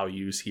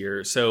values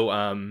here. So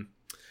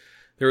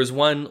there was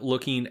one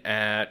looking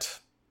at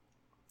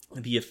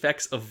the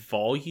effects of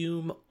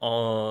volume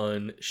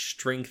on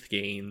strength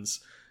gains.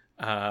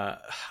 I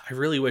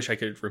really wish I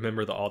could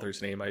remember the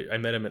author's name. I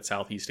met him at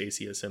Southeast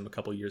ACSM a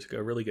couple years ago.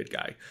 Really good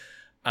guy.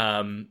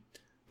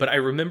 But I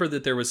remember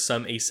that there was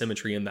some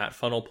asymmetry in that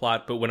funnel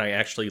plot. But when I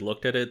actually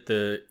looked at it,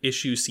 the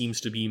issue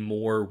seems to be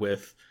more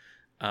with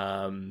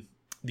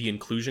the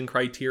inclusion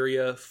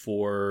criteria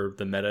for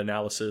the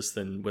meta-analysis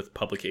than with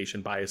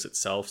publication bias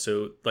itself.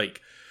 So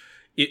like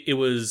it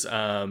was,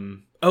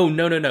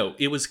 no.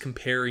 It was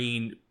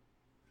comparing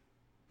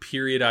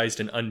periodized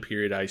and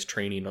unperiodized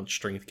training on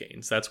strength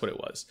gains. That's what it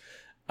was.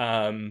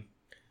 And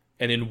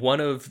in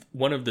one of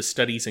the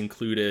studies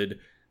included,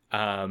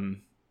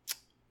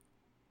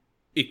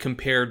 it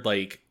compared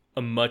like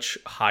a much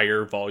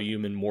higher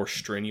volume and more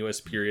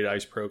strenuous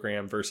periodized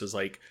program versus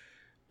like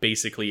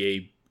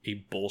basically a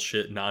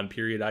bullshit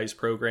non-periodized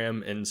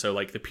program. And so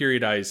like the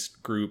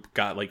periodized group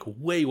got like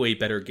way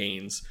better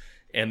gains,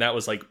 And that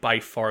was like by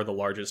far the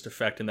largest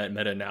effect in that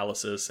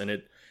meta-analysis, and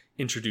it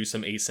introduced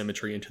some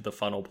asymmetry into the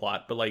funnel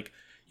plot. But like,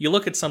 you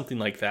look at something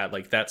like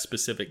that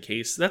specific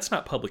case, that's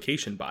not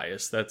publication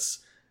bias. That's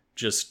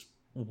just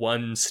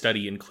one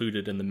study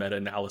included in the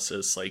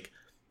meta-analysis, like,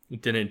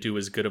 didn't do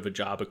as good of a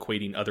job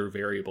equating other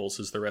variables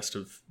as the rest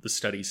of the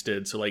studies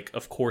did. So like,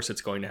 of course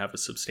it's going to have a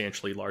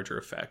substantially larger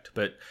effect.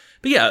 But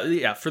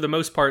yeah, for the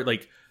most part,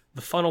 like,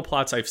 the funnel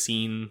plots I've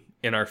seen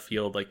in our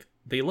field, like,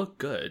 they look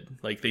good.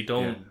 Like, they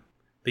don't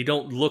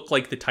look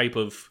like the type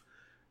of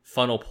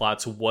funnel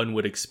plots one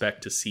would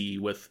expect to see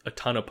with a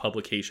ton of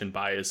publication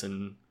bias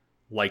and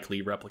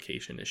likely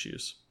replication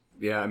issues.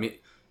 Yeah, I mean,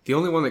 the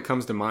only one that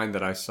comes to mind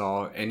that I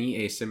saw any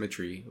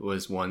asymmetry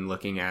was one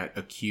looking at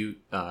acute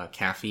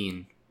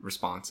caffeine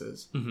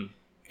responses. Mm-hmm.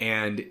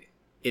 And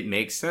it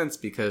makes sense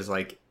because,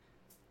 like,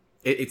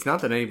 it's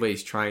not that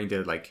anybody's trying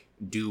to, like,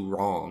 do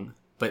wrong,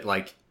 but,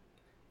 like,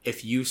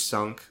 if you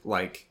sunk,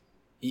 like,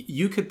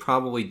 you could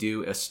probably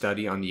do a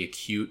study on the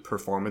acute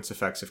performance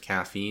effects of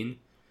caffeine,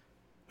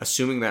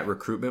 assuming that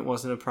recruitment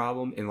wasn't a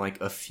problem, in, like,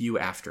 a few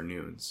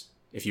afternoons,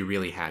 if you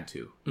really had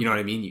to. You know what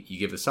I mean? You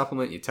give the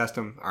supplement, you test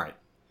them, all right,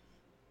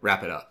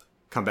 wrap it up.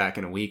 Come back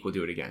in a week, we'll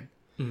do it again.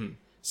 Mm-hmm.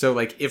 So,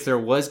 like, if there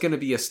was going to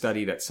be a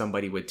study that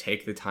somebody would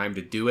take the time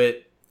to do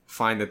it,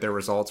 find that their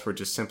results were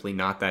just simply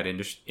not that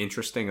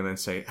interesting, and then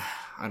say,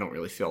 I don't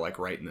really feel like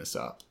writing this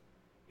up,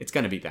 it's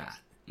going to be that.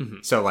 Mm-hmm.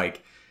 So,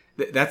 like,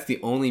 that's the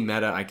only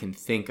meta I can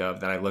think of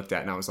that I looked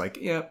at, and I was like,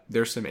 yeah,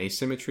 there's some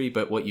asymmetry,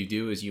 but what you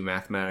do is you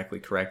mathematically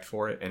correct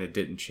for it, and it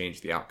didn't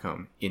change the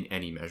outcome in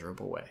any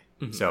measurable way.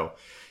 Mm-hmm. So,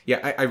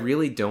 yeah, I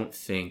really don't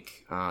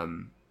think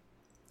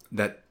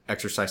that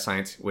exercise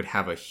science would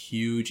have a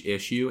huge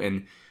issue.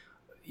 And,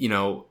 you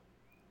know,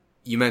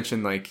 you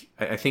mentioned, like,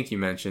 I think you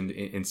mentioned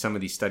in some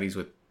of these studies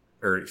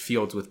or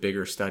fields with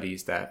bigger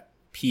studies that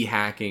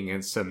p-hacking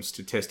and some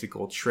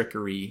statistical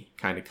trickery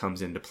kind of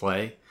comes into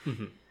play.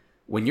 Mm-hmm.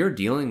 When you're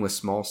dealing with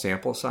small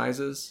sample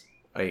sizes,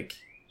 like,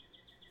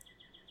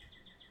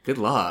 good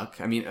luck.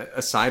 I mean,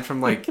 aside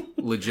from, like,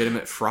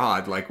 legitimate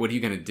fraud, like, what are you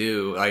going to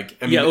do? Like,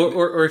 I mean, yeah,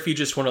 or if you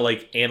just want to,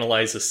 like,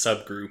 analyze a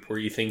subgroup where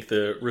you think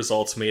the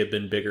results may have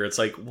been bigger, it's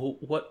like, well,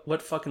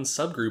 what fucking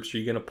subgroups are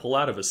you going to pull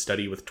out of a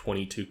study with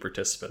 22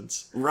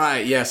 participants?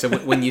 Right, yeah. So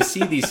when you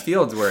see these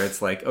fields where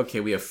it's like,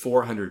 okay, we have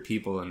 400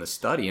 people in the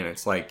study, and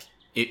it's like,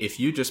 if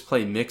you just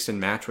play mix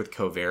and match with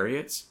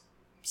covariates,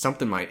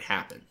 something might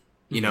happen.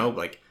 You know,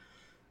 like,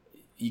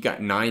 you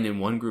got 9 in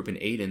one group and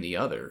 8 in the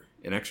other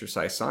in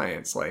exercise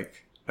science.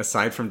 Like,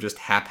 aside from just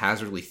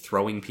haphazardly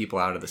throwing people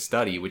out of the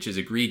study, which is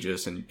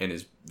egregious and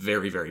is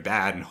very, very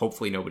bad, and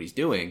hopefully nobody's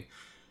doing,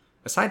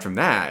 aside from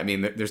that, I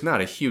mean, there's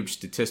not a huge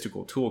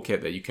statistical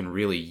toolkit that you can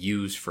really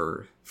use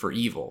for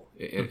evil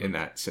in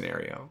that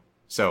scenario.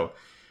 So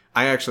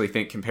I actually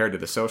think, compared to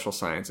the social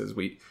sciences,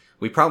 we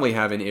probably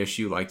have an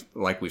issue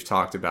like we've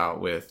talked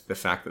about with the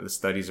fact that the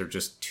studies are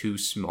just too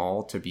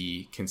small to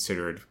be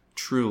considered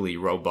truly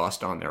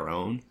robust on their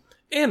own.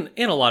 And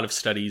a lot of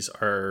studies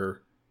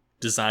are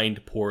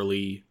designed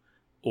poorly,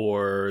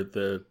 or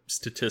the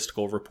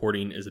statistical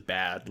reporting is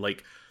bad.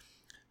 Like,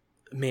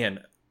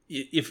 man,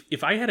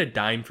 if I had a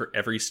dime for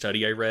every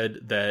study I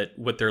read that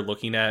what they're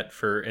looking at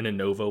for an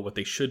ANOVA, what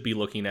they should be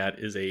looking at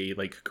is a,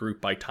 like, group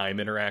by time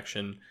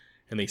interaction,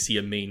 and they see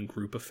a main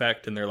group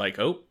effect, and they're like,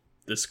 oh,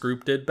 this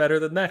group did better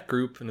than that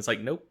group, and it's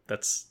like, nope,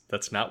 that's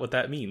not what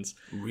that means.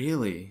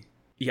 Really?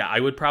 Yeah, I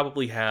would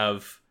probably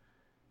have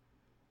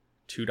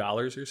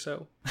 $2 or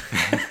so.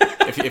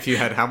 if you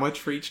had how much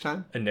for each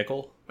time? A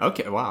nickel.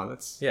 Okay, wow,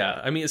 that's... Yeah,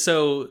 I mean,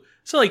 so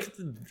like,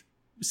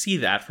 see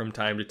that from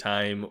time to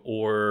time,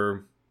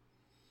 or...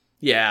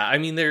 Yeah, I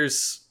mean,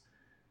 there's...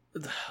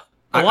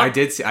 I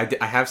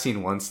have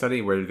seen one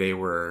study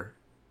where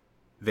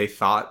they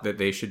thought that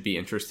they should be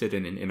interested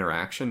in an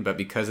interaction, but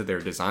because of their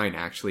design,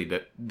 actually,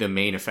 the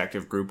main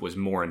effective group was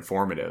more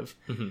informative.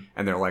 Mm-hmm.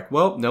 And they're like,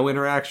 well, no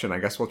interaction, I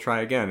guess we'll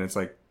try again. And it's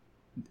like,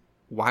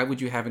 why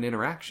would you have an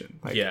interaction?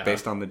 Like,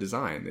 based on the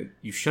design,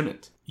 you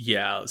shouldn't.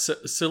 Yeah.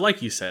 So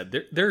like you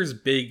said, there's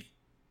big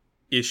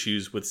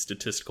issues with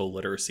statistical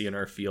literacy in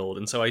our field.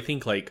 And so I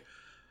think, like,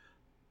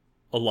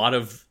 a lot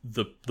of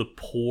the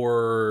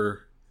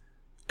poor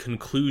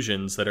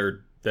conclusions that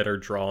are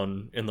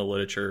drawn in the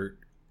literature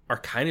are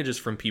kind of just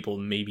from people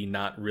maybe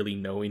not really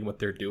knowing what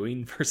they're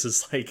doing,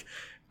 versus, like,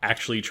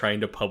 actually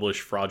trying to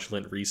publish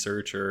fraudulent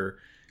research or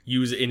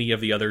use any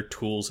of the other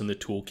tools in the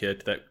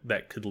toolkit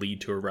that could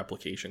lead to a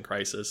replication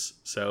crisis.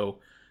 So,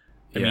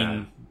 I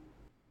mean,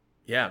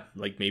 yeah,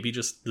 like, maybe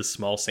just the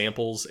small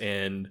samples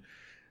and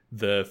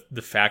the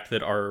fact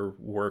that our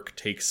work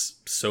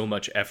takes so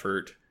much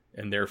effort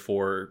and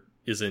therefore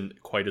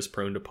isn't quite as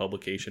prone to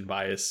publication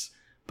bias,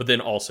 but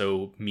then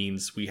also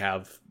means we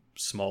have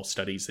small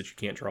studies that you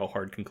can't draw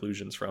hard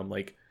conclusions from.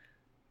 Like,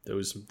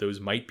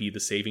 those might be the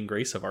saving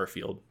grace of our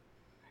field.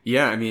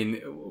 Yeah, I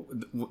mean,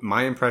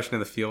 my impression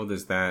of the field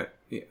is that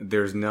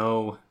there's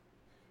no,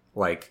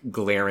 like,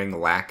 glaring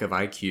lack of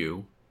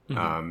IQ.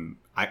 Mm-hmm.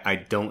 I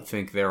don't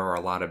think there are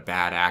a lot of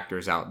bad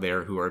actors out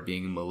there who are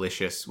being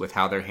malicious with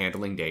how they're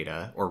handling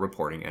data or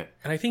reporting it.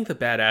 And I think the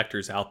bad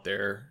actors out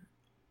there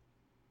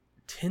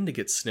tend to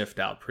get sniffed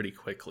out pretty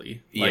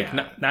quickly. Like,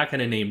 not going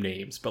to name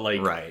names, but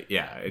like, right,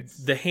 yeah,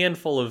 it's the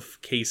handful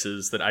of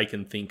cases that I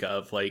can think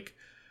of, like,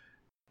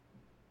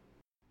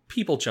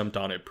 people jumped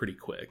on it pretty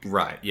quick.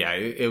 Right, yeah,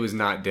 it was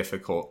not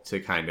difficult to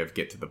kind of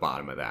get to the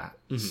bottom of that.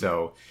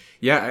 So,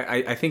 yeah,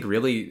 I think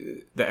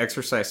really the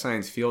exercise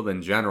science field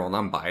in general, and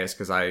I'm biased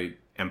because I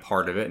am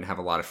part of it and have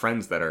a lot of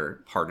friends that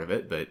are part of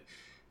it, but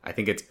I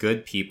think it's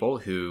good people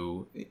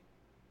who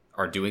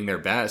are doing their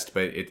best,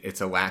 but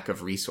it's a lack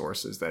of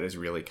resources that is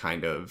really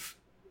kind of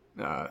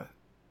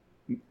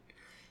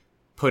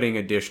putting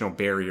additional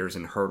barriers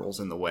and hurdles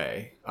in the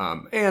way.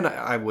 And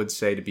I would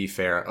say, to be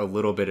fair, a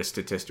little bit of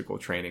statistical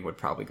training would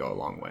probably go a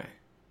long way.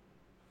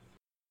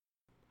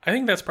 I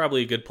think that's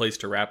probably a good place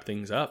to wrap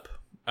things up.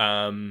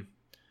 I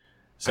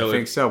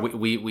think so.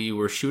 We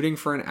were shooting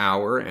for an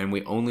hour, and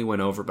we only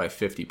went over by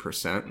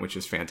 50%, which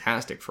is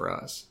fantastic for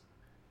us.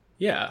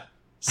 Yeah.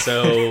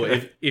 So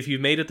if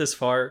you've made it this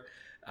far,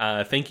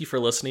 thank you for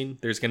listening.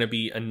 There's going to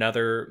be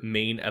another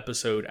main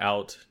episode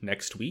out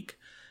next week.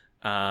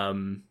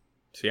 So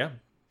yeah,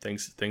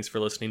 thanks for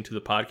listening to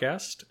the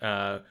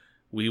podcast.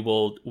 We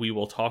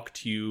will talk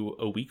to you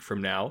a week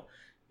from now.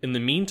 In the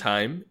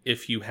meantime,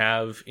 if you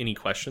have any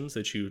questions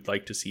that you'd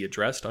like to see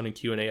addressed on a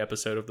Q&A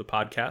episode of the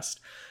podcast,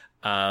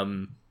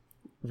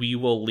 we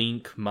will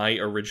link my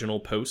original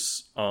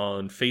posts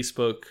on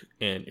Facebook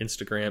and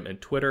Instagram and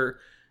Twitter.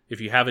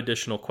 If you have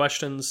additional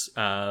questions,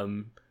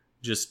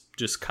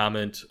 just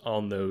comment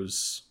on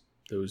those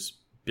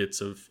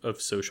bits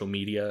of social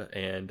media,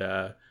 and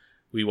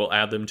we will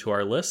add them to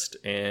our list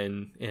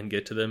and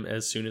get to them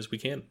as soon as we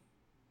can.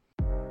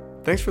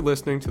 Thanks for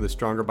listening to the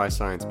Stronger by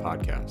Science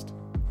podcast.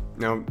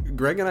 Now,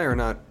 Greg and I are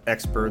not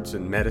experts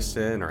in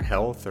medicine or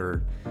health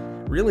or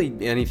really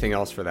anything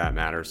else for that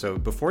matter. So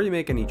before you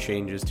make any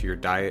changes to your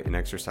diet and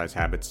exercise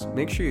habits,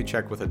 make sure you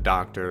check with a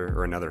doctor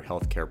or another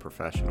healthcare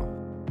professional.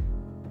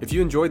 If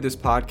you enjoyed this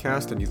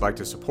podcast and you'd like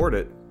to support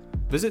it,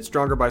 visit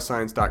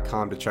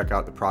strongerbyscience.com to check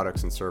out the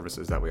products and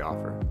services that we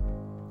offer.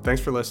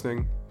 Thanks for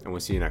listening, and we'll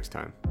see you next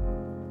time.